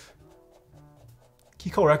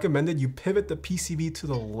 Keycult recommended you pivot the PCB to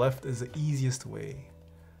the left as the easiest way.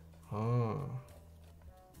 Ah.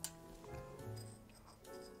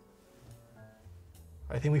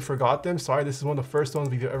 I think we forgot them. Sorry, this is one of the first ones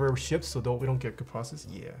we've ever shipped, so we don't get good process.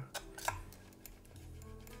 Yeah.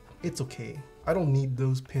 It's okay. I don't need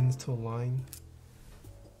those pins to align.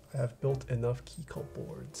 I have built enough Keycult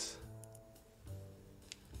boards.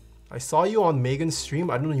 I saw you on Megan's stream.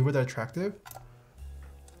 I don't know you were that attractive.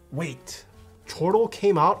 Wait, Chortle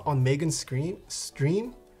came out on Megan's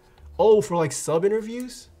stream? Oh, for like sub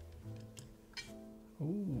interviews?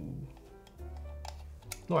 Ooh.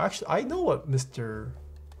 No, actually, I know what Mr.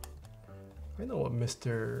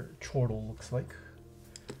 Chortle looks like.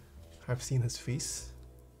 I've seen his face.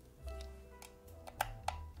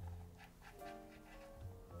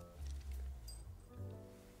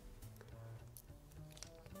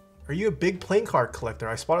 Are you a big playing card collector?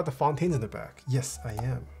 I spotted the Fontaines in the back. Yes, I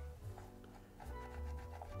am.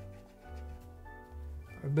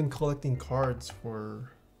 I've been collecting cards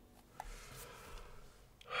for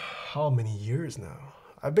how many years now?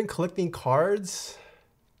 I've been collecting cards,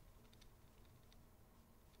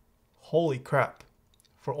 holy crap,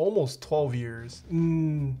 for almost 12 years.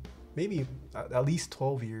 Maybe at least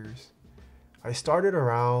 12 years. I started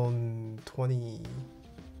around 20,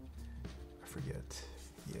 I forget.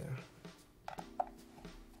 Yeah.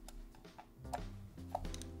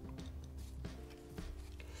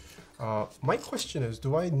 My question is,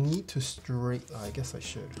 do I need to straighten? I guess I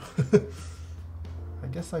should. I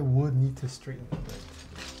guess I would need to straighten a bit.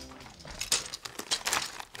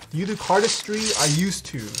 Do you do cardistry? I used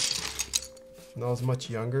to. When I was much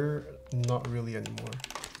younger, not really anymore.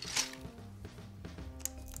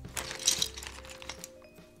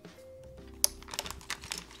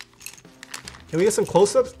 Can we get some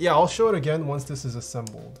close-ups? Yeah, I'll show it again once this is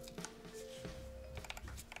assembled.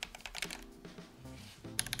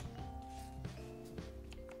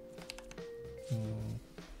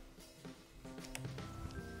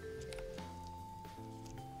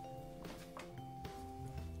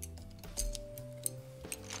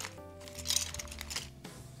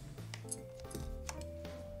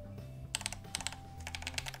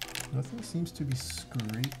 Nothing seems to be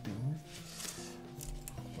scraping,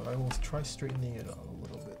 but I will try straightening it out a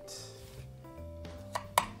little bit.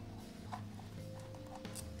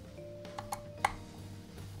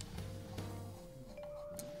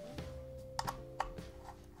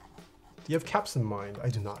 Do you have caps in mind? I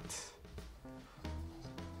do not.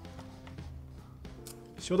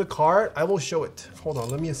 Show the card? I will show it. Hold on,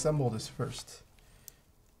 let me assemble this first.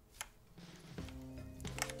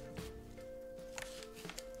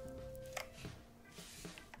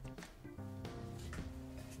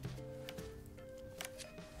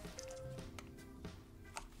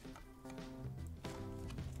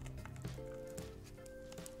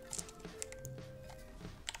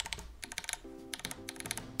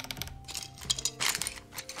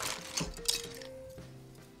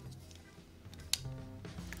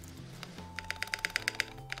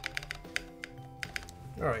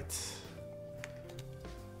 All right.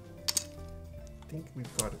 I think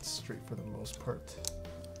we've got it straight for the most part.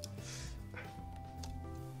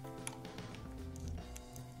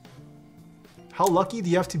 How lucky do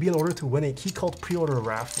you have to be in order to win a Keycult pre-order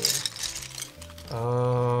raffle?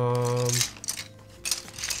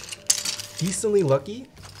 Decently lucky.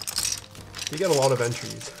 They get a lot of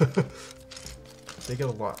entries. They get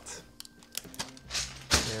a lot.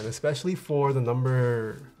 And especially for the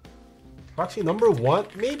number... Actually, number 1,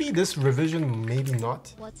 maybe this revision, maybe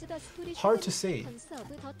not. Hard to say.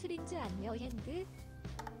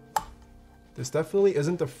 This definitely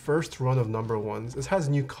isn't the first run of number 1s. This has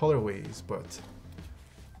new colorways, but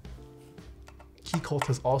Keycult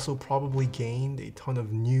has also probably gained a ton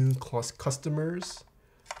of new customers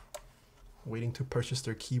waiting to purchase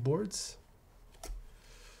their keyboards.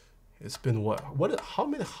 It's been what?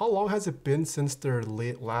 How long has it been since their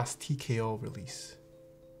last TKO release?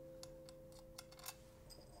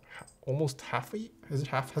 Almost half a year? Has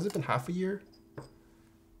it been half a year?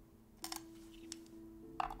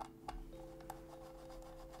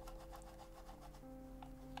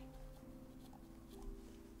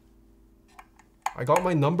 I got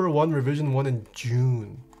my number 1 revision 1 in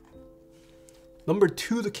June. Number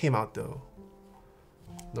 2 that came out though.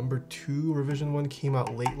 Number 2 revision 1 came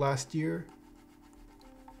out late last year.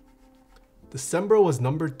 December was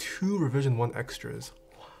number 2 revision 1 extras.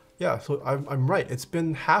 Yeah, so I'm right. It's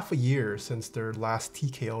been half a year since their last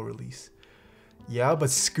TKO release. Yeah,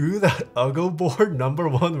 but screw that Uggo board number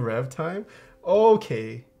 1 rev time.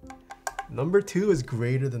 Okay. Number 2 is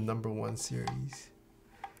greater than number 1 series.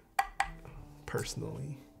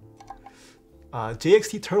 Personally.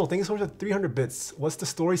 JXT Turtle, thank you so much for 300 bits. What's the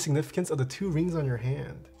story significance of the 2 rings on your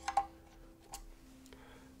hand?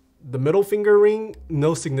 The middle finger ring,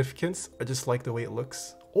 no significance. I just like the way it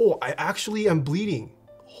looks. Oh, I actually am bleeding.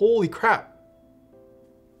 Holy crap.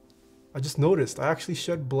 I just noticed. I actually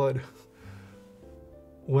shed blood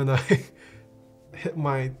when I hit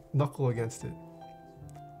my knuckle against it.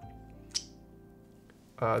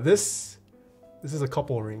 This is a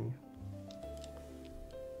couple ring.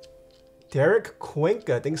 Derek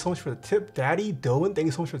Cuenca, thanks so much for the tip. Daddy Doan, thank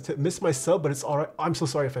you so much for the tip. Missed my sub, but it's alright. I'm so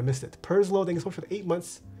sorry if I missed it. Perslow, thank you so much for the 8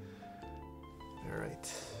 months. Alright.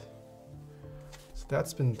 So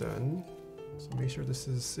that's been done. So make sure this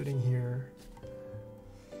is sitting here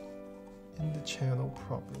in the channel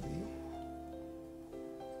properly.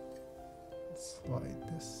 Let's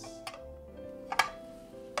slide this.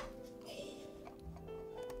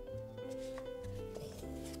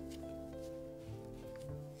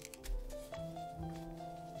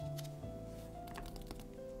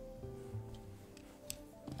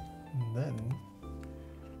 Then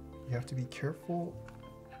you have to be careful.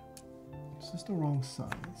 This is the wrong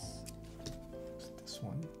size. It's this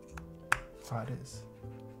one. Ah, it is.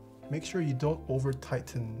 Make sure you don't over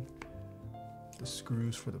tighten the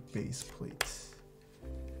screws for the base plates,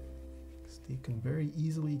 because they can very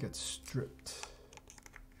easily get stripped.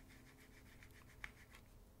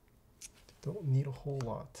 They don't need a whole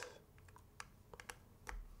lot.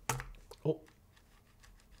 Oh.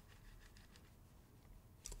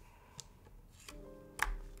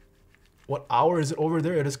 What hour is it over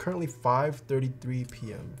there? It is currently 5:33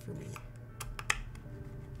 p.m. for me.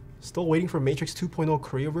 Still waiting for Matrix 2.0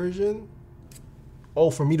 Korea version. Oh,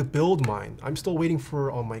 for me to build mine. I'm still waiting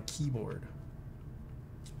for on my keyboard.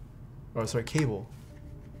 Oh, sorry, cable.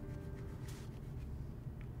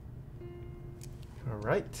 All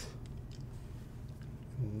right.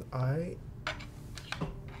 And I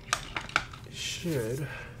should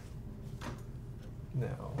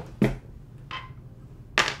now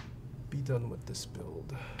be done with this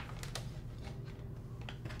build.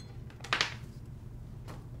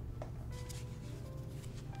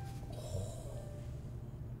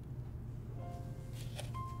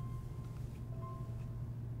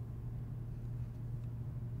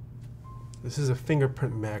 This is a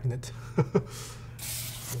fingerprint magnet.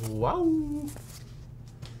 Wow.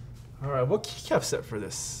 All right, what keycap set for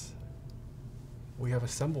this? We have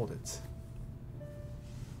assembled it.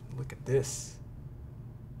 Look at this.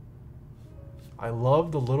 I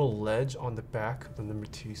love the little ledge on the back of the number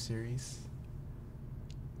 2 series.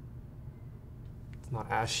 It's not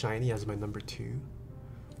as shiny as my number 2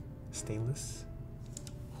 stainless.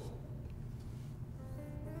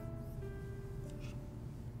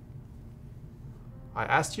 I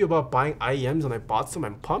asked you about buying IEMs and I bought some.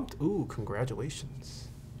 I'm pumped. Ooh, congratulations.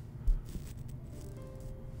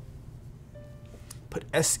 Put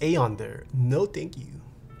SA on there. No, thank you.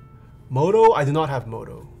 Moto, I do not have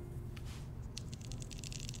Moto.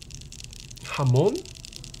 Hamon?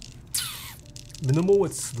 Minimal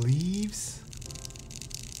with sleeves.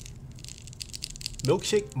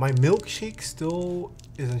 Milkshake. My milkshake still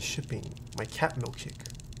isn't shipping. My cat milkshake.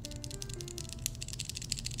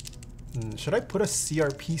 Should I put a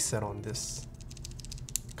CRP set on this?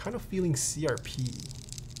 Kind of feeling CRP.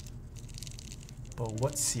 But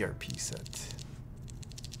what CRP set?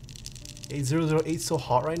 8008 so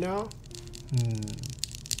hot right now?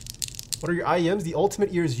 What are your IEMs? The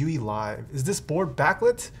Ultimate Ears UE Live. Is this board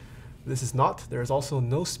backlit? This is not. There is also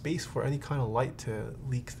no space for any kind of light to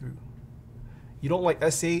leak through. You don't like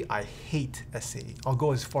SA? I hate SA. I'll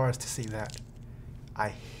go as far as to say that. I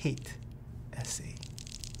hate SA.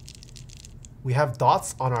 We have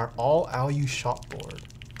dots on our all ALU shop board.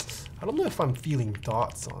 I don't know if I'm feeling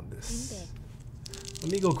dots on this.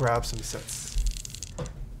 Let me go grab some sets.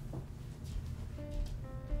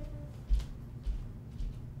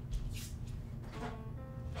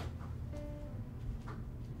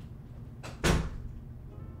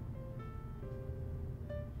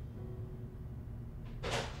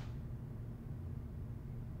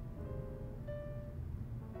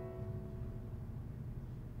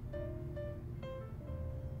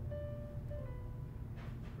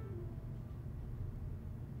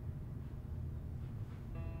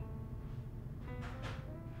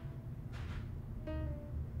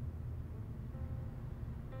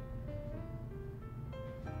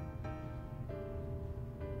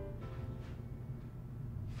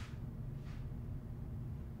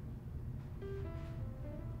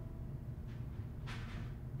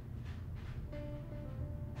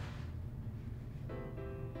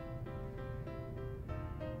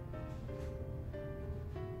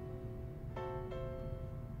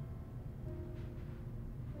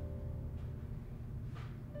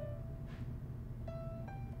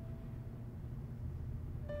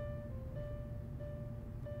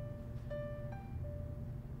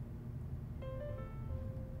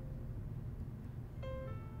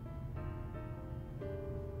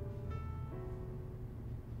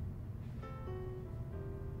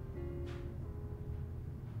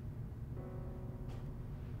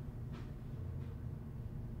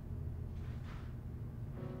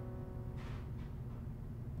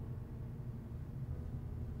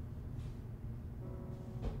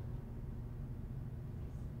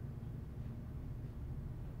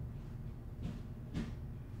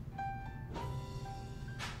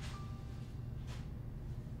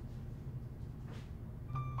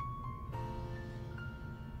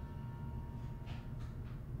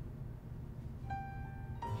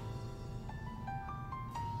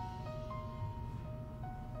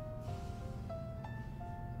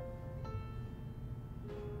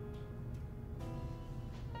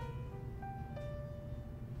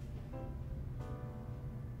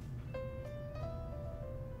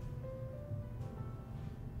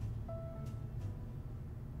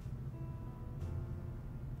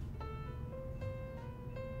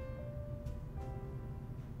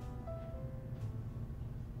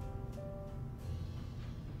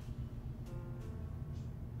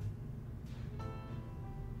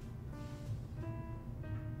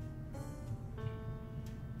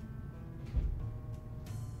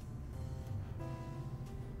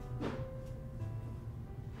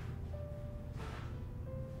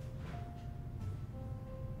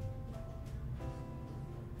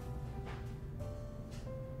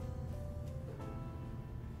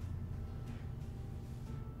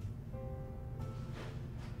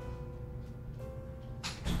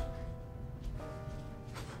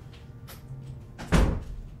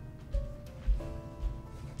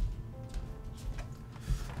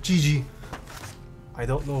 GG. I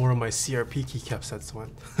don't know where my CRP keycap sets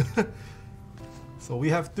went. So we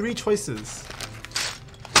have 3 choices.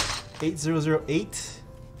 8008,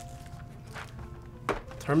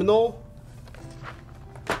 Terminal,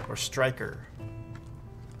 or Striker.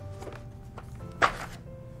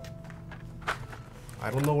 I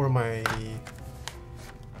don't know where my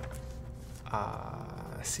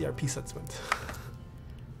CRP sets went.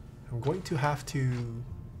 I'm going to have to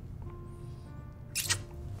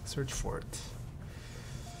search for it.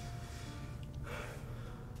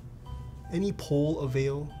 Any poll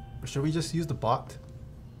avail? Or should we just use the bot?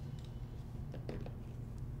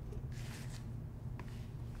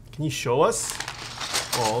 Can you show us?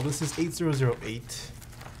 Oh, this is 8008.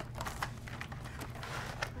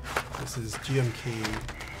 This is GMK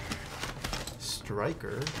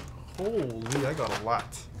Striker. Holy, I got a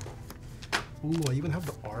lot. Ooh, I even have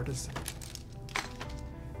the artisan.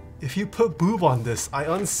 If you put boob on this, I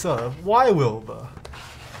unsub. Why, Wilba?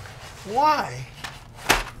 Why?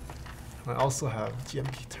 I also have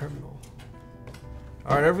GMK Terminal.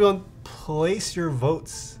 Alright, everyone, place your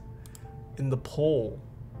votes in the poll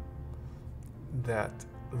that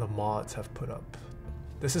the mods have put up.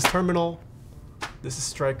 This is Terminal, this is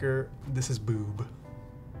Striker, this is Boob.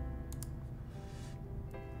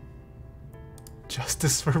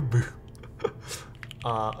 Justice for Boob.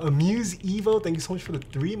 Amuse Evo, thank you so much for the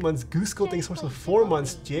 3 months. Gooseco, thank you so much for the 4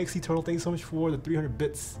 months. JXC Turtle, thank you so much for the 300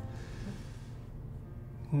 bits.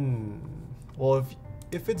 Well,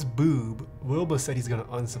 if it's Boob, Wilba said he's gonna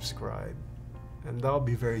unsubscribe, and that'll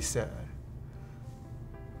be very sad.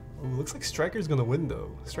 Oh, looks like Striker's gonna win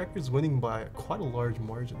though. Striker's winning by quite a large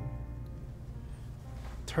margin.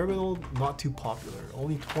 Terminal, not too popular,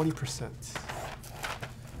 only 20%.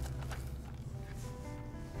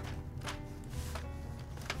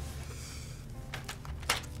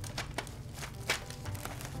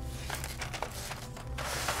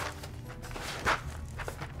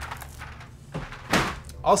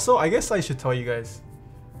 Also, I guess I should tell you guys.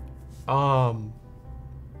 Do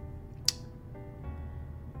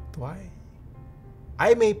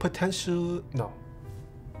I may potential no.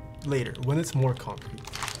 Later, when it's more concrete.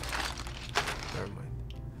 Never mind.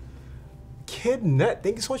 KidNet,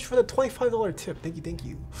 thank you so much for the $25 tip. Thank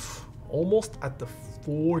you. Almost at the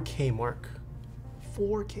 4K mark.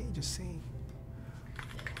 4K, just saying.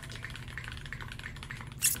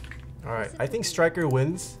 Alright, I think Striker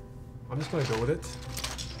wins. I'm just gonna go with it.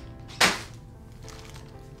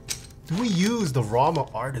 Do we use the Rama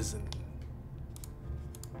Artisan?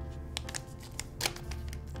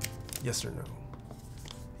 Yes or no?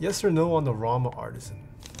 Yes or no on the Rama Artisan?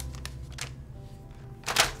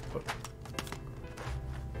 Oh.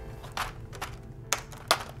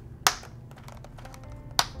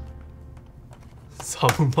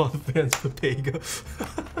 Zombumon fans for Pega.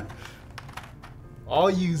 All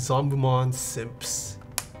you Zombumon simps.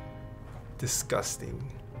 Disgusting.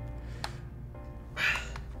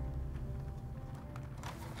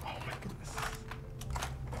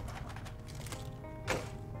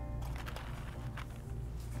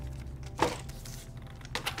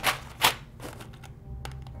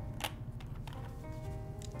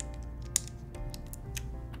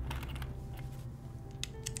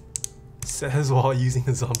 Says while using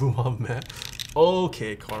the Zombumon map.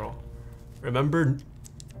 Okay, Carl. Remember,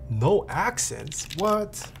 no accents?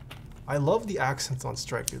 What? I love the accents on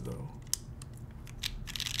Striker though.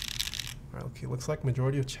 Alright, okay, looks like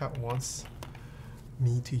majority of chat wants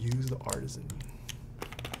me to use the Artisan.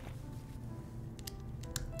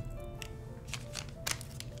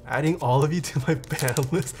 Adding all of you to my ban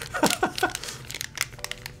list?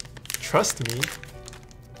 Trust me.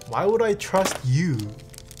 Why would I trust you?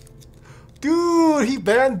 Dude, he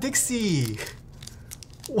banned Dixie.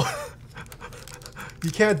 What? You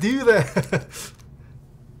can't do that.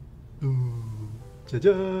 Ooh,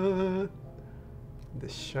 ja-ja. The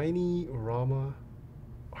shiny Rama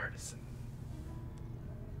Artisan.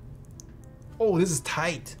 Oh, this is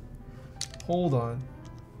tight. Hold on.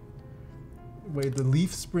 Wait, the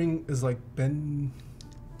leaf spring is like bend.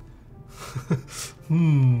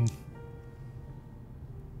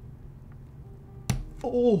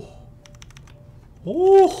 Oh.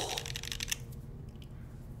 Oh.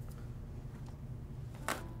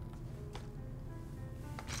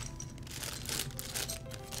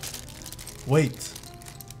 Wait.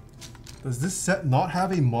 Does this set not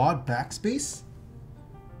have a mod backspace?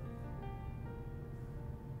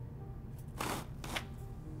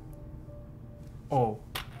 Oh,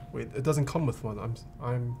 wait, it doesn't come with one.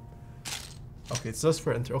 I'm okay, it's just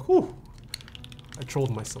for enter. Oh, whew. I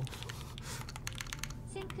trolled myself.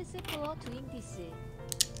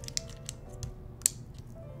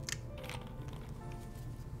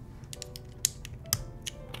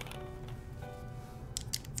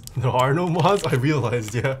 There are no mods? I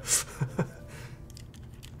realized, yeah.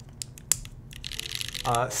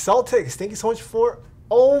 Celtics, thank you so much for...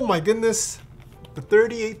 Oh my goodness. The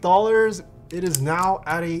 $38. It is now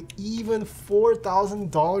at a even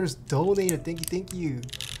 $4,000 donated. Thank you.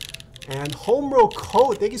 And Homebro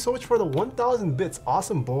Code, thank you so much for the 1,000 bits.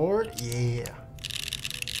 Awesome board. Yeah.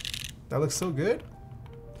 That looks so good.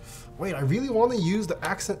 Wait, I really want to use the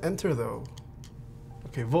accent enter though.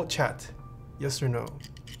 Okay, vote chat. Yes or no?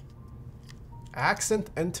 Accent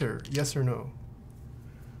enter, yes or no?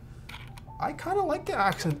 I kind of like the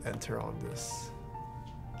accent enter on this.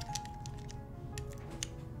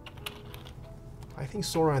 I think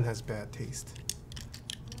Soran has bad taste.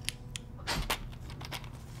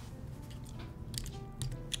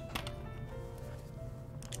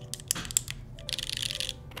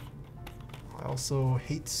 I also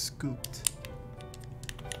hate scooped.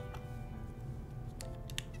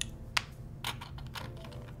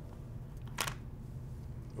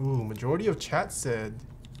 Ooh, majority of chat said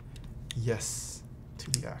yes to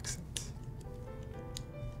the accent.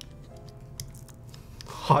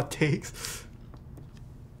 Hot takes.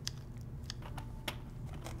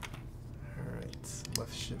 All right,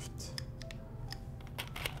 left shift.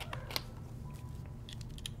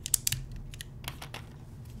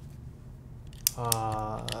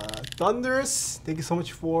 Thunderous, thank you so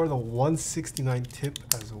much for the 169 tip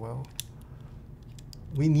as well.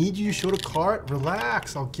 We need you to show the card.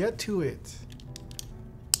 Relax, I'll get to it.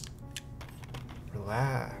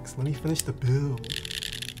 Relax, let me finish the build.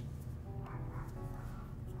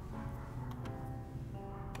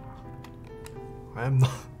 I am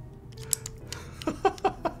not.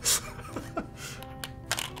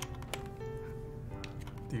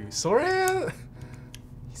 Dude, Soran,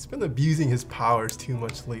 he's been abusing his powers too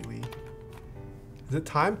much lately. Is it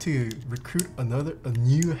time to recruit a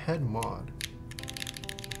new head mod?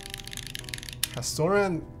 Has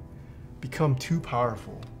Soran become too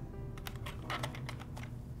powerful?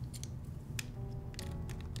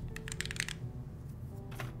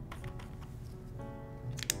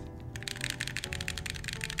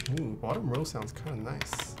 Ooh, bottom row sounds kind of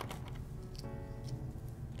nice.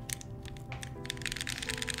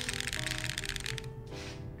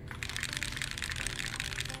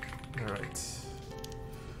 All right.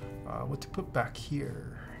 What to put back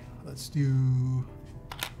here? Let's do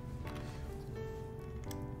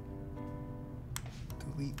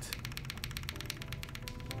delete.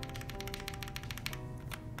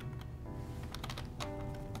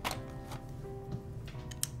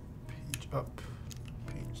 Page up,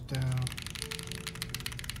 page down.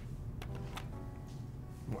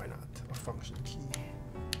 Why not? A function key.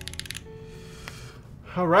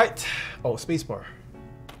 All right. Oh, spacebar.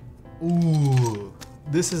 Ooh,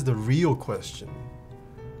 this is the real question.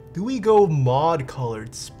 Do we go mod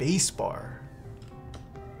colored spacebar?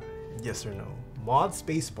 Yes or no? Mod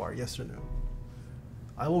spacebar, yes or no?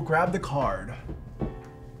 I will grab the card.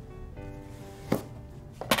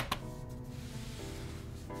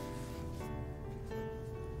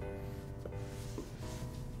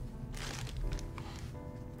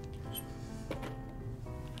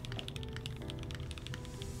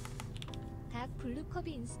 Dark blue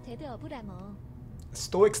Kirby instead of Rama.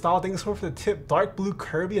 Stoic style, thanks for the tip. Dark blue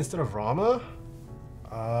Kirby instead of Rama?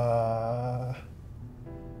 I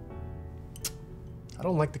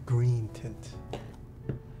don't like the green tint.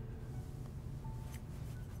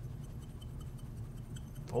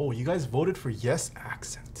 Oh, you guys voted for yes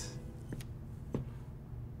accent.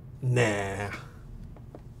 Nah.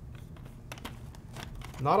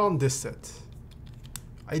 Not on this set.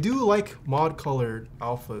 I do like mod colored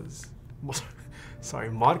alphas. Sorry,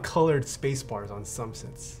 mod colored space bars on some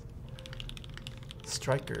sets.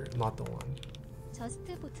 Striker, not the one.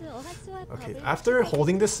 Okay, after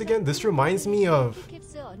holding this again, this reminds me of...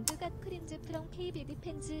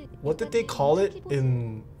 What did they call it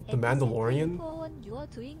in The Mandalorian?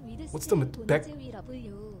 What's the...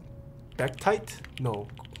 Bectite? No,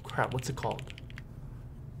 crap, what's it called?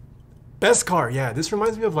 Beskar, yeah, this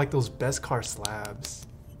reminds me of like those Beskar slabs.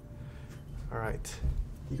 Alright,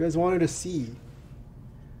 you guys wanted to see.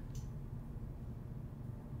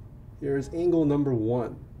 Here's angle number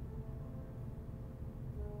 1.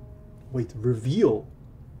 Wait, reveal.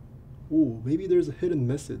 Ooh, maybe there's a hidden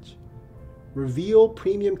message. Reveal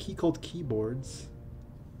premium Keycult keyboards.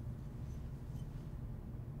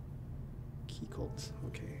 Keycult,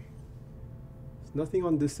 okay. There's nothing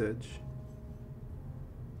on this edge.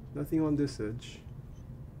 Nothing on this edge.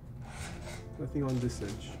 Nothing on this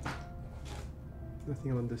edge.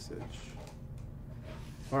 Nothing on this edge.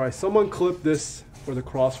 Alright, someone clip this for the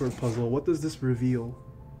crossword puzzle. What does this reveal?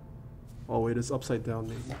 Oh wait, it's upside down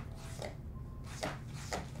maybe.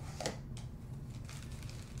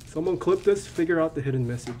 Someone clip this, figure out the hidden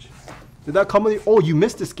message. Did that come with? Oh, you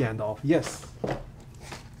missed this, Gandalf. Yes.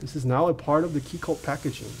 This is now a part of the Keycult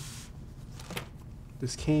packaging.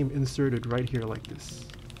 This came inserted right here like this.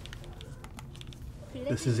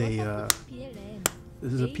 This is a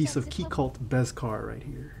piece of Keycult Bezcar right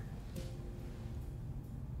here.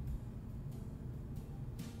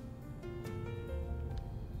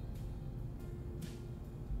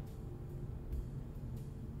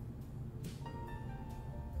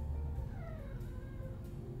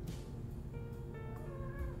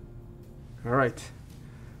 All right.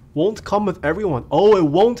 Won't come with everyone. Oh, it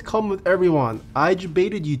won't come with everyone. I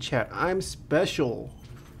baited you, chat. I'm special.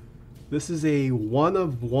 This is a one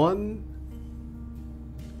of one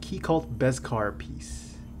Keycult Bezcar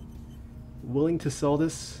piece. Willing to sell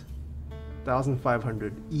this?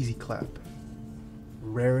 1,500. Easy clap.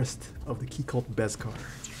 Rarest of the Keycult Bezcar.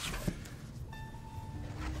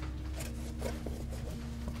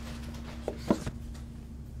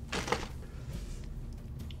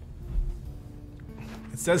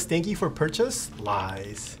 It says thank you for purchase?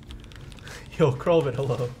 Lies. Yo, Krolvin,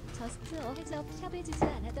 hello.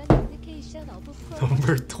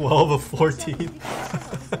 Number 12 of 14.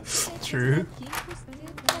 True.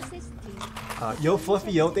 Yo,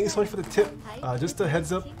 Fluffy, yo, thanks so much for the tip. Just a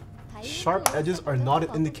heads up, sharp edges are not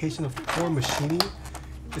an indication of poor machining.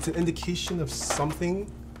 It's an indication of something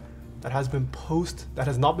that has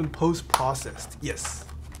not been post-processed. Yes.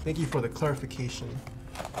 Thank you for the clarification.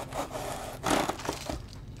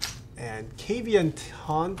 And KVN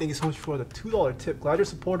Tan, thank you so much for the $2 tip. Glad you're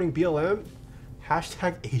supporting BLM.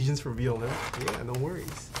 Hashtag Asians for BLM. Yeah, no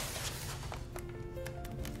worries.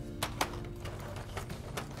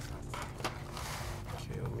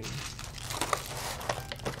 Okay, let me.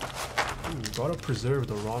 Gotta preserve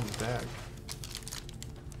the ROM bag.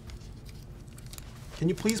 Can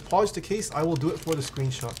you please polish the case? I will do it for the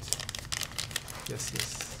screenshot. Yes,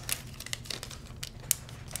 yes.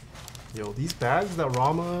 Yo, these bags that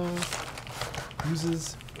Rama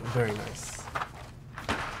uses, very nice.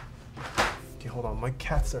 Okay, hold on, my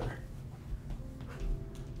cats are...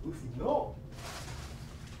 Luffy, no!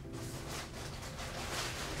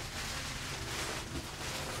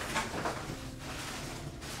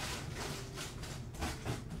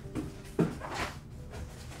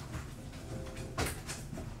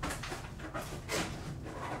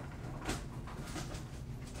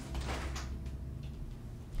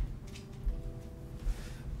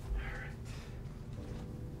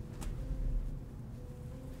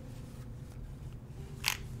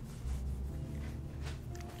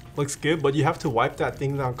 Looks good, but you have to wipe that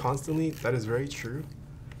thing down constantly. That is very true.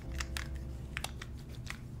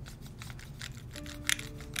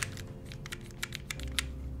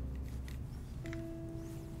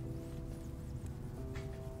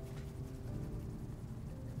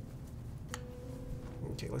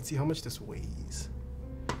 Okay, let's see how much this weighs.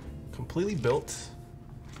 Completely built.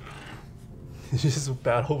 It's just a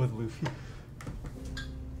battle with Luffy.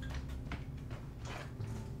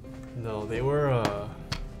 No, they were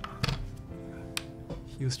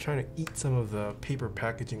he was trying to eat some of the paper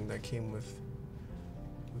packaging that came with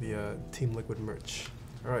the Team Liquid merch.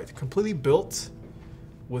 Alright, completely built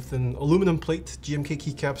with an aluminum plate, GMK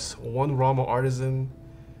Keycaps, 1 Rama Artisan,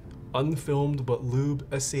 unfilmed but lube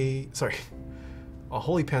SA, sorry,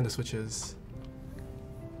 Holy Panda switches.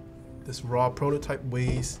 This raw prototype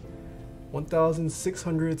weighs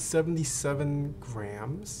 1,677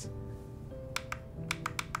 grams.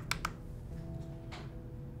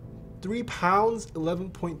 3 pounds,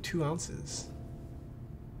 11.2 ounces.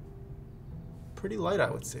 Pretty light, I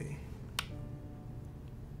would say.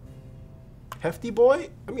 Hefty boy?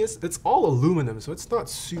 I mean, it's all aluminum, so it's not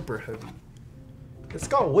super heavy. It's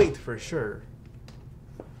got weight for sure.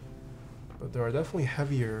 But there are definitely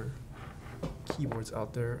heavier keyboards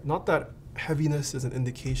out there. Not that heaviness is an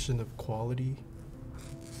indication of quality,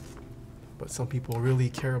 but some people really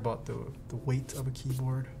care about the weight of a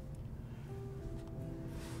keyboard.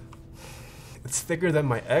 It's thicker than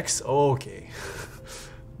my X? Oh, okay.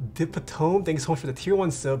 Dipatome, thank you so much for the tier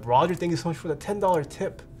 1 sub. Roger, thank you so much for the $10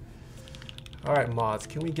 tip. Alright, mods,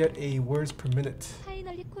 can we get a words per minute?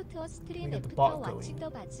 Let me get the bot going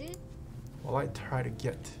while I try to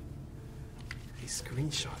get a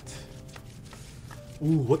screenshot.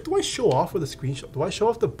 Ooh, what do I show off with a screenshot? Do I show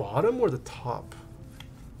off the bottom or the top?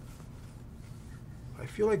 I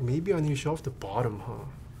feel like maybe I need to show off the bottom, huh?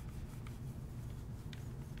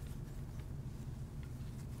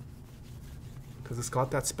 Because it's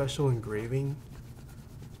got that special engraving.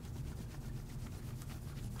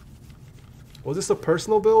 Was this a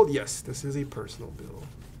personal build? Yes, this is a personal build.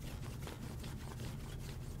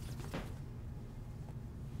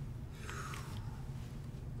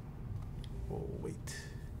 Oh, wait.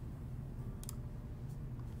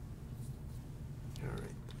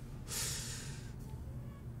 Alright.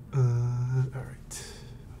 Alright.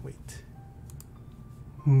 Wait.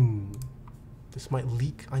 This might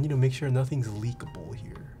leak. I need to make sure nothing's leakable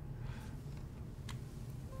here.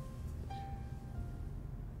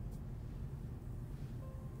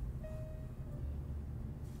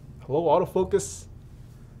 Hello, autofocus.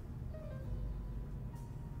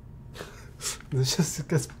 This just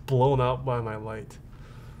gets blown out by my light.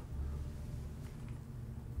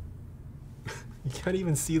 You can't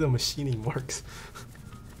even see the machining marks.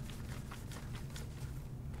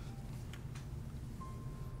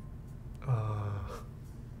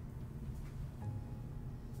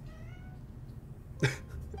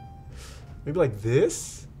 Maybe like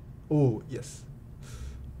this? Oh, yes.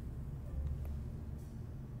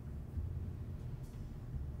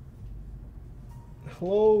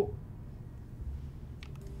 Hello?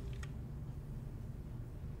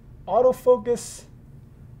 Autofocus?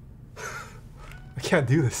 I can't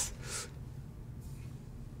do this.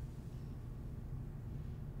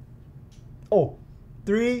 Oh,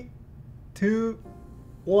 3, 2,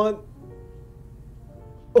 1.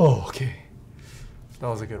 Oh, okay. That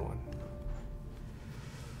was a good one.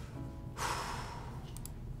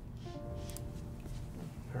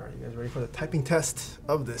 Alright, you guys ready for the typing test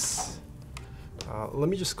of this? Let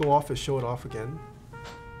me just go off and show it off again.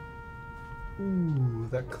 Ooh,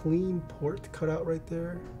 that clean port cut out right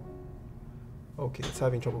there. Okay, it's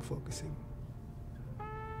having trouble focusing.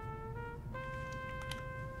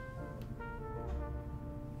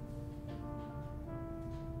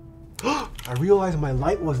 I realized my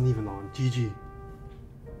light wasn't even on. GG.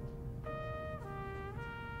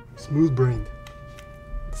 Smooth brained.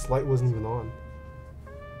 This light wasn't even on.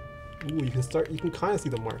 Ooh, you can kind of see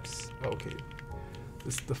the marks. Okay.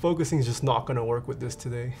 The focusing is just not gonna work with this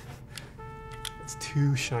today. It's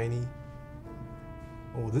too shiny.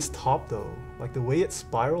 Oh, this top though, like the way it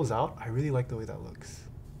spirals out, I really like the way that looks.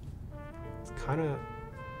 It's kind of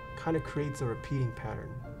creates a repeating pattern,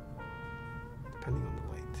 depending on the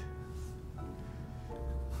light.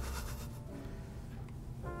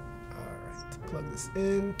 Alright, plug this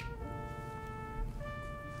in.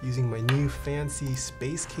 Using my new fancy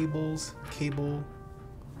space cable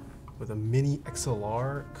with a mini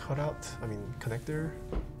XLR connector.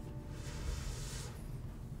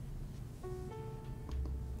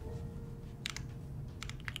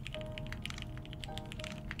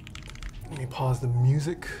 Let me pause the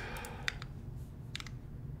music.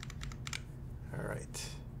 All right.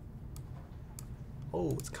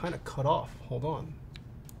 Oh, it's kind of cut off. Hold on.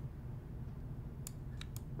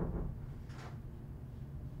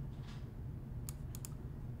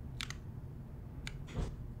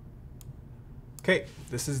 Okay,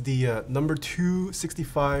 this is the number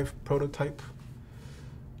 265 prototype.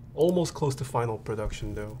 Almost close to final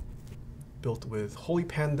production though. Built with Holy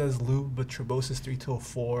Pandas Lube Tribosys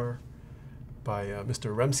 3204 by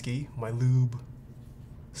Mr. Remsky, my lube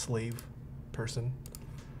slave person.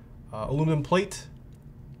 Aluminum plate,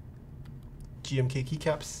 GMK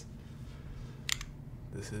Keycaps.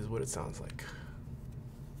 This is what it sounds like.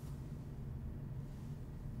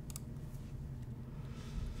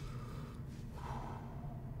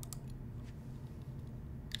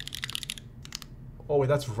 Oh wait,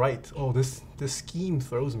 that's right. Oh, this scheme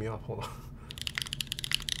throws me off. Hold on.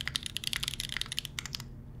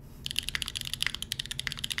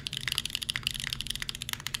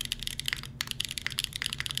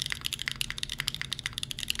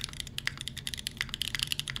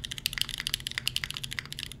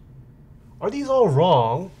 Are these all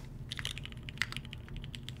wrong?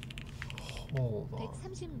 Hold on.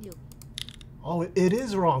 136. Oh, it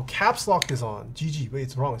is wrong. Caps lock is on. GG. Wait,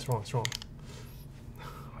 it's wrong. It's wrong. It's wrong.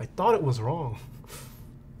 I thought it was wrong.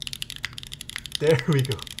 There we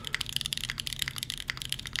go.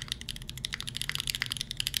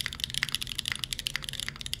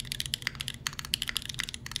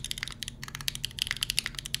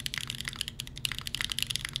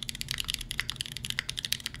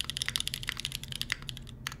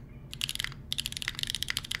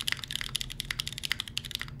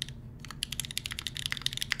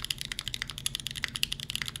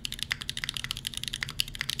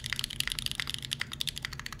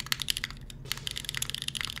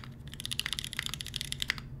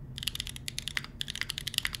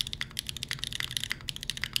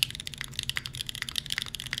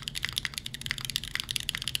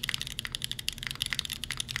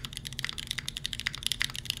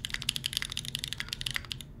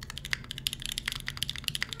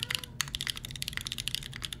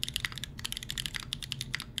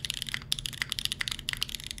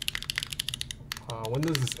 When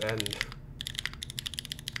does this end?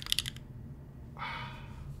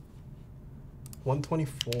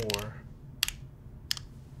 124.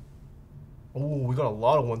 Oh, we got a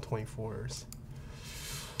lot of 124s.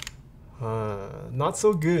 Not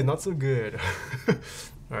so good, not so good.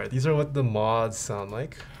 Alright, these are what the mods sound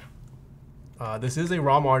like. This is a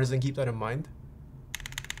ROM artisan, keep that in mind.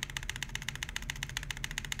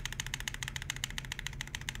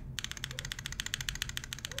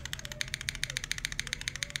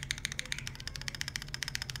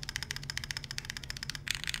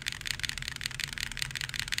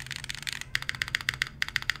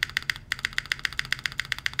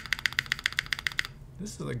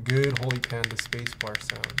 This is a good Holy Panda spacebar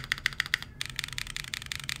sound.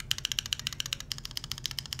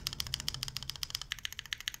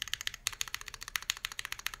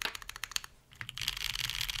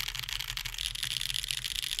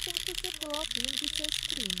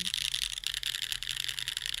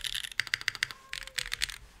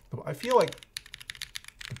 I feel like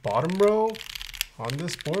the bottom row on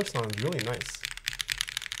this board sounds really nice.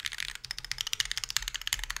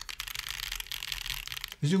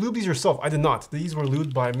 Did you lube these yourself? I did not. These were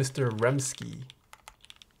lubed by Mr. Remsky.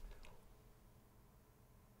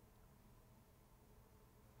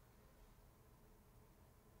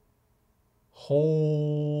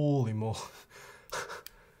 Holy moly.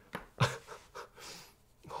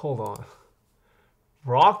 Hold on.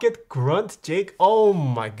 Rocket Grunt Jake. Oh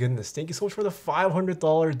my goodness. Thank you so much for the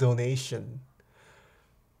 $500 donation.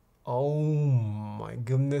 Oh my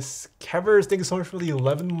goodness. Kevers, thank you so much for the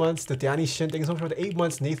 11 months. The Danny Shin, thank you so much for the 8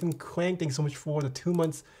 months. Nathan Quang, thank you so much for the 2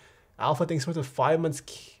 months. Alpha, thank you so much for the 5 months.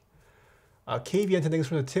 KVN, thank you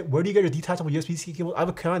for the tip. Where do you get your detachable USB-C cable? I have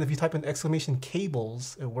a command. If you type in exclamation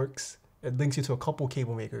cables, it works. It links you to a couple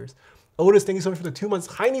cable makers. Otis, thank you so much for the 2 months.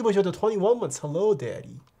 Heine Bush for the 21 months. Hello,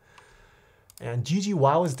 Daddy. And GG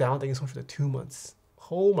Wow is down. Thank you so much for the 2 months.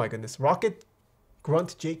 Oh my goodness. Rocket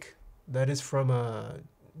Grunt Jake. That is from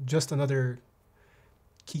just another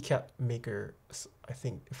keycap maker, I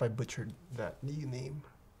think, if I butchered that name.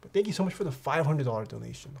 But thank you so much for the $500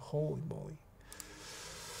 donation. Holy moly.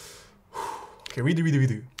 Okay,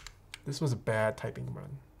 redo. This was a bad typing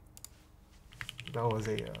run. That was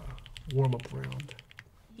a warm-up round.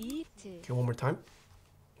 Okay, one more time.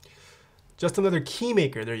 Just another key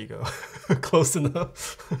maker. There you go. Close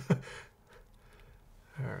enough.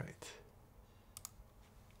 All right.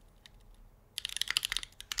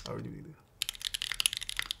 Redo.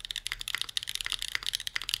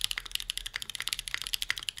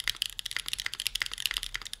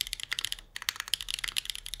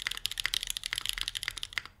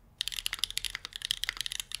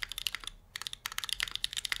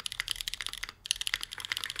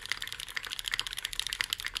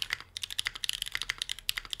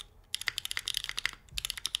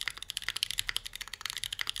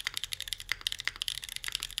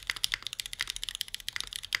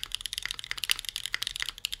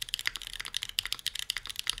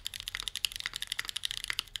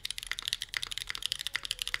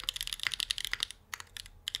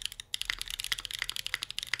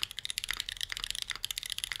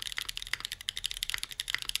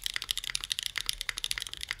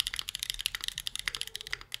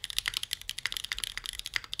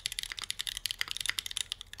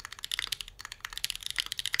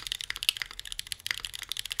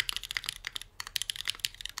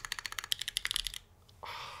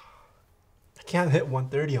 Can't hit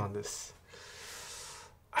 130 on this.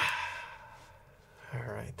 All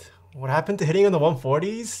right. What happened to hitting on the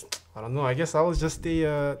 140s? I don't know. I guess I was just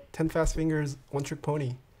a 10 fast fingers, one trick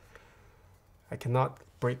pony. I cannot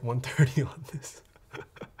break 130 on this.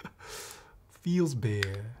 Feels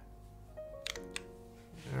bad.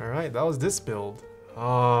 All right, that was this build.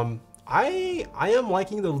 I am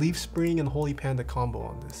liking the Leaf Spring and Holy Panda combo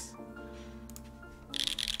on this.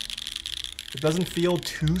 It doesn't feel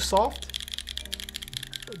too soft.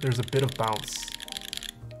 There's a bit of bounce.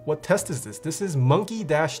 What test is this? This is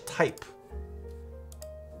monkey-type.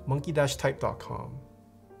 monkey-type.com.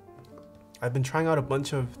 I've been trying out a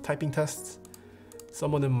bunch of typing tests.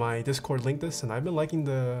 Someone in my Discord linked this, and I've been liking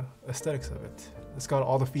the aesthetics of it. It's got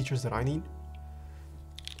all the features that I need.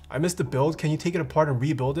 I missed the build. Can you take it apart and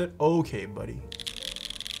rebuild it? Okay, buddy.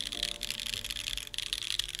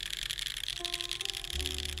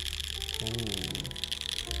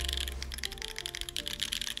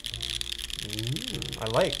 I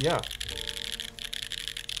like, yeah.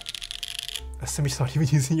 Assuming you're not even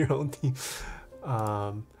using your own team.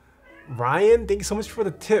 Ryan, thank you so much for the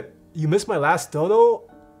tip. You missed my last dono.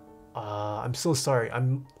 I'm so sorry.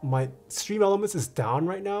 My Stream Elements is down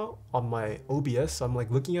right now on my OBS, so I'm like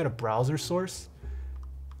looking at a browser source.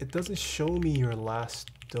 it doesn't show me your last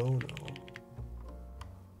dono.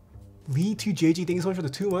 Lee to JG, thank you so much for the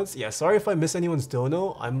 2 months. Yeah, sorry if I miss anyone's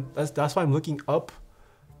dono. That's why I'm looking up.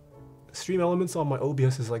 Stream Elements on my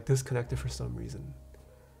OBS is like disconnected for some reason.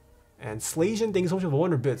 And Slasian, thank you so much for the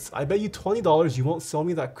 100 bits. I bet you $20 you won't sell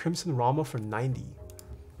me that Crimson Rama for 90.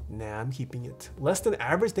 Nah, I'm keeping it. Less than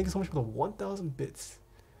average, thank you so much for the 1,000 bits.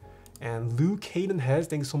 And Lou Caden Hez,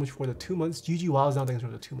 thank you so much for the 2 months. GG Wiles down, thanks for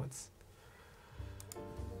the 2 months.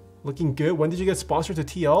 Looking good. When did you get sponsored to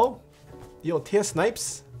TL? Yo, Taeha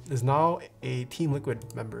Snipes is now a Team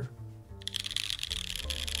Liquid member.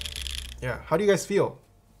 Yeah, how do you guys feel?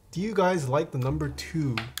 Do you guys like the number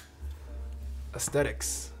 2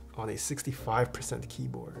 aesthetics on a 65%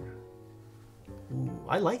 keyboard? Ooh,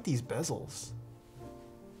 I like these bezels.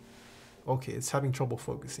 Okay, it's having trouble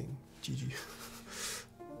focusing. GG.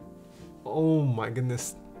 Oh my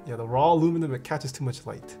goodness. Yeah, the raw aluminum, it catches too much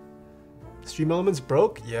light. Stream Elements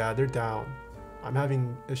broke? Yeah, they're down. I'm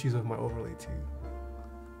having issues with my overlay too.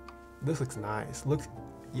 This looks nice. Look,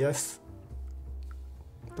 yes.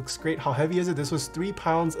 Looks great. How heavy is it? This was 3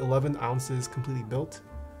 pounds, 11 ounces, completely built.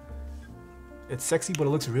 It's sexy, but it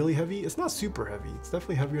looks really heavy. It's not super heavy. It's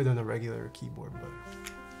definitely heavier than a regular keyboard, but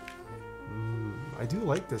I do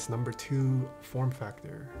like this number 2 form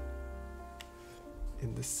factor.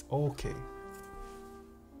 In this, okay.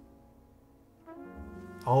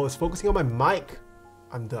 Oh, it's focusing on my mic.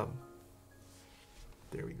 I'm dumb.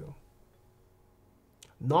 There we go.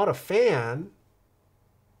 Not a fan.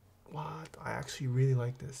 What? I actually really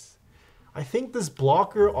like this. I think this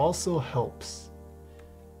blocker also helps.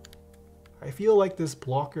 I feel like this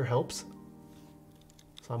blocker helps.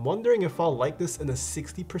 So I'm wondering if I'll like this in a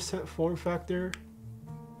 60% form factor.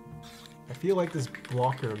 I feel like this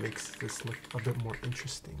blocker makes this look a bit more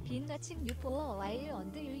interesting. This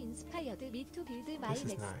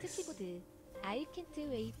is nice.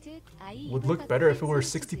 Would look better if it were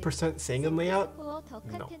 60% Sangan layout?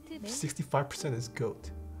 No. 65% is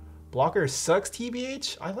GOAT. Blocker sucks,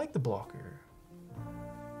 TBH? I like the blocker.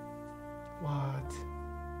 What?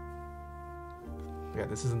 Yeah,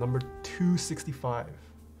 this is a number 265.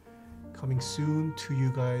 Coming soon to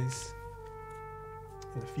you guys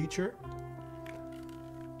in the future.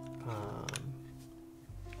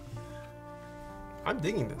 I'm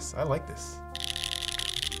digging this. I like this.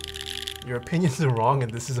 Your opinions are wrong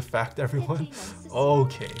and this is a fact, everyone.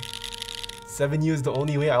 Okay. 7U is the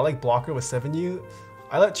only way. I like blocker with 7U.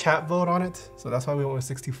 I let chat vote on it, so that's why we went with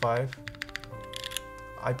 65.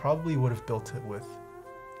 I probably would have built it with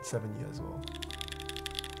 7U as well.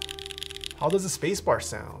 How does the spacebar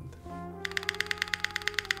sound?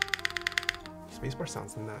 Spacebar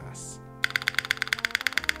sounds nice.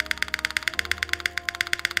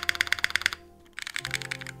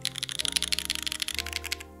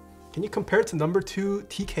 Can you compare it to number 2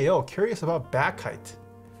 TKO? Curious about back height.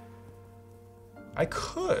 I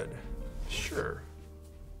could, sure.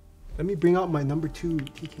 Let me bring out my number 2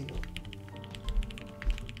 TKO.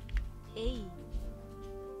 A.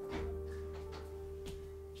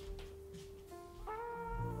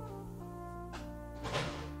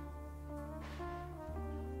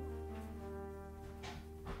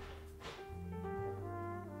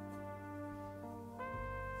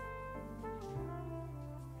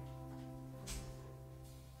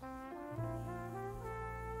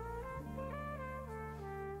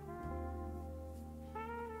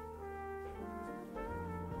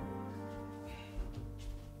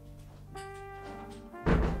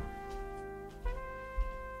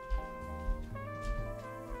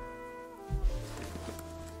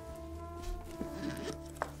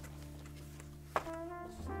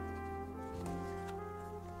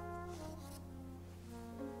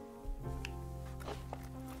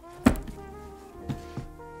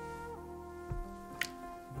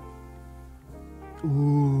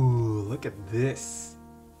 Ooh, look at this.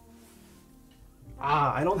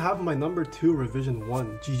 Ah, I don't have my number 2 revision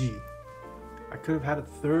 1. GG. I could have had a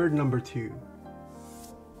third number 2.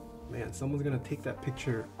 Man, someone's gonna take that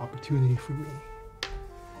picture opportunity from me.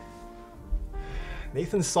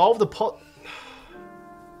 Nathan, solve the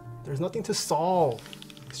There's nothing to solve.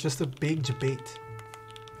 It's just a big debate.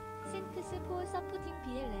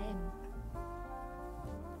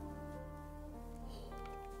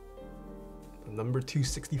 The number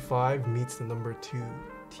 265 meets the number 2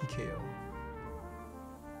 TKO.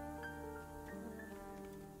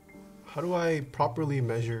 How do I properly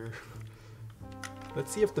measure?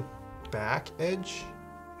 Let's see if the back edge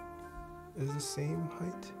is the same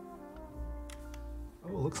height. Oh,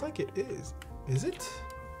 it looks like it is. Is it?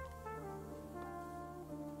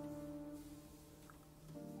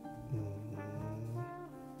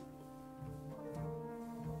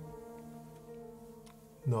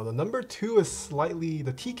 No, the number 2 is slightly,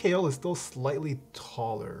 the TKL is still slightly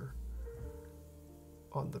taller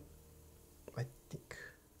on the, I think.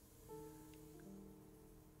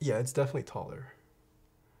 Yeah, it's definitely taller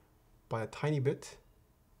by a tiny bit.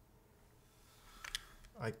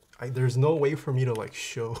 There's no way for me to like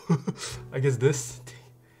show. I guess this,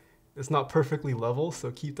 it's not perfectly level, so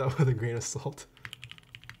keep that with a grain of salt.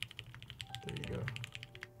 There you go.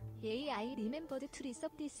 Yeah, I remembered to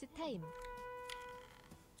reserve this time.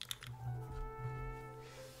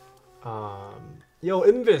 Yo,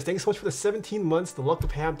 Invis, thanks so much for the 17 months. The Luck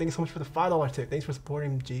of Ham, thanks so much for the $5 tip. Thanks for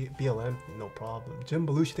supporting BLM, no problem. Jim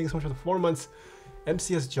Belushi, thanks so much for the 4 months.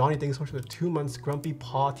 MCS Johnny, thanks so much for the 2 months. Grumpy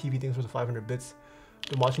Paw TV, thanks for the 500 bits.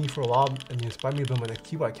 Been watching you for a while and you inspired me to build my next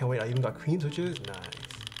keyboard. I can't wait. I even got cream switches. Nice.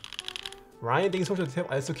 Ryan, thanks so much for the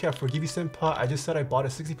tip. It's okay. I forgive you, Senpai. I just said I bought a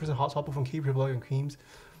 60% hot swapper from KB Plug and Creams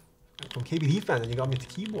from KBD fan and you got me the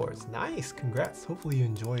keyboards. Nice. Congrats. Hopefully you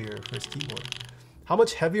enjoy your first keyboard. How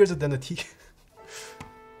much heavier is it than the TK?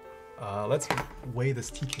 Let's weigh this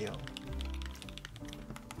TKL.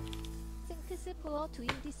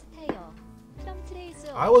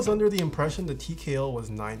 I was under the impression the TKL was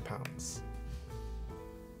 9 pounds.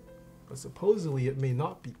 But supposedly it may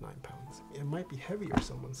not be 9 pounds. It might be heavier,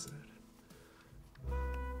 someone said.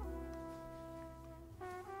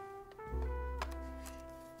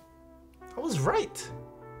 I was right.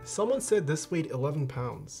 Someone said this weighed 11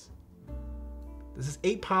 pounds. This is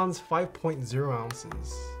 8 pounds, 5.0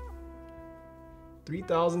 ounces.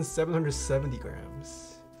 3,770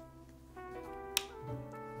 grams.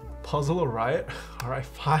 Puzzle a riot? Alright,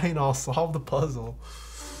 fine, I'll solve the puzzle.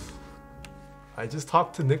 I just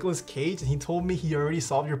talked to Nicolas Cage and he told me he already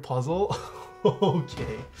solved your puzzle.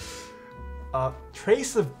 Okay.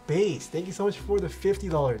 Trace of Base, thank you so much for the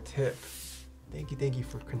 $50 tip. Thank you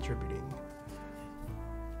for contributing.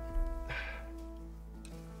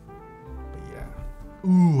 But yeah.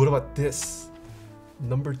 Ooh, what about this?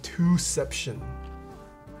 Number 2ception.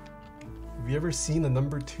 Have you ever seen the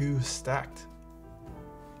number 2 stacked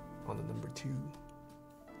on the number 2?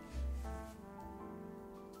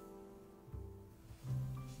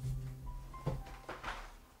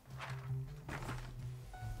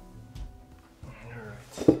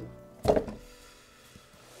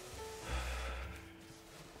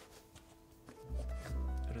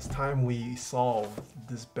 It is time we solve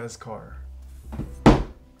this best car.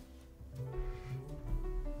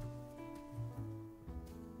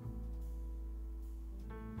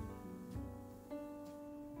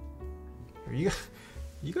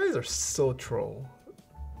 You guys are so troll.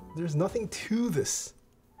 There's nothing to this.